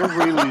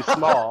really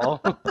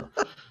small.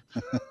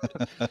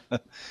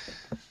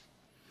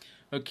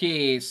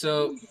 okay,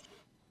 so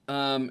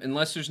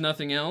unless there's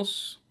nothing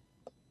else,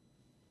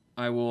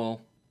 I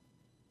will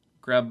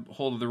grab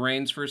hold of the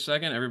reins for a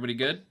second. Everybody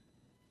good?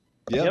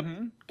 Yep.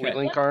 We Okay.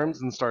 link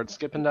arms and start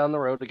skipping down the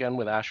road again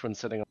with Ashwin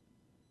sitting on.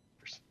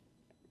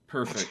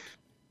 Perfect.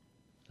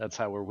 That's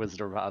how we're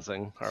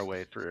Wizard-Vazing our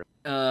way through.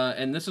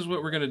 And this is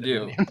what we're going to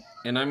do.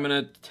 And I'm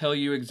going to tell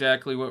you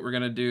exactly what we're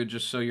going to do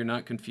just so you're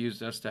not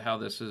confused as to how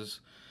this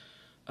is,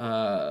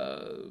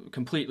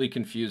 completely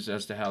confused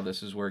as to how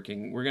this is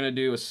working. We're going to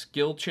do a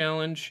skill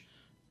challenge,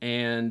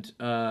 and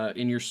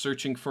in your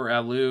searching for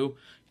Alu,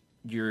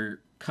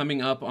 you're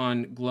coming up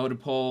on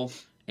Glodepol,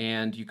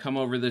 and you come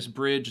over this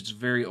bridge. It's a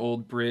very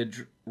old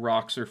bridge.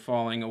 Rocks are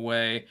falling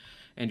away,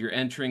 and you're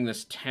entering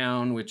this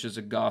town, which is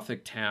a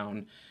Gothic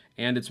town.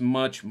 And it's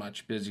much,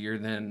 much busier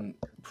than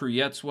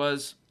Pruyet's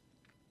was.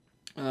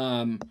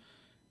 And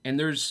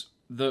there's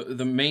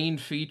the main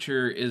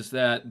feature is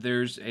that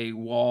there's a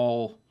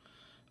wall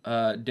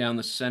down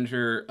the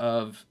center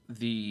of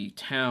the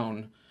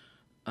town,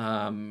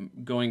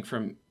 going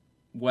from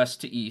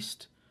west to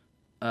east.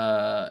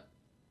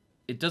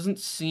 It doesn't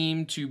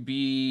seem to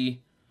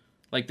be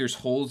like there's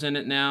holes in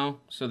it now,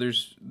 so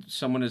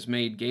someone has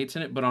made gates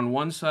in it. But on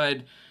one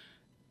side,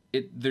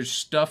 there's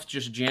stuff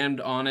just jammed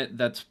on it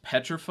that's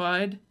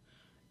petrified,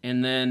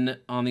 and then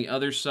on the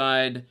other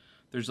side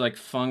there's like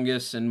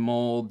fungus and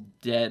mold,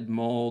 dead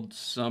mold,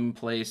 some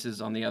places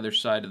on the other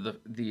side of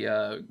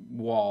the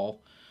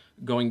wall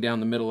going down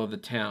the middle of the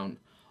town.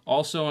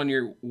 Also on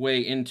your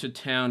way into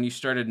town, you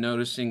started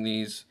noticing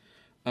these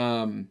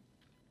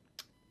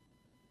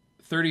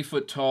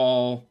 30-foot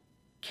tall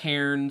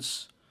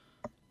cairns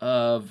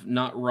of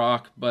not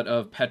rock but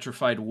of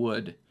petrified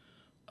wood.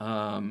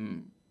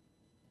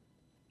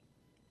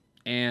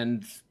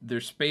 And they're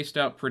spaced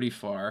out pretty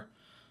far.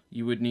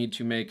 You would need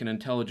to make an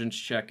intelligence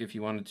check if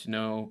you wanted to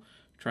know,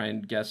 try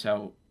and guess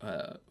how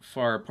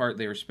far apart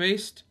they were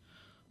spaced.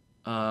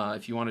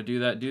 If you want to do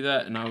that,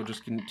 and I will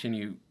just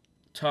continue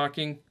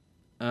talking.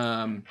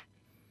 And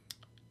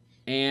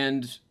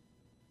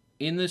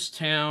in this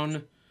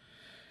town,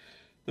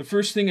 the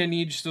first thing I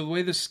need, so the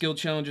way the skill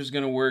challenge is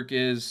going to work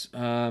is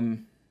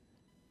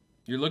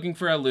you're looking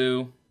for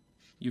Alu.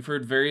 You've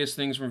heard various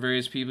things from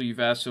various people you've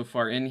asked so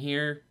far in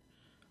here.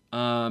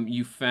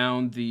 You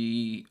found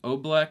the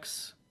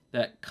Oblex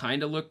that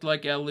kind of looked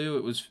like Alu.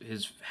 It was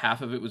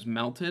half of it was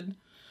melted.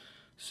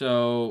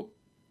 So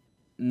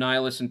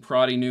Niolus and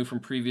Proddy knew from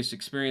previous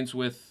experience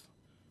with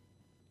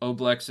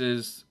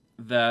Oblexes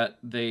that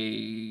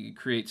they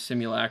create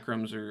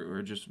simulacrums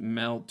or just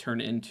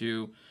turn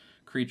into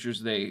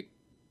creatures they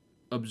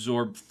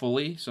absorb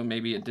fully. So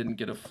maybe it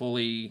didn't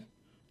fully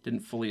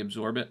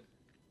absorb it.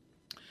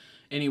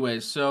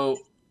 Anyways, so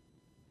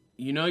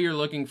you know you're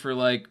looking for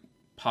like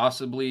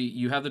possibly,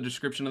 you have the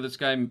description of this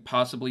guy,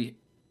 possibly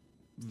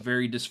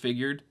very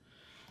disfigured.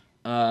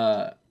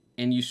 And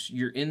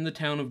you're in the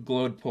town of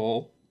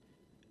Glodepol,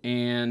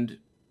 and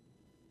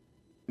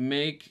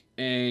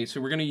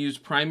so we're going to use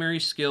primary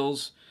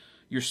skills,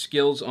 your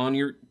skills on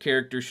your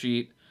character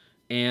sheet,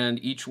 and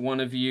each one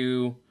of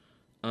you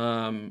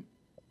can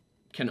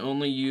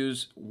only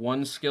use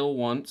one skill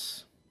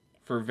once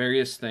for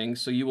various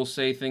things. So you will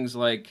say things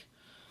like,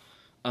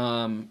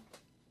 I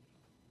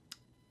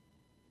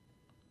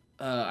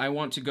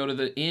want to go to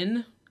the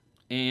inn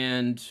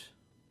and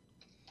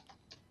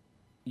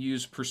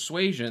use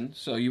persuasion.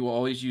 So you will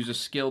always use a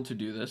skill to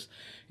do this.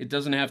 It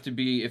doesn't have to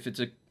be, it's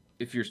a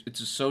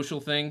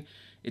social thing,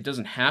 it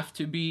doesn't have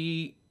to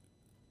be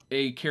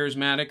a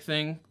charismatic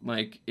thing.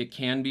 Like, it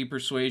can be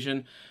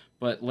persuasion,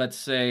 but let's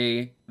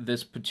say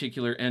this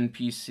particular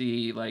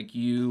NPC, like,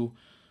 you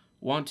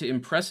want to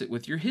impress it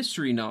with your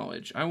history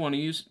knowledge. I want to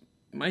use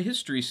my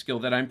history skill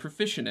that I'm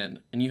proficient in.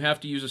 And you have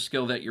to use a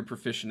skill that you're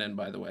proficient in,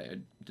 by the way. I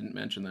didn't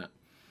mention that.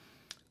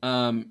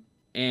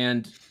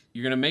 And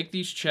you're going to make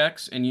these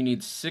checks, and you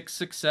need 6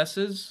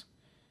 successes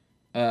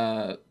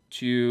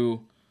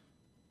to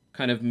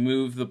kind of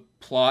move the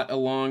plot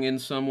along in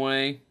some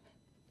way.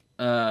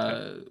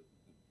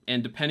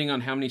 And depending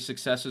on how many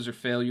successes or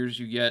failures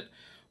you get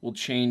will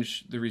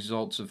change the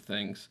results of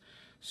things.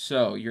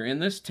 So you're in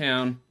this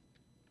town.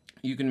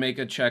 You can make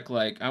a check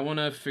like, I want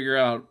to figure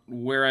out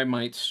where I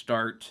might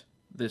start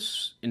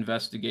this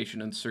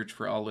investigation and search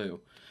for Alu.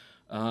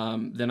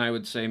 Then I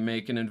would say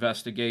make an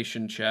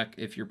investigation check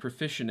if you're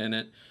proficient in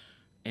it,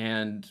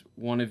 and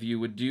one of you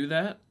would do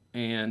that,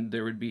 and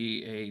there would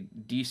be a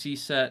DC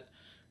set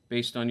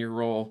based on your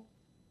roll.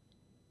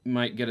 You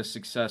might get a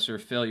success or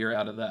failure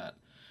out of that.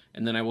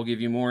 And then I will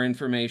give you more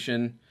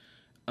information,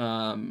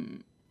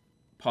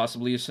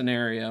 possibly a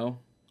scenario,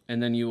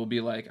 and then you will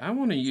be like, I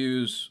want to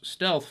use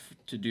stealth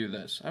to do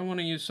this. I want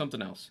to use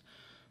something else.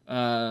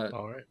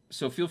 All right.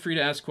 So feel free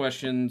to ask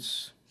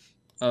questions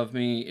of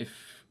me if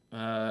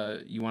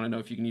you want to know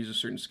if you can use a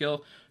certain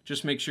skill.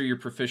 Just make sure you're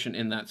proficient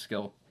in that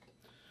skill.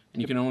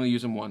 And you can only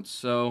use them once.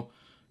 So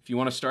if you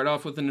want to start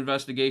off with an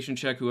investigation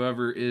check,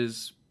 whoever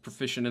is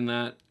proficient in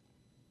that.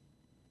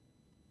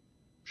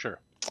 Sure.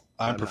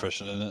 I'm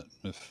proficient in it.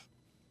 If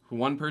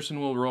One person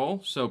will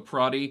roll. So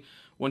Proddy,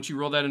 once you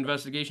roll that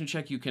investigation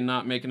check, you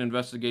cannot make an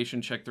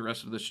investigation check the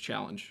rest of this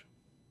challenge.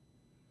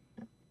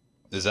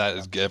 is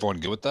everyone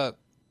good with that?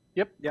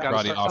 Yep. Yeah. gotta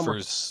Roddy start somewhere.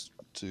 offers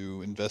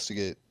to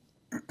investigate.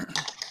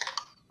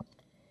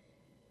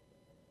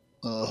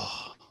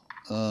 Ugh.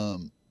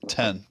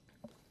 10.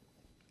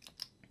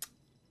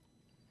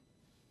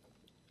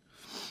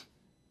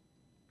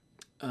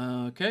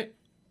 Okay.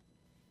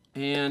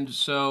 And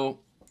so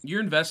you're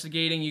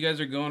investigating. You guys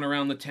are going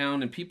around the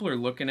town, and people are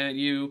looking at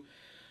you.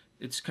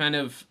 It's kind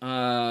of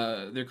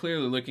they're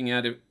clearly looking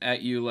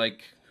at you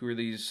like, who are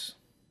these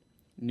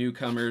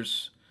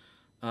newcomers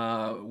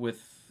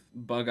with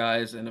bug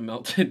eyes and a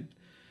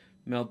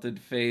melted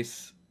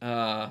face,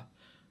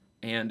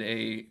 and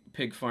a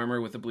pig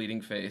farmer with a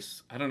bleeding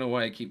face. I don't know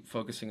why I keep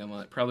focusing on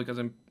that. Probably because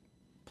I'm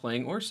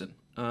playing Orson.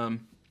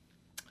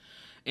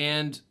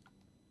 And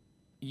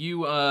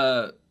you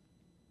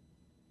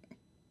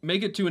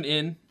make it to an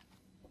inn,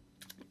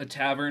 a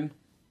tavern,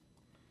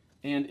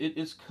 and it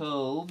is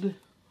called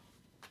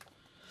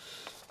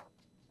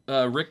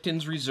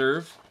Richton's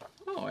Reserve.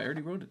 Oh, I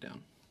already wrote it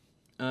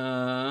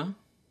down.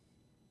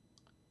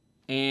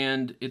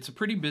 And it's a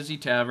pretty busy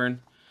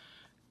tavern.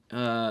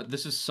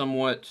 This is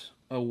somewhat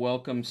a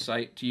welcome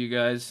sight to you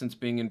guys since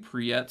being in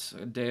Priettes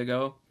a day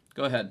ago.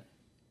 Go ahead.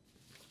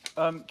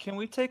 Can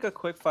we take a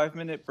quick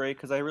 5-minute break?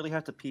 Because I really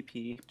have to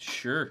pee.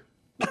 Sure.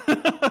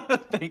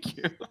 Thank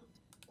you.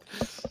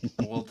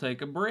 We'll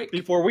take a break.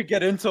 Before we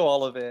get into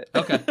all of it.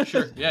 Okay,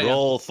 sure. Yeah,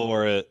 Roll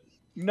for it.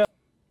 yeah.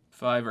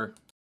 $5.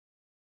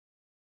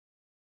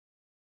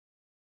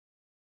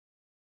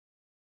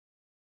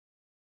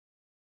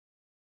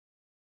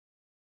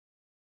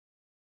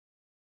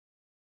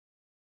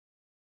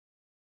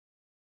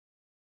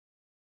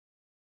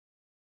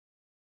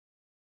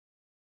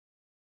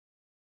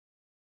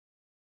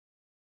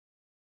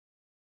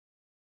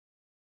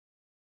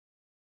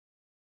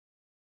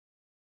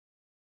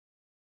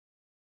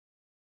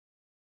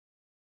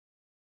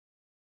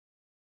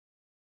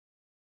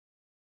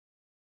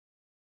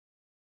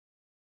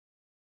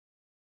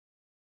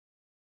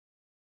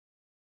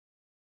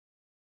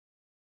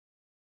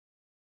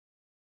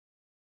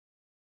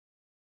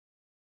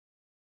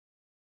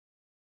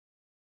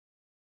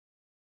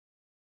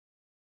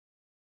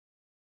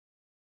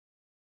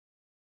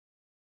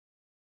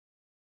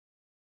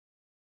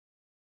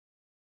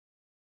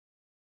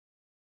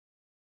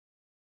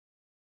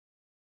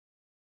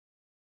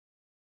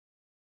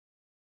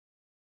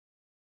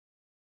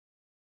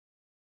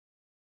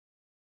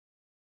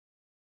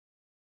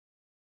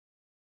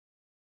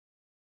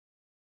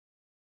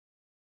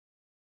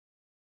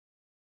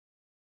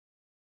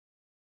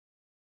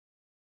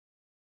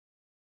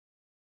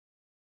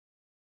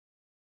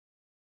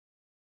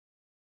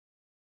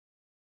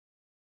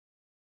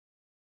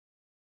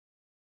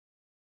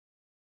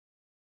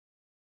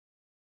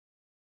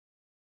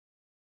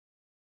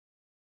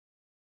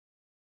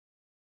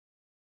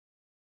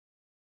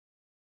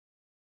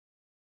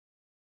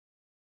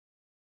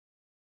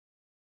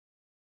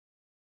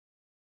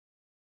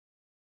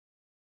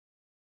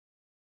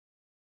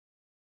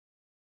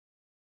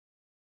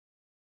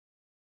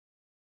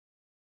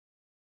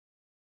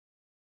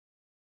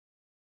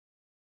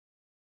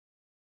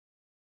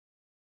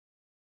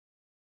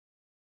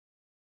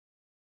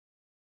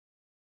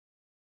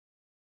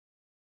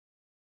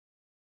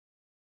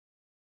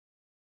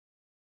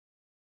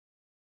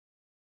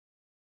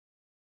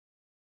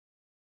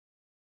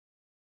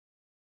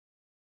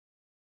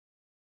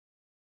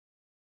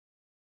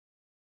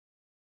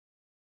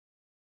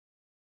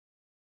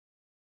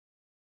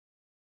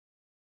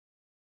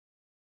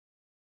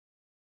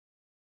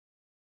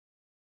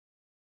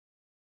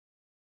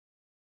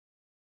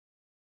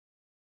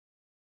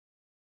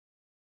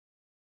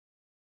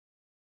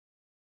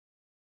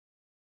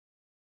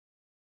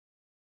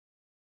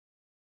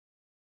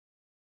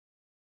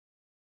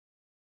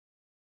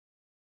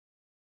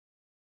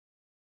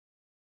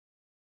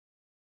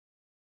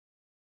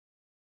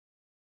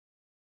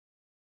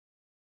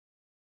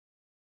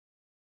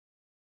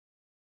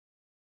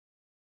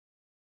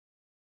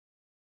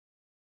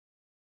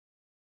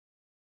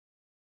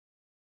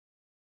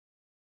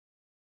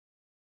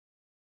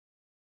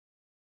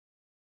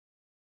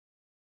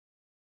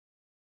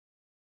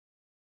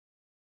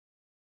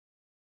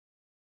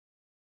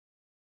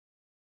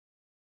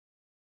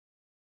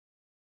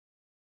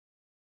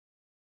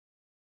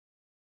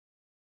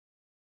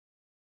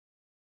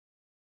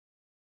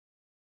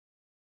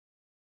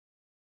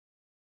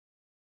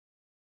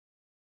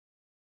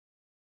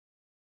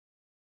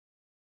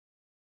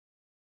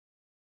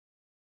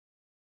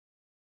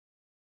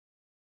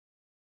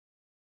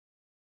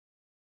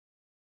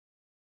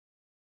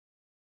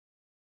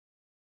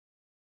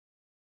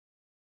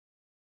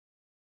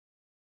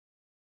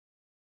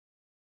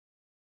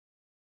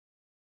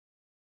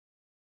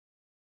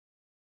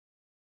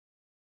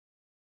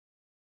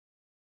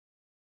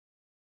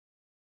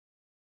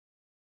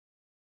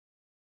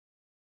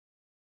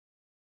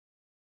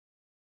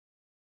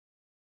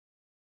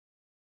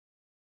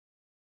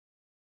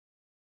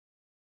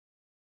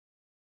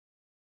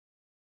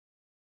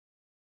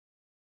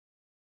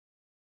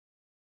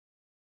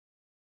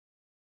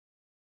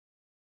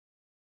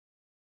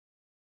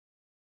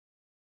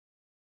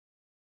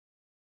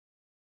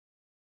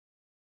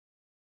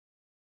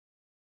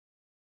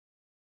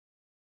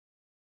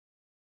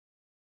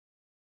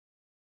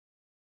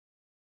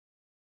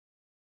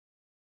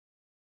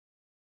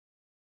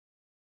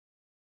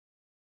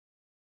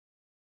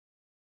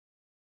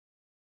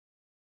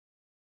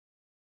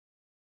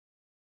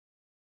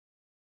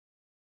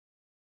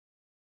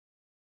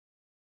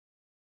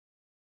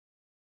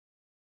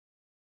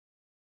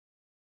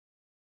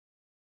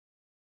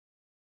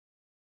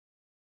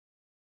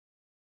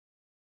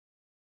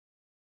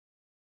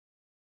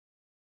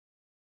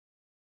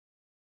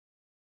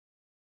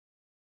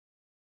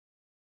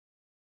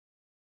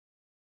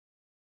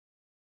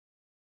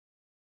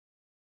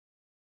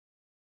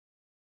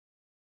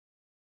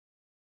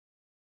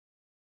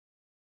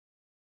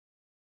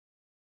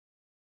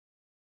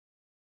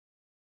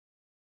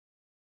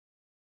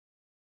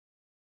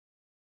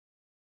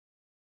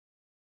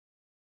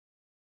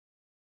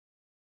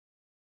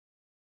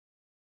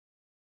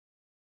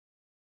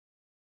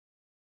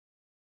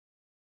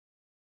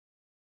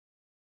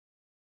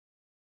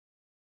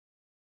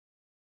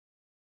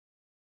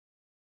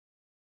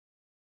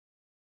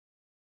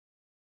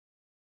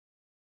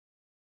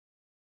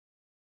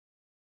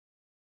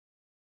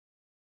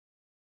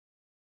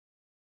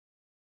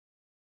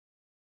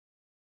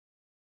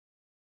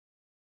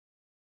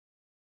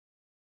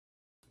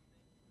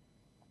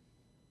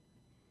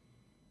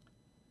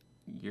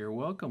 You're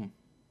welcome.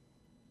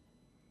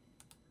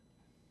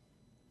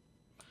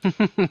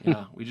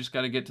 Yeah, we just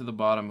got to get to the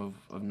bottom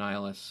of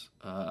Niolus.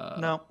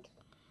 No.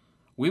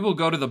 We will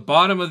go to the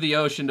bottom of the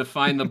ocean to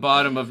find the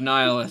bottom of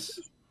Niolus.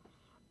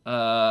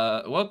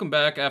 Welcome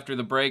back after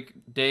the break.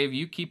 Dave,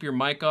 you keep your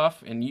mic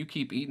off, and you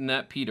keep eating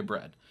that pita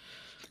bread.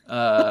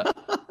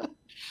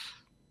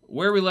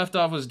 Where we left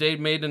off was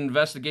Dave made an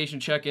investigation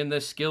check in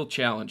this skill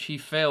challenge. He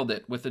failed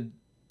it with a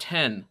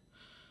 10.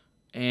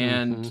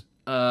 And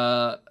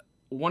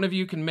one of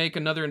you can make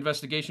another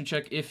investigation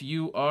check if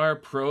you are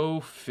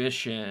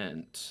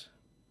proficient.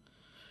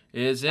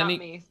 Is Not any...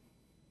 me.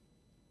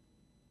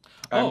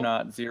 I'm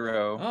not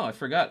 0. Oh, I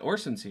forgot.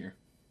 Orson's here.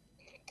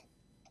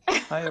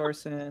 Hi,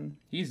 Orson.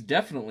 He's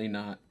definitely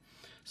not.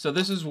 So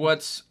this is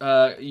what's...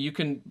 you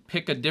can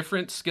pick a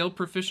different skill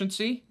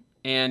proficiency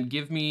and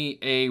give me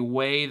a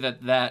way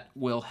that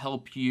will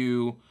help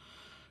you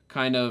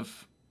kind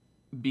of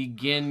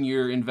begin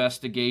your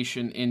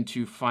investigation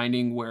into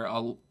finding where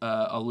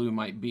Alu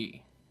might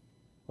be.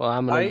 Well,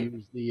 I'm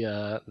going to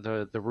use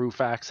the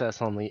roof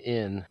access on the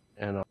inn,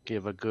 and I'll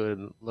give a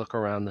good look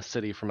around the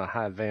city from a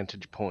high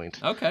vantage point.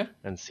 Okay.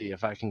 And see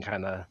if I can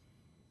kind of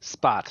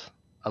spot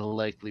a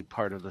likely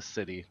part of the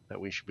city that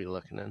we should be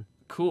looking in.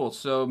 Cool.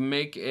 So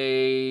make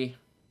a...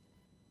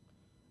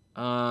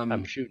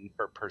 I'm shooting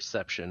for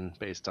perception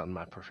based on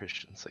my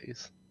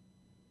proficiencies.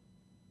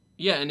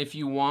 Yeah, and if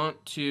you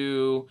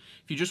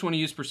just want to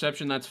use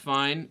perception, that's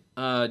fine.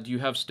 Do you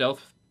have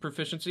stealth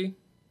proficiency?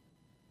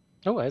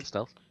 Oh, I had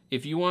stealth.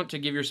 If you want to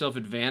give yourself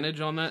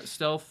advantage on that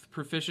stealth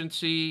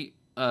proficiency,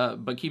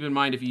 but keep in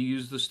mind if you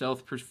use the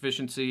stealth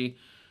proficiency,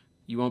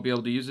 you won't be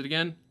able to use it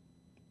again.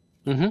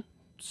 Mm-hmm.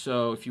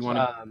 So if you want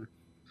to...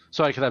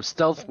 So I could have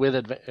stealth with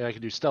I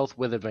could do stealth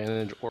with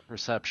advantage or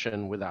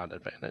perception without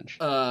advantage.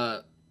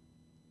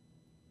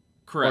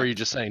 Correct. Or are you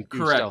just saying do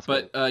correct? Stealth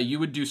But you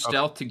would do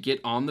stealth to get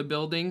on the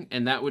building,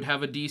 and that would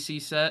have a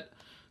DC set.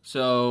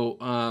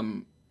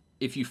 So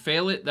if you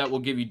fail it, that will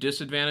give you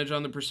disadvantage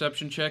on the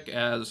perception check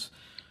as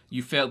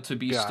you failed to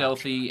be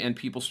stealthy, and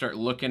people start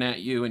looking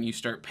at you, and you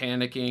start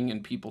panicking,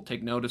 and people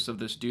take notice of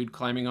this dude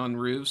climbing on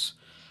roofs.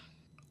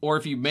 Or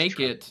if you make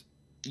it,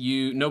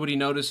 nobody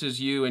notices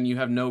you, and you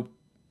have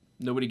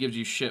nobody gives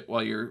you shit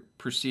while you're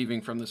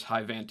perceiving from this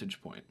high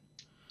vantage point.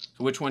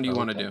 So which one do you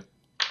want to do?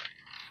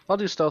 I'll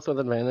do stealth with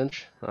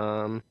advantage.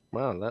 Wow,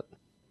 that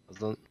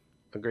wasn't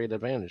a great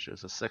advantage. It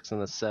was a 6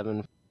 and a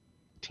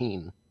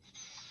 17.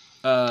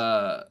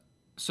 So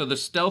the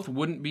stealth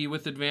wouldn't be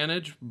with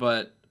advantage,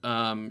 but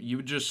you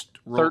would just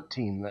roll...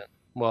 13 then.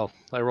 Well,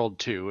 I rolled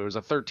 2. It was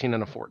a 13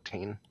 and a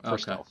 14 for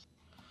stealth.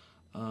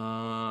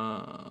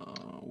 Now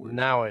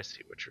I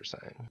see what you're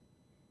saying.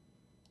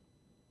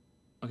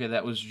 Okay,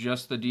 that was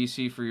just the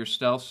DC for your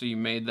stealth, so you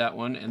made that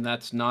one, and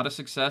that's not a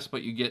success,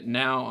 but you get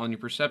now on your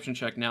perception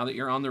check, now that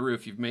you're on the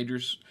roof, you've made your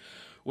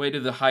way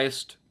to the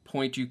highest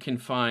point you can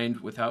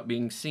find without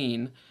being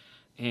seen,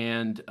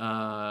 and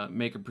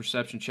make a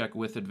perception check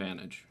with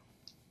advantage.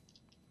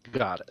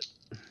 Got it.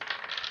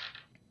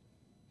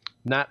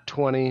 Nat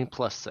 20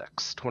 plus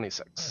 6,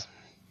 26.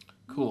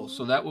 Cool,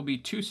 so that will be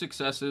 2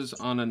 successes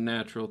on a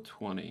natural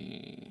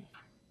 20.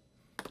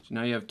 So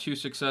now you have 2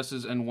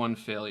 successes and 1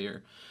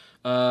 failure.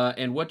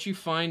 And what you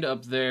find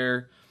up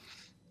there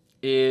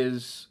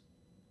is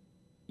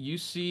you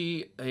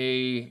see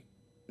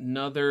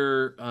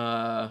another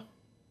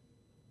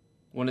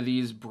one of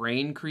these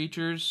brain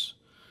creatures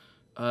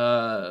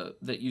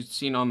that you've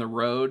seen on the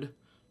road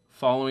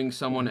following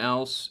someone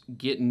else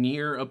get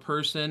near a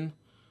person,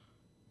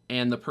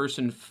 and the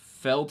person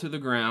fell to the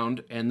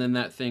ground, and then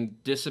that thing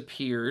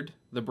disappeared.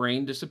 The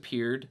brain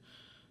disappeared,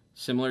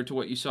 similar to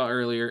what you saw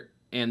earlier,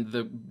 and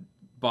the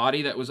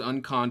body that was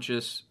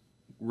unconscious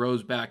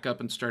rose back up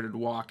and started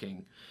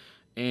walking.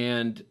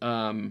 And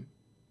from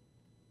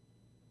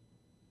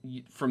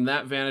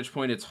that vantage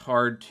point, it's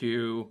hard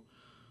to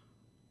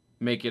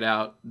make it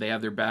out. They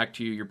have their back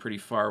to you. You're pretty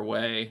far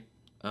away.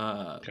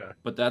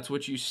 But that's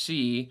what you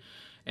see.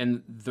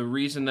 And the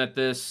reason that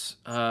this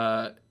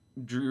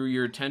drew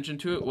your attention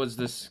to it was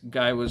this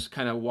guy was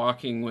kind of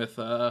walking with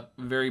a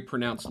very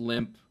pronounced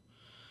limp,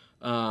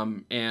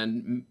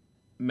 and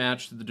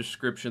matched the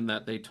description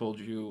that they told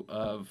you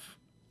of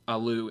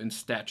Alu in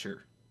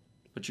stature.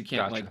 But you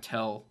can't, like,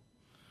 tell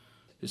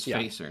his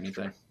face or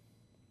anything. Sure.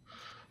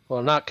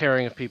 Well, not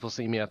caring if people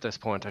see me at this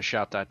point, I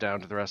shout that down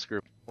to the rest of the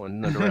group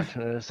in the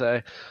direction and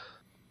say,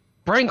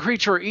 brain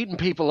creature eating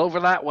people over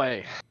that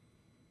way.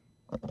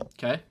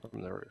 Okay.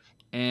 From the roof.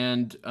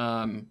 And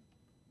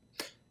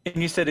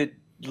you said it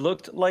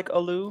looked like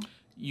Alu?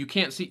 You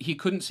can't see, he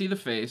couldn't see the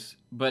face,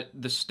 but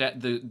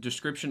the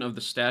description of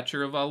the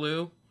stature of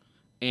Alu,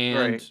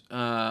 and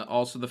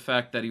also the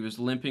fact that he was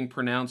limping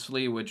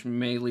pronouncedly, which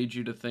may lead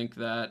you to think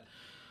that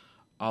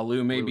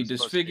Alu may be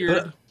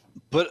disfigured.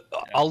 But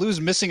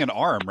Alu's missing an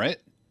arm, right?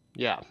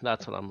 Yeah,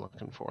 that's what I'm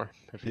looking for.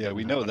 Yeah,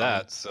 we know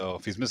that. So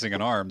if he's missing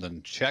an arm,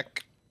 then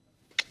check.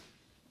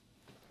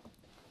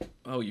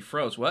 Oh, you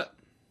froze. What?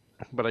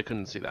 But I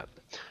couldn't see that.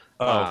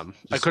 I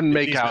couldn't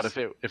make out if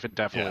it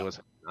definitely was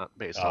not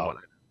based on what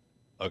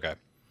I... Okay.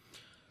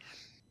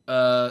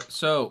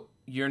 So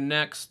your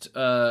next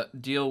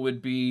deal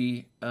would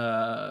be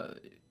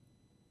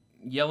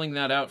yelling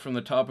that out from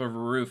the top of a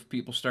roof.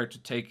 People start to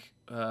take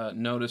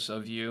notice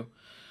of you,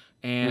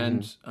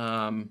 and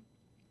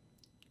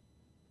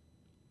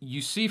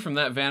you see from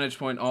that vantage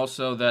point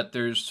also that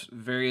there's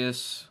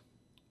various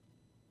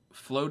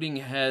floating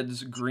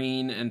heads,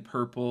 green and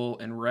purple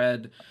and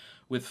red,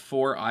 with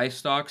 4 eye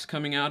stalks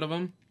coming out of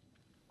them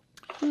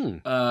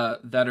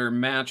that are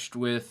matched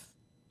with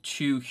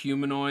 2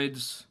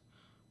 humanoids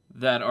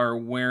that are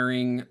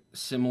wearing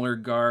similar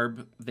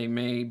garb. They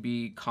may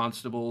be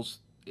constables.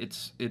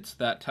 It's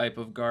that type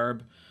of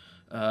garb,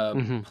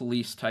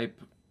 police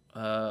type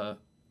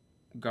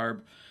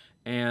garb,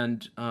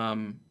 and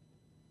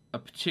a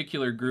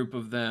particular group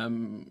of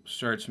them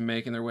starts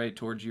making their way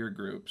towards your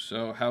group.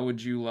 So how would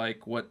you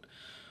like, what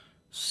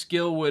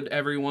skill would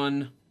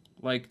everyone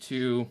like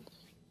to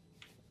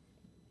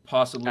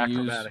possibly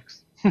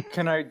Acrobatics.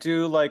 Can I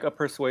do like a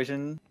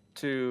persuasion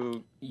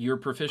to You're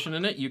proficient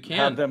in it? You can.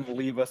 have them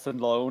leave us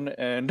alone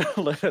and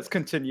let us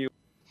continue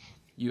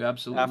You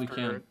absolutely after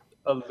can.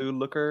 a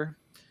looker?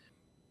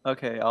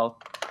 Okay, I'll.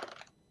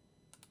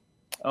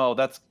 Oh,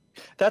 that's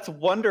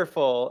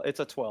wonderful. It's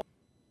a 12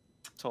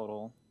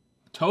 total.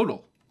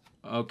 Total.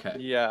 Okay.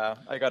 Yeah,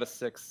 I got a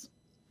 6.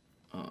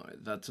 All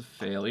right, that's a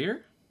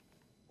failure.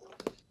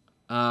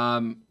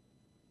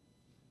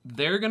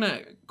 They're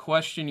gonna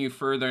question you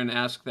further and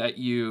ask that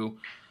you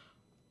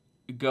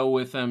go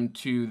with them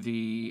to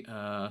the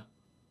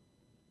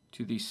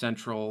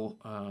central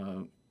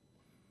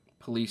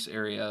police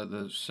area,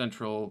 the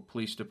central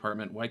police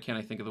department. Why can't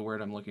I think of the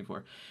word I'm looking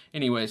for?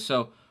 Anyway,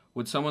 so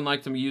would someone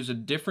like to use a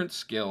different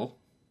skill?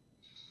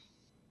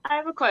 I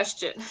have a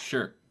question.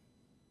 Sure.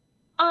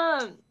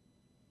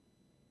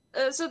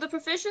 So the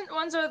proficient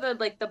ones are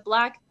the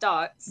black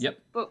dots. Yep.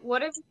 But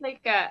what if it's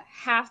like a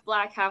half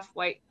black, half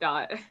white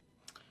dot?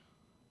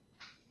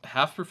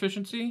 Half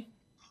proficiency?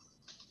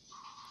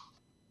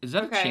 Is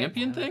that Okay. a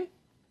champion thing?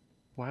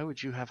 Why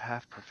would you have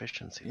half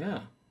proficiency?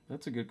 Yeah,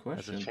 that's a good As a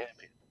question.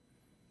 champion.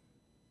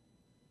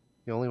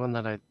 The only one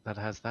that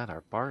has that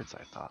are bards,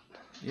 I thought.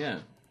 Yeah.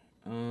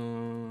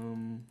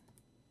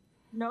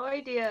 No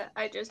idea.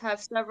 I just have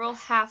several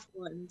half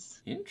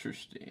ones.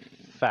 Interesting.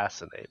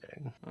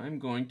 Fascinating. I'm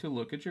going to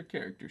look at your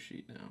character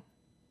sheet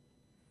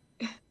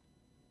now.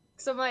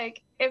 So I'm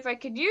like, if I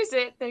could use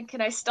it, then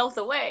can I stealth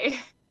away?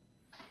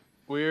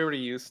 We already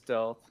used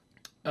stealth.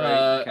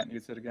 Right? We can't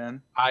use it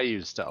again. I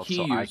use stealth, He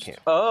so I used- can't.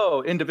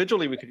 Oh,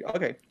 individually we could.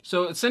 Okay.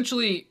 So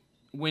essentially,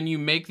 when you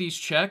make these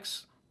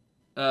checks,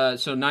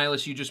 so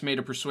Niolus, you just made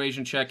a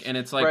persuasion check, and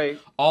it's like Right.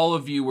 all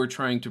of you were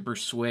trying to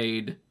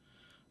persuade,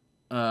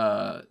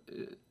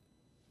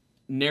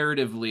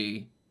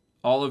 narratively,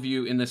 all of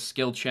you in this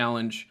skill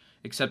challenge,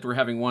 except we're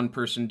having one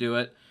person do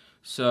it.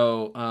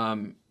 So,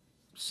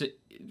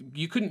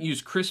 you couldn't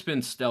use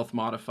Crispin's stealth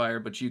modifier,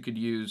 but you could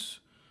use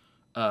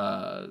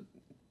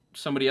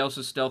somebody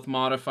else's stealth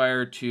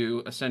modifier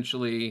to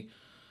essentially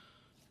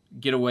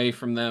get away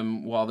from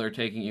them while they're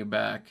taking you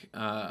back,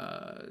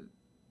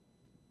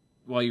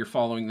 while you're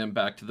following them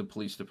back to the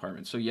police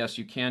department. So yes,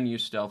 you can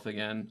use stealth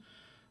again.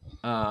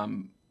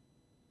 And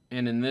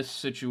in this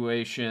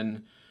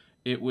situation,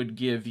 it would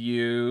give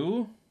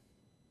you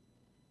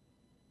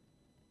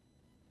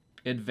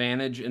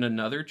advantage in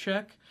another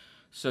check.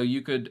 So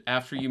you could,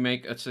 after you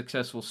make a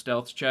successful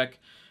stealth check,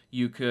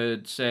 you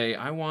could say,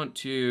 I want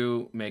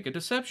to make a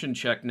deception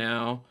check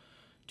now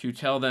to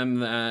tell them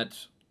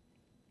that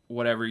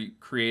whatever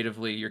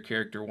creatively your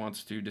character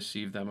wants to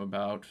deceive them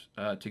about,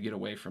 to get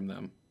away from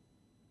them.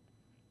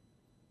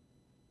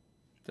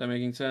 Is that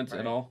making sense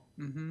at all?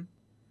 Mm-hmm.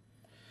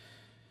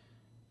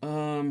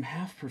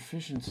 Half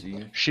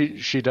proficiency.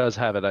 She does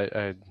have it.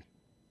 I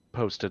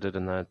posted it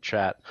in the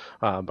chat.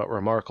 But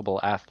remarkable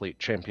athlete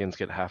champions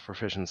get half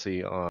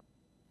proficiency on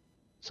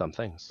some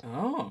things.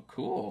 Oh,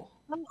 cool.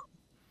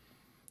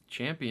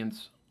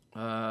 Champions.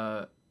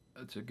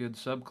 That's a good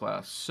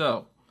subclass.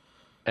 So,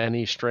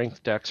 Any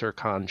strength, dex, or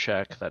con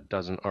check that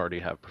doesn't already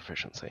have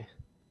proficiency.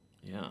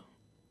 yeah.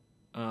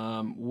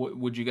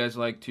 Would you guys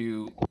like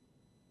to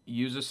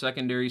use a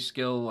secondary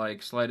skill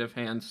like sleight of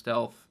hand,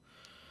 stealth,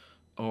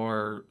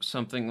 or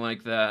something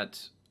like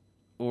that?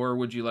 Or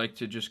would you like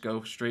to just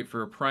go straight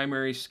for a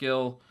primary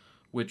skill,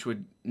 which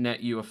would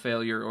net you a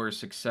failure or a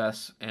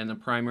success? And the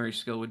primary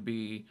skill would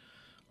be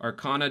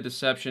Arcana,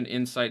 Deception,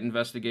 Insight,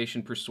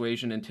 Investigation,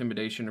 Persuasion,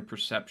 Intimidation, or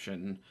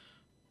Perception.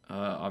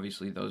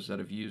 Obviously, those that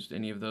have used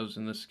any of those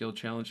in this skill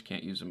challenge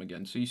can't use them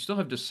again. So you still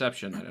have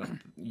Deception.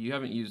 You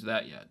haven't used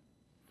that yet.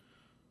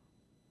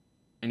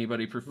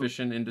 Anybody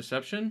proficient in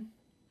Deception?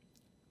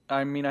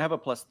 I mean, I have a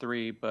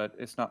 +3, but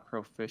it's not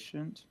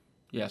proficient.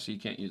 Yeah, so you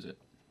can't use it.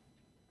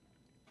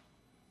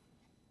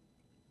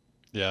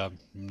 Yeah,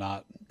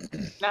 not.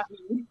 Not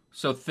me.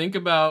 So think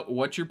about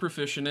what you're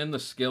proficient in, the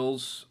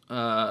skills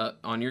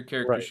on your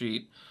character Right.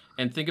 sheet,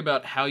 and think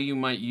about how you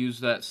might use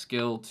that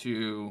skill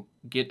to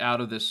get out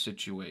of this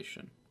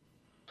situation.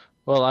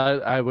 Well,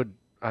 I would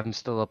I'm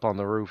still up on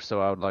the roof,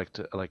 so I would like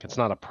to, like, it's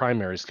not a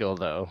primary skill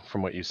though.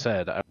 From what you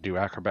said, I would do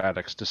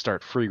acrobatics to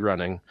start free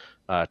running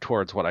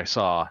towards what I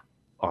saw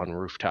on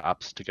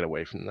rooftops to get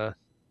away from the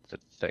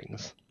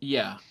things.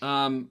 Yeah.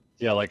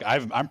 Yeah, like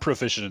I'm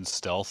proficient in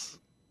stealth.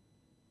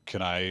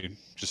 Can I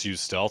just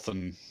use stealth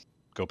and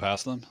go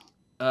past them?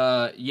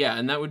 Yeah,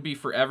 and that would be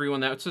for everyone.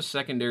 That's a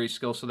secondary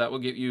skill, so that will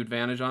give you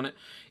advantage on it.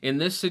 In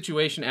this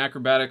situation,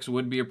 acrobatics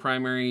would be a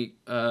primary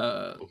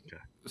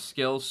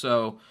skill,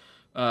 so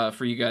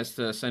for you guys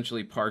to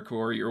essentially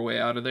parkour your way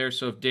out of there.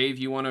 So if Dave,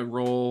 you want to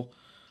roll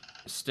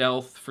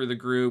stealth for the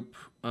group,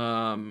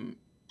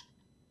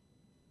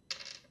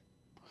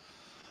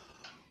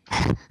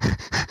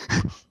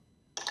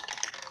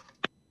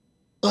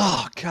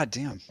 Oh, god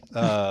damn.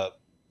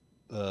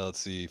 Let's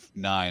see,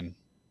 9.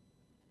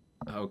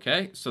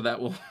 okay, so that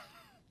will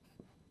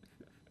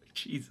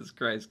Jesus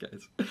Christ,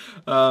 guys.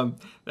 That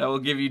will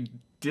give you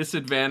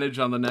disadvantage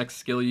on the next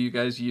skill you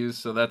guys use,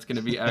 so that's going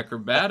to be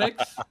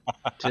acrobatics.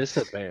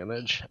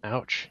 Disadvantage.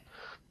 Ouch.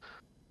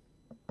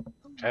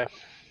 Okay.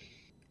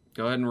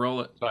 Go ahead and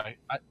roll it. So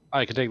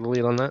I can take the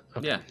lead on that?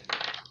 Okay.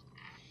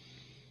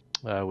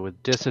 Yeah.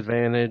 With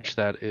disadvantage,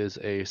 that is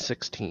a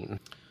 16.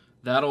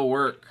 That'll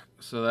work.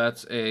 So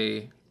that's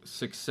a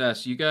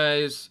success. You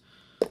guys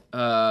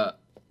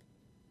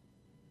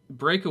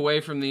break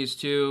away from these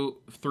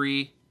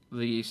three,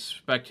 the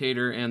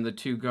spectator and the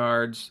 2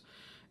 guards,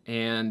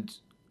 and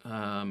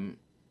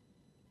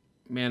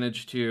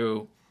manage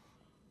to,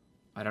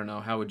 I don't know,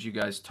 how would you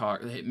guys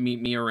talk?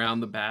 Meet me around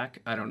the back?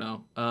 I don't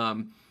know.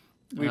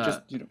 We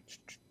just,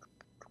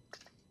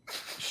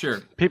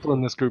 Sure. People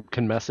in this group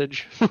can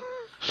message.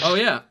 Oh,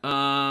 yeah.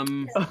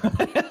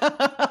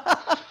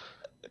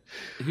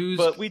 Who's...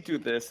 But we do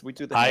this. We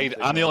do the.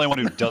 I'm the only one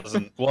who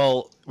doesn't.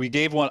 Well, I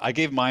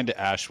gave mine to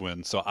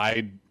Ashwin, so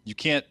you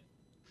can't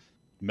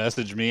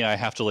message me. I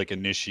have to like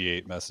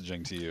initiate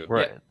messaging to you.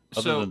 Right. Yeah.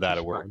 Other than that,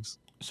 it works.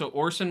 So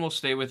Orson will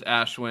stay with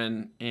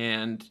Ashwin,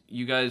 and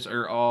you guys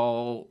are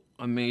all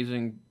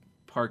amazing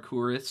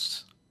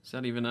parkourists. Is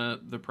that even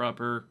the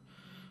proper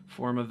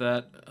form of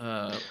that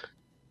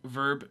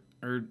verb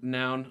or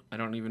noun? I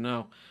don't even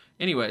know.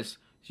 Anyways,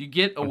 you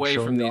get away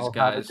from these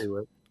guys.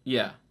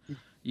 Yeah.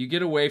 You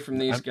get away from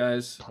these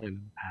guys,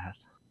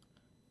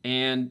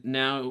 and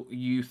now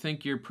you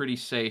think you're pretty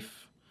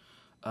safe.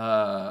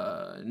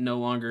 No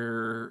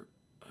longer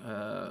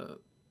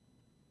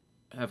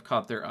have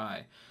caught their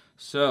eye.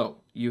 So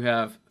you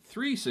have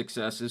 3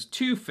 successes,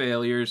 2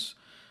 failures.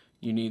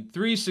 You need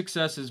 3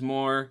 successes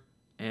more,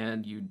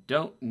 and you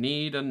don't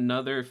need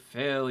another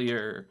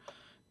failure.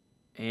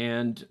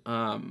 And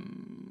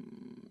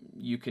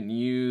you can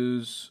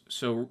use...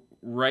 So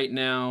right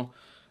now...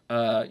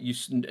 you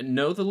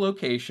know the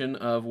location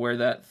of where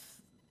that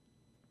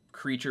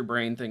creature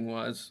brain thing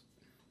was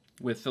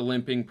with the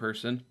limping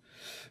person.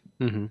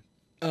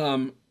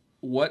 Mm-hmm.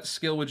 What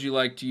skill would you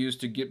like to use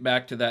to get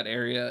back to that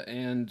area?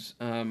 And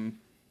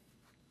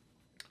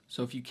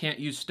so if you can't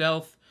use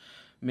stealth,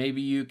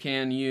 maybe you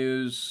can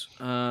use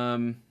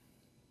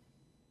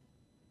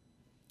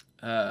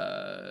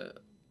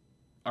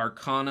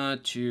Arcana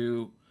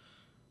to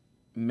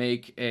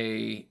make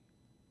a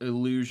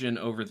illusion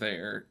over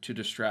there to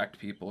distract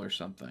people or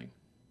something.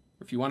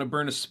 If you want to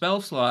burn a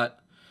spell slot,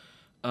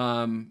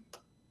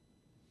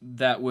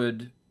 that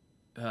would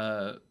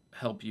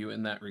help you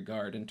in that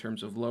regard in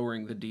terms of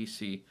lowering the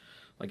DC.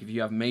 Like if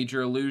you have major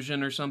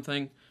illusion or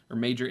something, or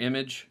major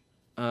image,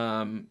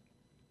 you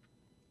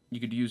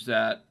could use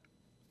that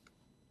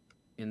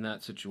in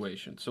that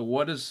situation. So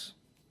what is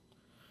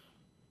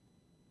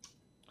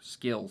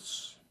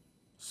skills?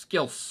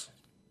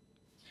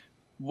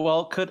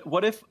 Well,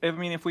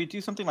 if we do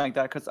something like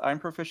that, because I'm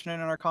proficient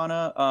in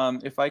Arcana,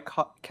 if I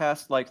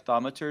cast like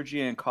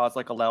Thaumaturgy and cause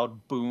like a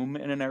loud boom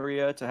in an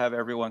area to have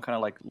everyone kind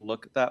of like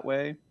look that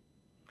way,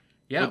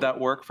 would that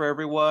work for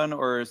everyone,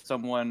 or is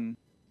someone?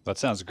 That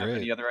sounds have great.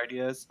 Any other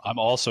ideas? I'm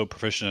also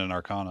proficient in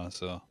Arcana,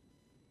 so.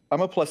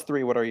 I'm a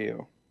 +3. What are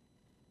you?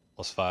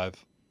 +5.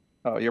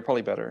 Oh, you're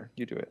probably better.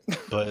 You do it.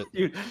 But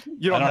you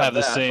don't have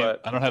the that, same.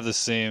 But... I don't have the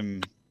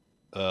same.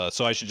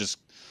 So I should just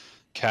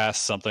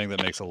cast something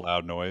that makes a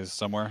loud noise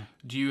somewhere.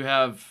 Do you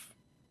have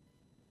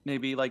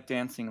maybe like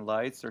dancing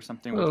lights or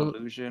something with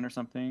illusion or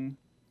something?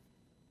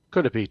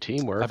 Could it be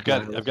teamwork? I've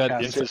got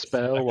cast a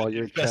spell while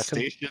you're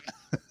checking.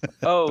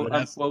 Oh,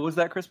 what was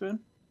that, Crispin?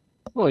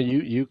 Well,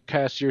 you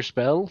cast your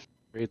spell,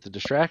 create the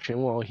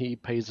distraction while he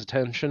pays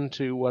attention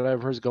to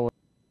whatever's going.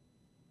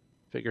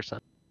 Figure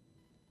something.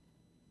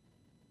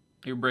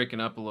 You're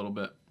breaking up a little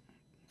bit.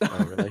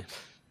 Oh, really?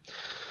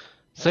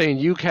 Saying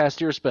you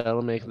cast your spell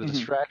and make the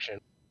distraction,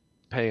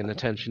 paying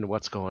attention to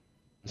what's going on,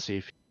 and see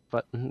if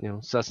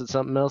suss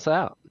something else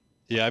out.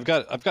 Yeah, I've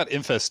got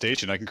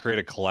infestation. I can create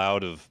a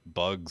cloud of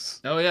bugs.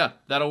 Oh yeah,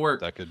 that'll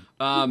work. That could.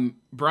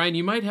 Brian,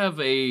 you might have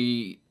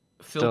a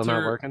filter. Still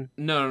not working?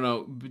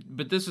 No.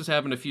 But this has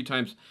happened a few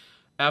times.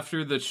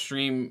 After the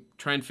stream,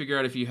 try and figure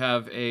out if you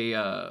have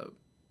a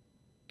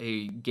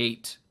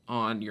gate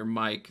on your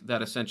mic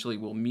that essentially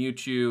will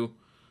mute you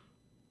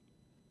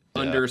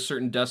under a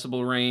certain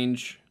decibel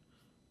range.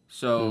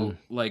 So,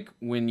 like,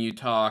 when you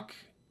talk,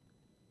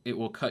 it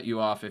will cut you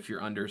off if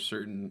you're under a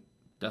certain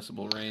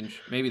decibel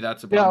range. Maybe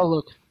that's a Yeah, I'll problem.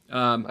 look.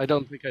 Um, I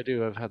don't think I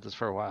do. I've had this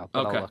for a while,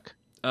 but Okay. I'll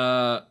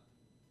look.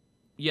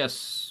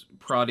 Yes,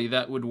 Proddy,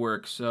 that would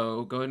work.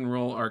 So go ahead and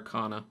roll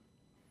Arcana.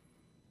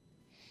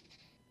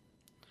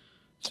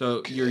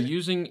 So you're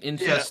using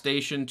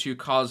infestation to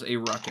cause a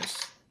ruckus.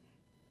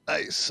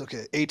 Nice.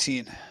 Okay,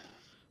 18.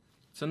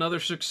 It's another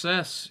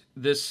success.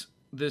 This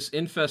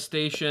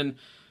infestation,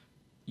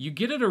 you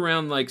get it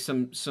around like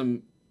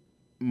some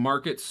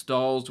market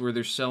stalls where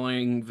they're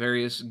selling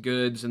various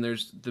goods, and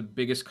there's the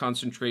biggest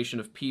concentration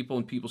of people,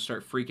 and people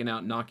start freaking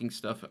out, knocking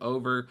stuff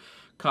over,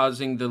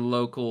 causing the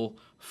local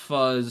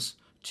fuzz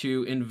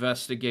to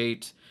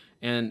investigate,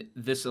 and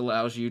this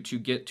allows you to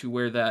get to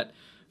where that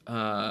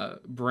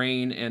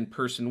brain and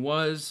person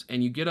was,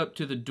 and you get up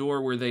to the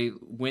door where they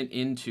went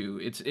into.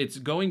 It's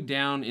going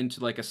down into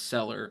like a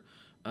cellar.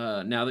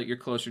 Now that you're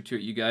closer to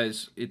it, you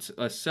guys, it's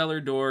a cellar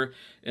door,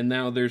 and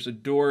now there's a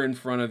door in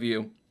front of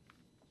you.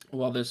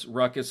 While this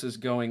ruckus is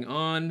going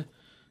on,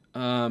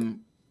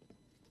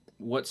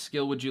 what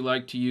skill would you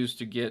like to use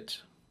to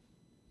get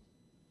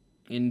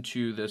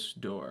into this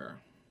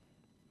door?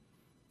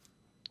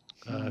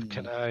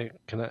 Can I?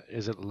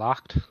 Is it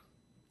locked?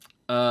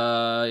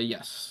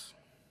 Yes.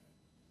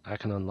 I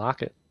can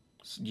unlock it.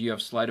 Do you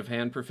have sleight of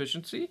hand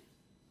proficiency?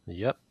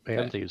 Yep, and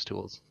Okay. thieves'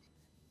 tools.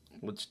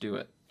 Let's do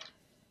it.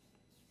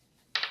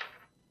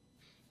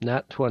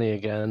 Nat 20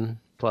 again,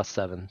 plus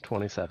 7,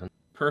 27.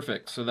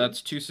 Perfect. So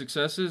that's 2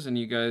 successes, and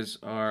you guys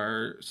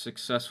are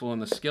successful in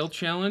the skill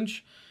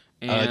challenge.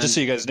 And Just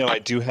so you guys know, I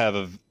do have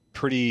a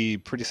pretty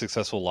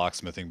successful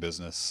locksmithing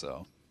business.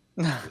 So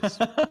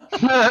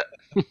yeah,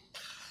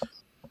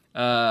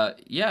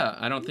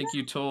 I don't think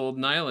you told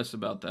Niolus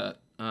about that,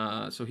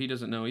 so he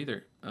doesn't know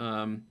either.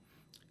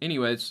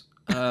 Anyways,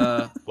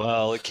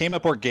 well, it came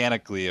up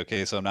organically.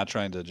 Okay, so I'm not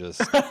trying to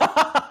just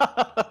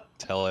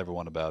tell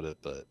everyone about it,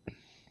 but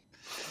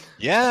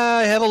yeah,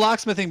 I have a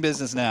locksmithing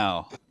business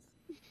now.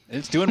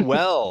 It's doing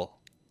well.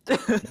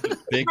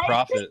 Big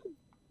profit.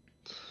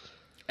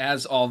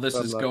 as all this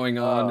is going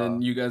on,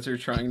 and you guys are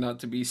trying not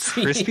to be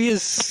seen. Crispy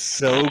is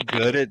so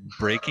good at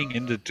breaking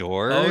into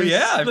doors. Oh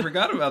yeah, I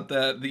forgot about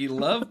that. The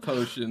love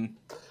potion.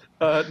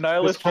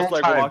 Nihilus just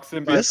like walks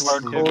in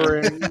between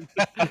him.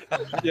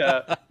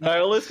 Yeah,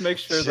 Nihilus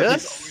makes sure that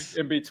he's always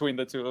in between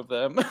the two of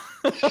them.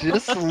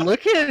 Just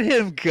look at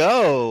him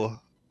go.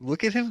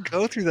 Look at him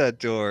go through that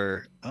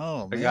door.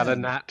 Oh man. I got a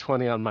nat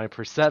 20 on my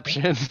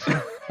perception.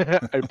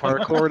 I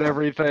parkoured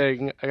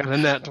everything. I got a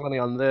nat 20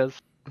 on this.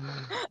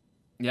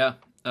 Yeah.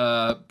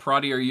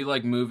 Proddy, are you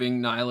like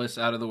moving Niolus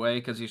out of the way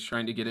because he's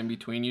trying to get in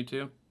between you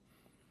two?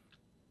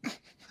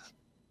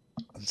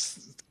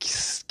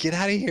 Get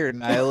out of here,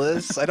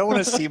 Niolus. I don't want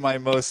to see my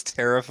most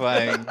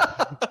terrifying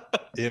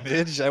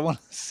image. I want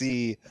to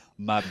see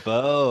my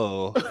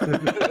bow.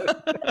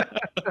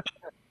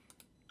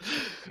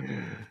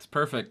 It's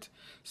perfect.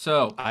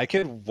 So I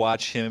could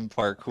watch him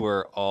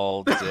parkour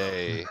all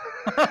day.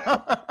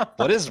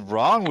 What is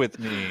wrong with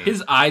me?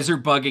 his eyes are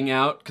bugging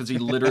out because he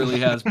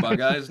literally has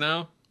bug eyes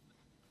now.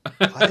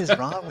 What is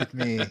wrong with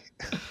me?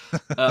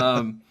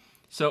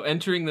 So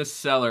entering this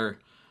cellar,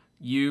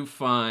 you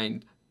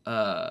find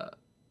the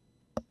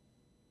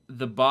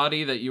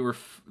body that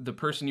the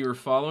person you were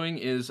following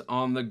is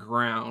on the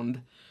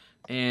ground,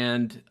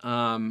 and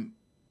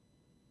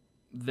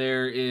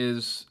there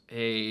is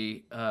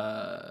a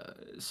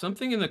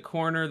something in the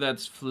corner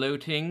that's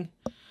floating,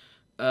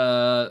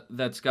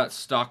 that's got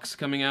stalks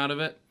coming out of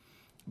it,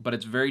 but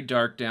it's very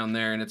dark down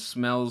there, and it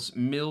smells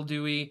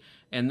mildewy,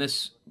 and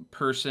this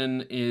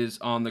person is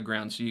on the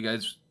ground. So you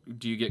guys,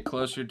 do you get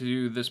closer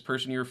to this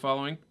person you're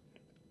following?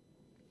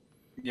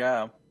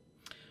 Yeah.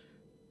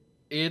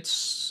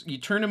 You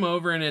turn him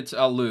over, and it's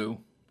Alu.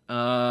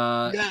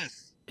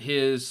 Yes.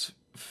 His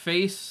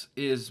face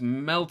is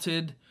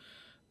melted,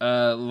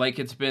 like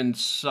it's been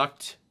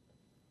sucked,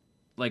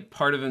 like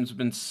part of him's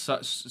been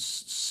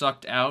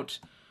sucked out,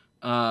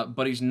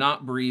 but he's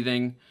not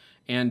breathing.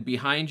 And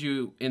behind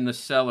you in the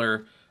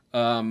cellar,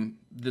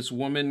 this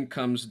woman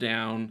comes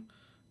down,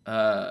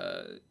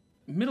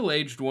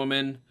 middle-aged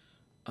woman,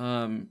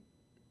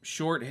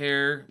 short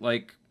hair,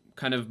 like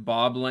kind of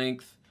bob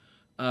length,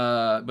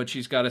 but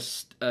she's got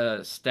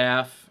a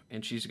staff,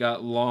 and she's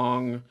got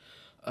long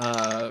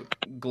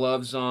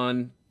gloves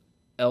on,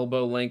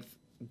 elbow-length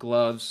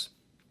gloves,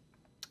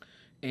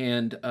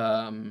 and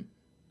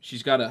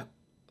she's got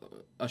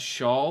a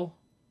shawl.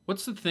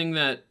 What's the thing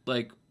that,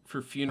 like,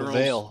 for funerals? A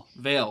veil.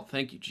 Veil.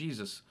 Thank you,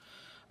 Jesus.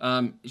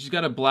 She's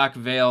got a black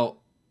veil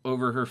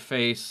over her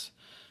face,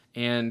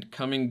 and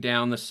coming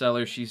down the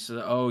cellar, she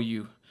said, "Oh,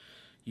 you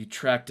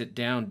tracked it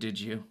down, did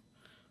you?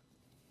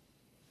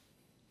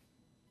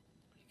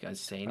 You guys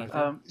say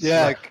anything?"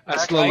 Yeah. I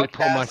slowly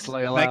pull my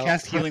flail Can I out.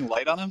 cast healing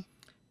light on him?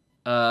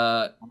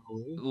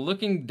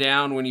 Looking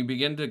down, when you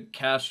begin to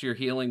cast your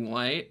healing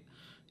light,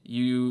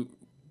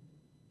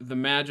 the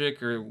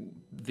magic or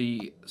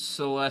the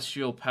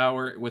celestial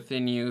power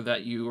within you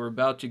that you are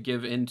about to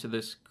give into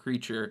this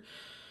creature,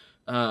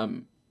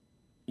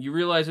 you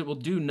realize it will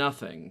do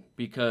nothing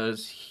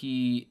because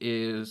he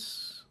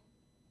is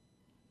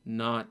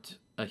not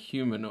a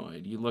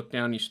humanoid. You look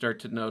down, you start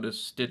to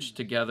notice stitched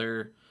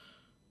together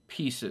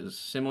pieces,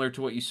 similar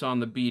to what you saw on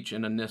the beach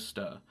in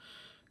Anista.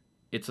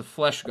 It's a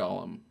flesh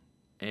golem,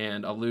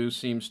 and Alu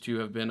seems to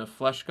have been a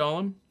flesh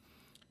golem,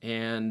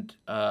 and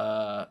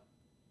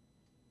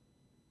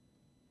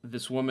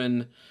this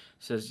woman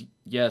says,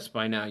 yes,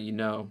 by now you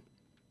know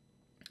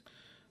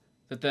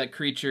that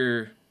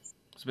creature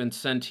has been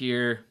sent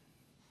here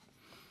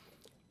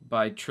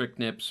by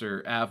Tricknips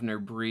or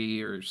Avner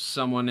Bree or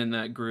someone in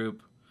that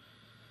group.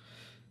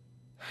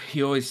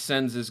 He always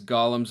sends his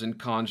golems and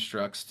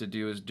constructs to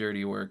do his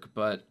dirty work,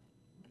 but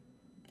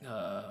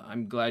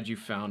I'm glad you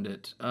found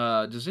it.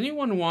 Does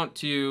anyone want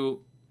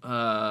to...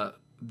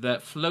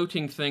 that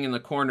floating thing in the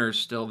corner is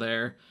still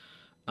there,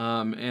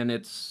 and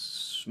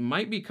it's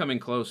might be coming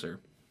closer.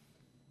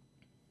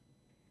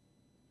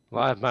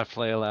 Well, I have my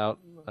flail out,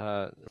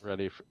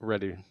 ready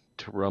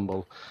to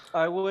rumble.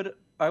 I would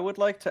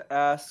like to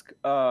ask.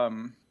 I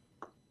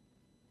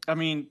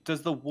mean,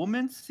 does the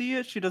woman see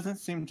it? She doesn't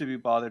seem to be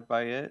bothered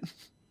by it.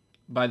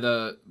 By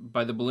the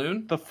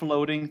balloon? The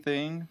floating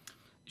thing.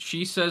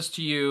 She says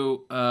to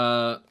you,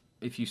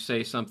 if you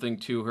say something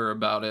to her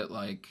about it,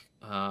 like...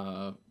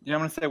 I'm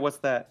going to say, what's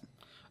that?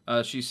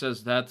 She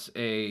says that's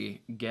a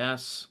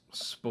gas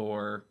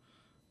spore,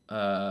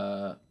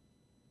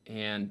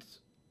 and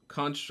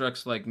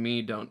constructs like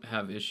me don't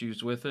have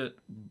issues with it,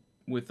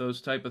 with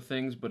those type of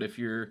things, but if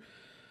you're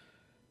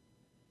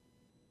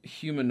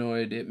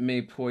humanoid, it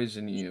may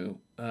poison you.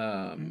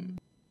 And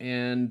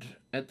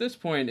at this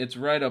point, it's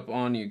right up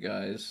on you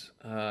guys.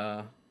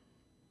 And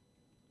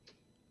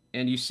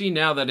you see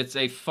now that it's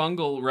a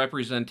fungal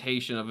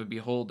representation of a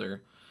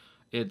beholder.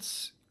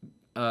 It's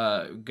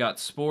got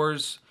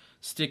spores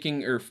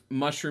sticking, or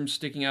mushrooms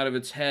sticking out of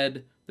its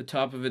head, the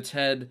top of its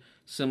head,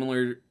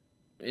 similar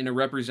in a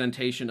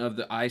representation of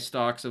the eye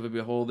stalks of a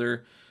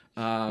beholder.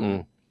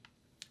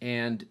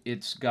 And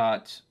it's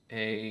got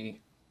a...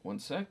 One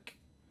sec.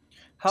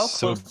 How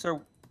close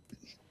are...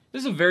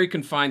 This is a very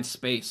confined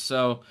space,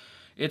 so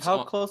it's...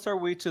 How close are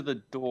we to the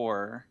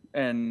door,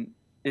 and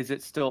is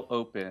it still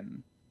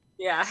open?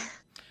 Yeah.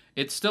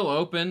 It's still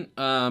open,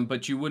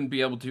 but you wouldn't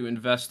be able to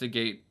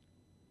investigate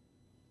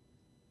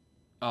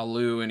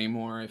Alu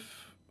anymore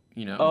if,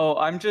 you know... Oh,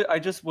 I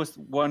just was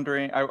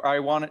wondering, I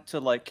want it to,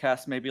 like,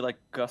 cast maybe, like,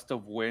 gust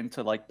of wind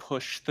to, like,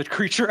 push the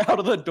creature out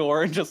of the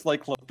door and just,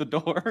 like, close the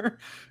door.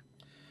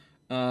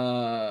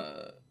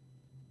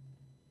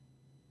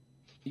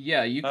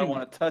 Yeah, you can... I don't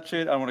want to touch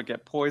it. I don't want to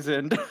get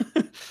poisoned.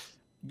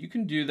 You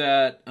can do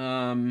that,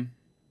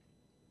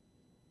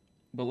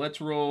 but let's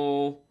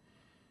roll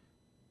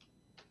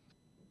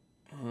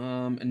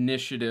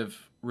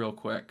initiative real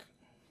quick.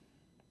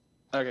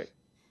 Okay.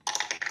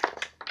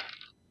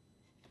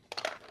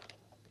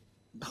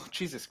 Oh,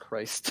 Jesus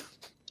Christ.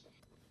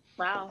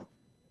 Wow.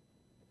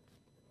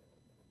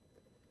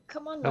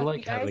 Come on, I lucky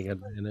like guys. having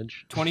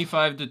advantage.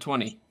 25 to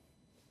 20.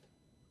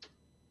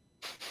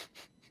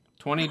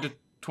 20 to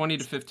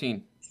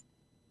 15.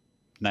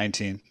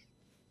 19.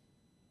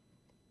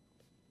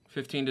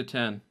 15 to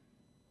 10.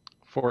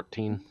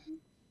 14.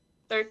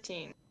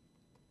 13.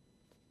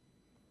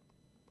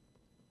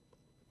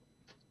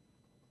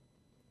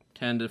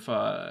 10 to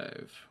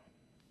 5.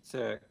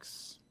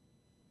 6.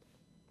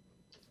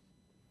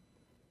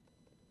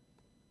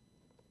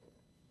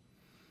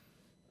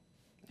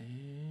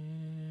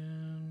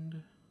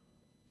 And...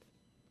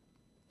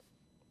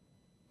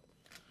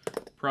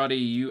 Proddy,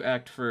 you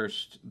act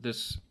first.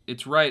 It's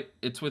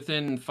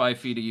within 5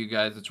 feet of you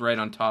guys. It's right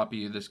on top of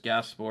you, this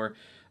gas spore.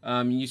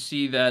 You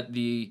see that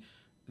the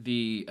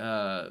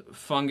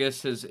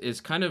fungus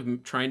is kind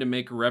of trying to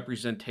make a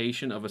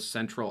representation of a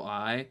central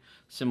eye,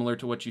 similar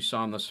to what you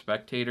saw in the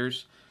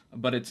spectators,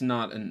 but it's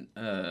not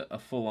a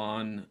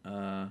full-on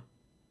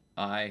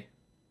eye.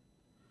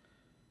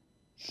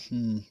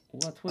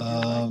 What would you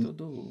like to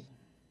do?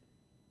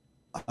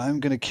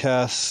 I'm going to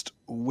cast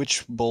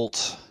Witch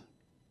Bolt.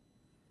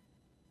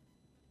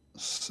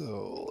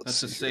 So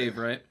That's a save,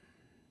 right?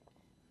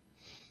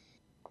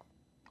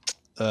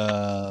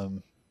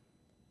 Or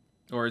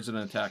is it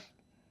an attack?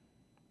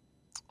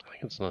 I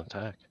think it's an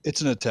attack.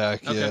 It's an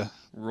attack, Okay. yeah.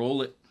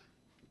 Roll it.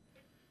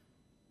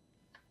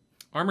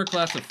 Armor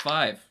class of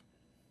 5.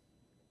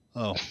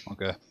 Oh,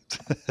 okay.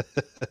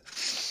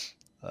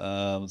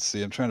 Let's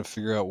see. I'm trying to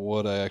figure out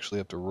what I actually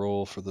have to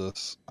roll for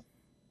this.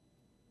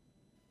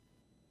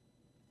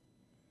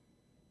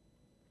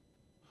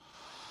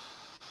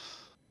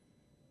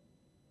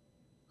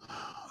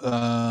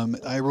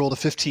 I rolled a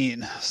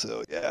 15,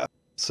 so yeah.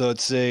 So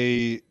it's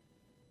a...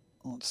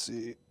 Let's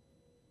see.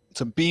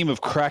 It's a beam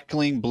of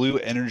crackling blue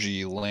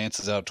energy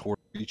lances out toward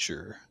the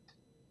creature.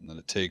 And then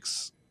it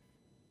takes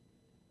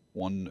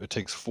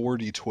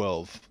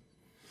 4d12.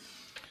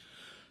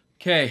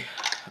 Okay.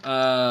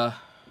 Proddy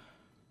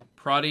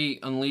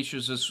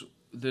unleashes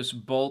this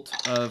bolt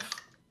of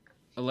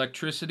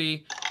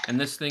electricity, and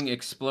this thing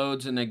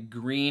explodes in a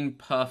green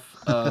puff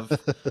of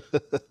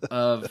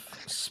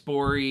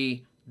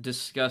spory,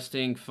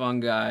 disgusting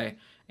fungi,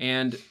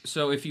 And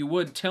so if you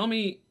would, tell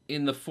me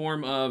in the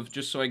form of,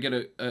 just so I get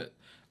a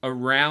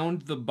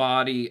around the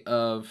body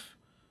of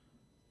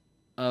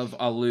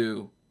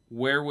Alu,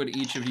 where would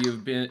each of you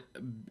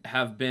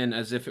have been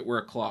as if it were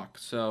a clock?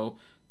 So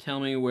tell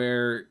me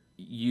where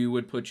you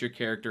would put your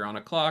character on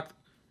a clock.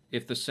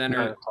 If the center...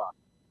 9 o'clock.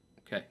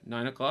 Okay,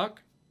 9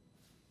 o'clock.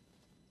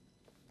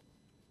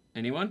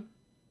 Anyone?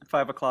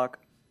 5 o'clock.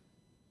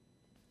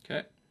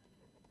 Okay.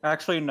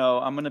 Actually, no.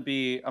 I'm gonna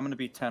be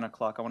 10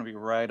 o'clock. I want to be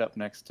right up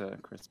next to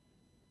Chris.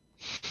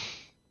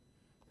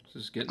 This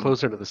is getting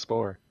Closer to the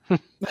spore.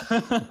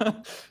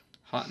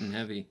 hot and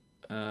heavy.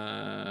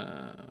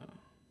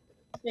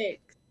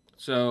 6.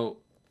 So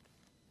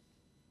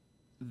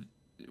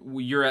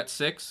you're at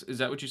 6. Is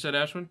that what you said,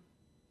 Ashwin?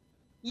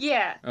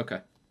 Yeah. Okay.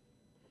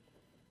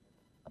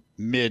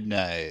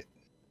 Midnight.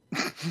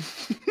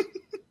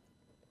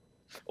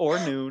 Or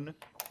noon.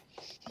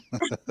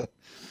 Okay,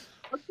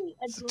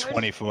 It's a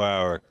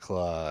 24-hour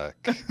clock.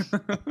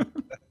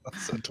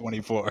 So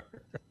 24.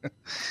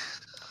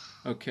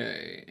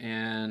 Okay,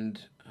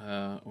 and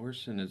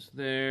Orson is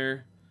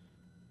there.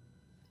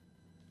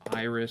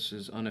 Iris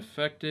is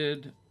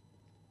unaffected.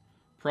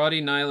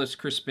 Proddy, Niolus,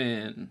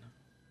 Crispin.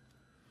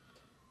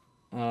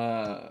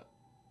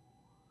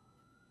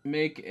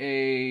 Make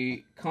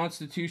a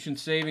Constitution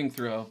saving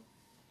throw.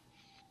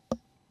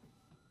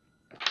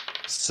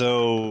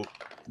 So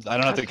I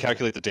don't have to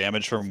calculate the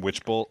damage from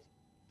Witch Bolt.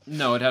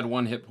 No, it had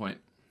 1 hit point.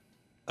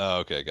 Oh,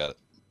 okay, got it.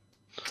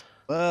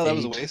 Well, that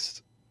was a 8.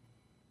 waste.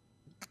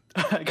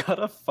 I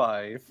got a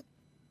 5.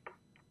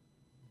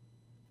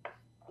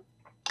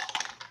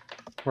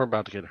 We're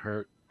about to get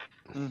hurt.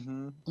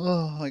 Mm-hmm.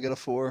 Oh, I got a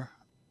 4.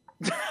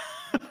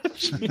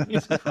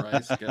 Jesus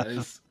Christ,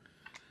 guys.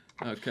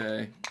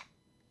 Okay.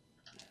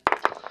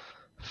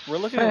 We're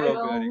looking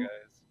real good, you guys.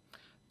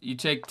 You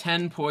take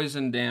 10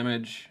 poison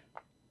damage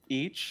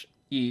Each.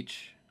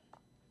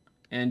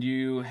 and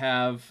you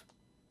have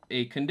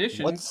a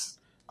condition What's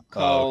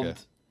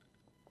called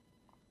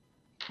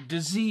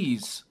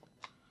disease.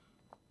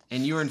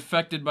 And you are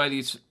infected by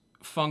these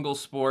fungal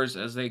spores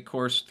as they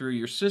course through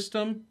your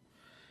system.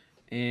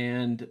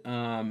 And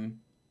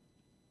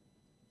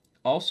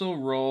also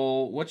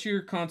roll, what's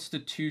your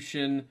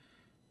Constitution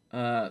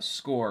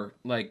score?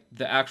 Like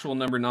the actual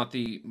number, not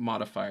the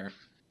modifier.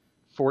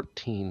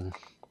 14.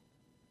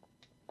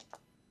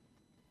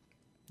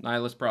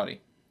 Niolus, Proddy.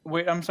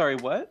 Wait, I'm sorry,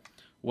 what?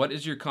 What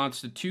is your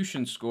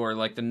Constitution score?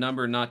 Like the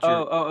number, not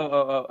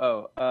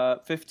your...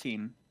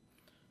 15.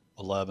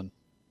 11.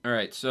 All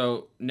right,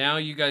 so now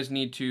you guys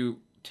need to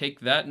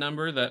take that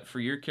number that for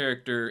your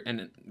character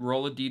and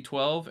roll a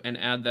d12 and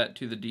add that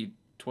to the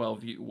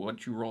d12,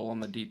 what you roll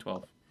on the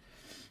d12.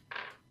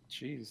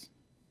 Jeez.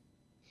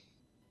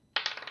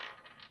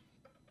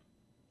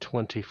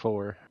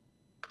 24.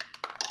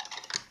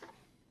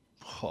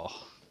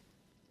 Oh.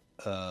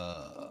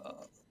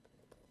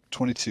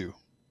 22.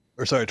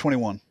 Or sorry,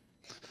 21.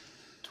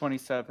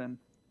 27.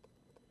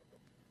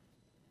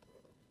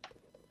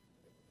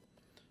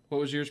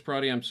 What was yours,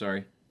 Proddy? I'm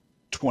sorry.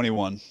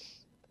 21.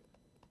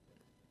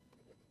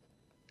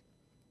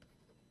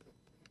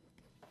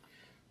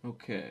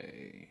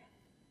 Okay.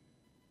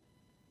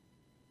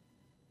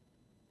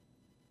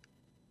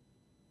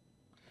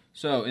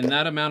 So in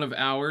that amount of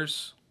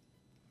hours,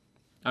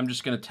 I'm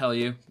just going to tell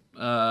you.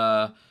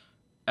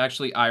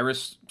 Actually,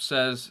 Iris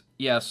says,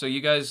 yeah, so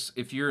you guys,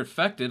 if you're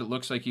infected, it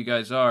looks like you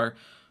guys are.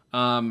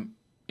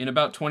 In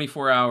about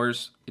 24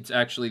 hours, it's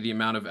actually the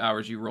amount of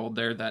hours you rolled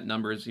there. That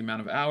number is the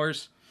amount of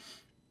hours.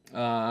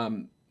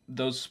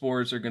 Those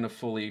spores are going to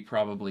fully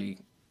probably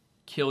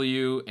kill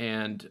you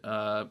and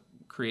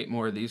create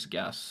more of these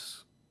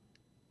gas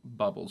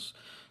bubbles.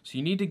 So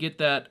you need to get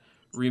that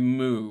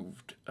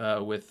removed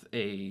with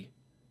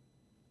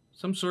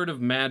some sort of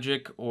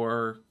magic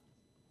or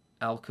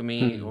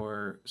alchemy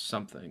or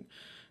something.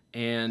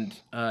 And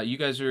you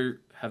guys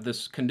have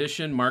this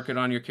condition, mark it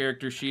on your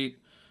character sheet,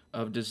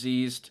 of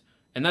diseased.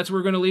 And that's where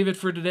we're going to leave it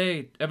for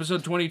today.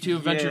 Episode 22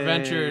 of Venture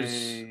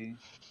Ventures.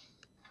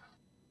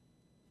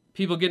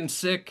 People getting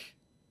sick,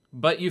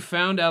 but you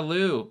found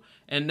Alu.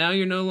 And now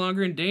you're no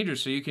longer in danger,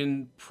 so you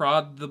can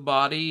prod the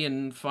body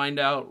and find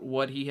out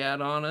what he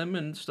had on him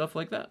and stuff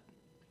like that.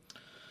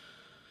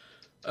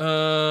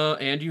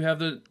 And you have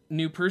the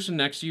new person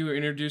next to you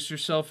introduce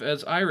yourself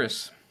as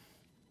Iris.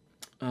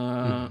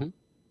 And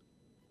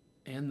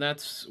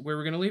that's where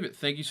we're going to leave it.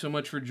 Thank you so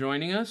much for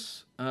joining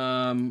us.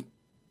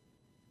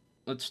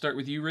 Let's start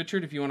with you,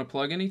 Richard. If you want to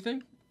plug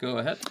anything, go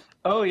ahead.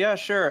 Oh, yeah,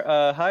 sure.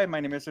 Hi, my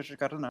name is Richard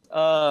Cardenas.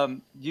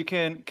 You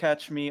can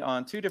catch me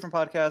on 2 different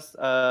podcasts,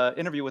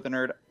 Interview with a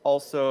Nerd,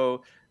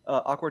 also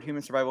Awkward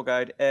Human Survival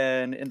Guide.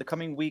 And in the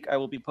coming week, I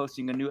will be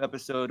posting a new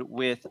episode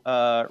with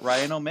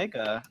Ryan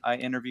Omega. I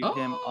interviewed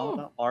him all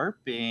about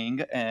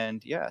LARPing.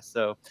 And yeah,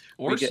 so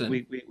Orson.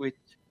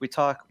 we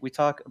talk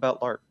about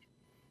LARP.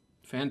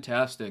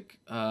 Fantastic.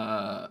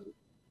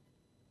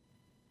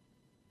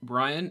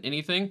 Brian,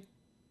 anything?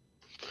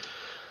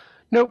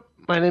 Nope.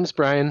 My name's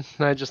Brian,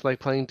 and I just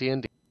like playing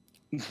D&D.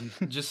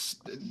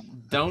 Just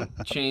don't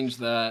change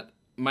that.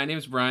 My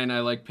name's Brian. I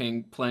like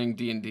playing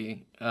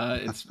D&D.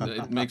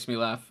 It makes me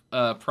laugh.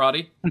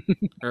 Proddy,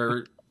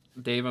 or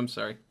Dave. I'm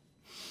sorry.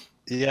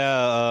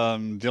 Yeah,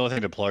 the only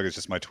thing to plug is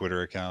just my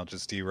Twitter account,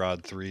 just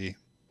drod3. If you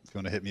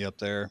want to hit me up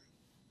there,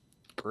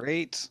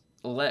 great.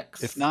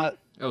 Lex. If not,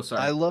 Oh,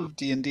 sorry. I love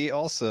D&D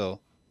also,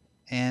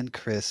 and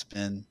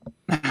Crispin.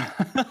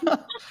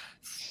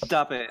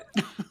 Stop it.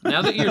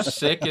 Now that you're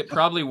sick, it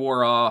probably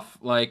wore off.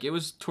 Like, it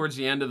was towards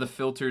the end of the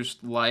filter's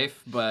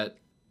life, but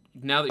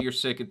now that you're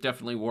sick, it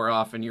definitely wore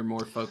off, and you're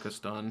more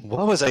focused on.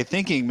 What was I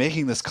thinking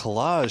making this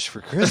collage for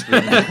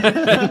Crispin?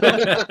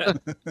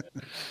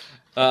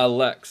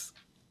 Lex.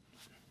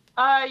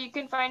 You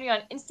can find me on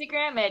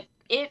Instagram at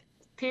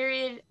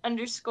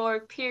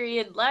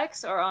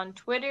 _Lex or on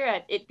Twitter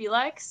at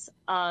itbelex.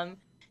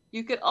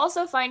 You could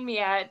also find me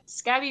at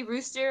Scabby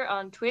Rooster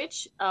on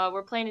Twitch.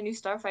 We're playing a new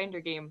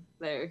Starfinder game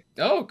there.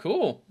 Oh,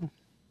 cool.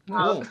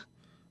 Cool.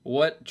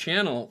 What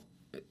channel?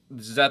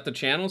 Is that the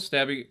channel?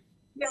 Stabby?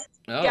 Yes.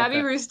 Oh, Scabby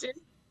okay. Rooster.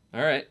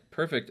 All right,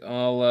 perfect.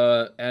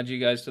 I'll add you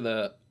guys to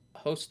the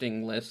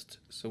hosting list,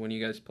 so when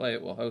you guys play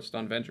it, we'll host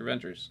on Venture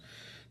Ventures.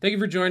 Thank you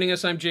for joining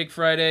us. I'm Jake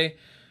Friday.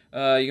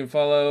 You can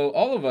follow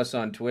all of us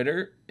on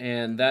Twitter,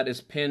 and that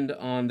is pinned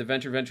on the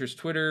Venture Ventures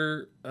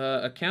Twitter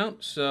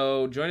account.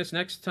 So join us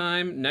next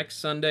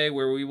Sunday,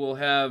 where we will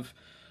have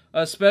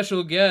a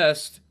special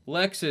guest,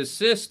 Lex's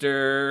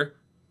sister.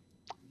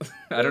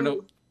 I don't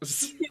know.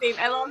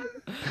 I love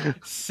it.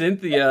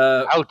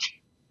 Cynthia. Ouch.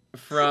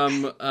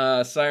 From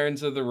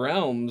Sirens of the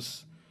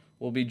Realms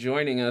will be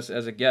joining us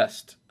as a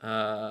guest.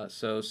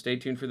 So stay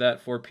tuned for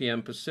that, 4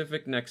 p.m.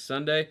 Pacific next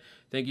Sunday.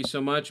 Thank you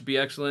so much. Be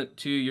excellent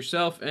to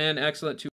yourself and excellent to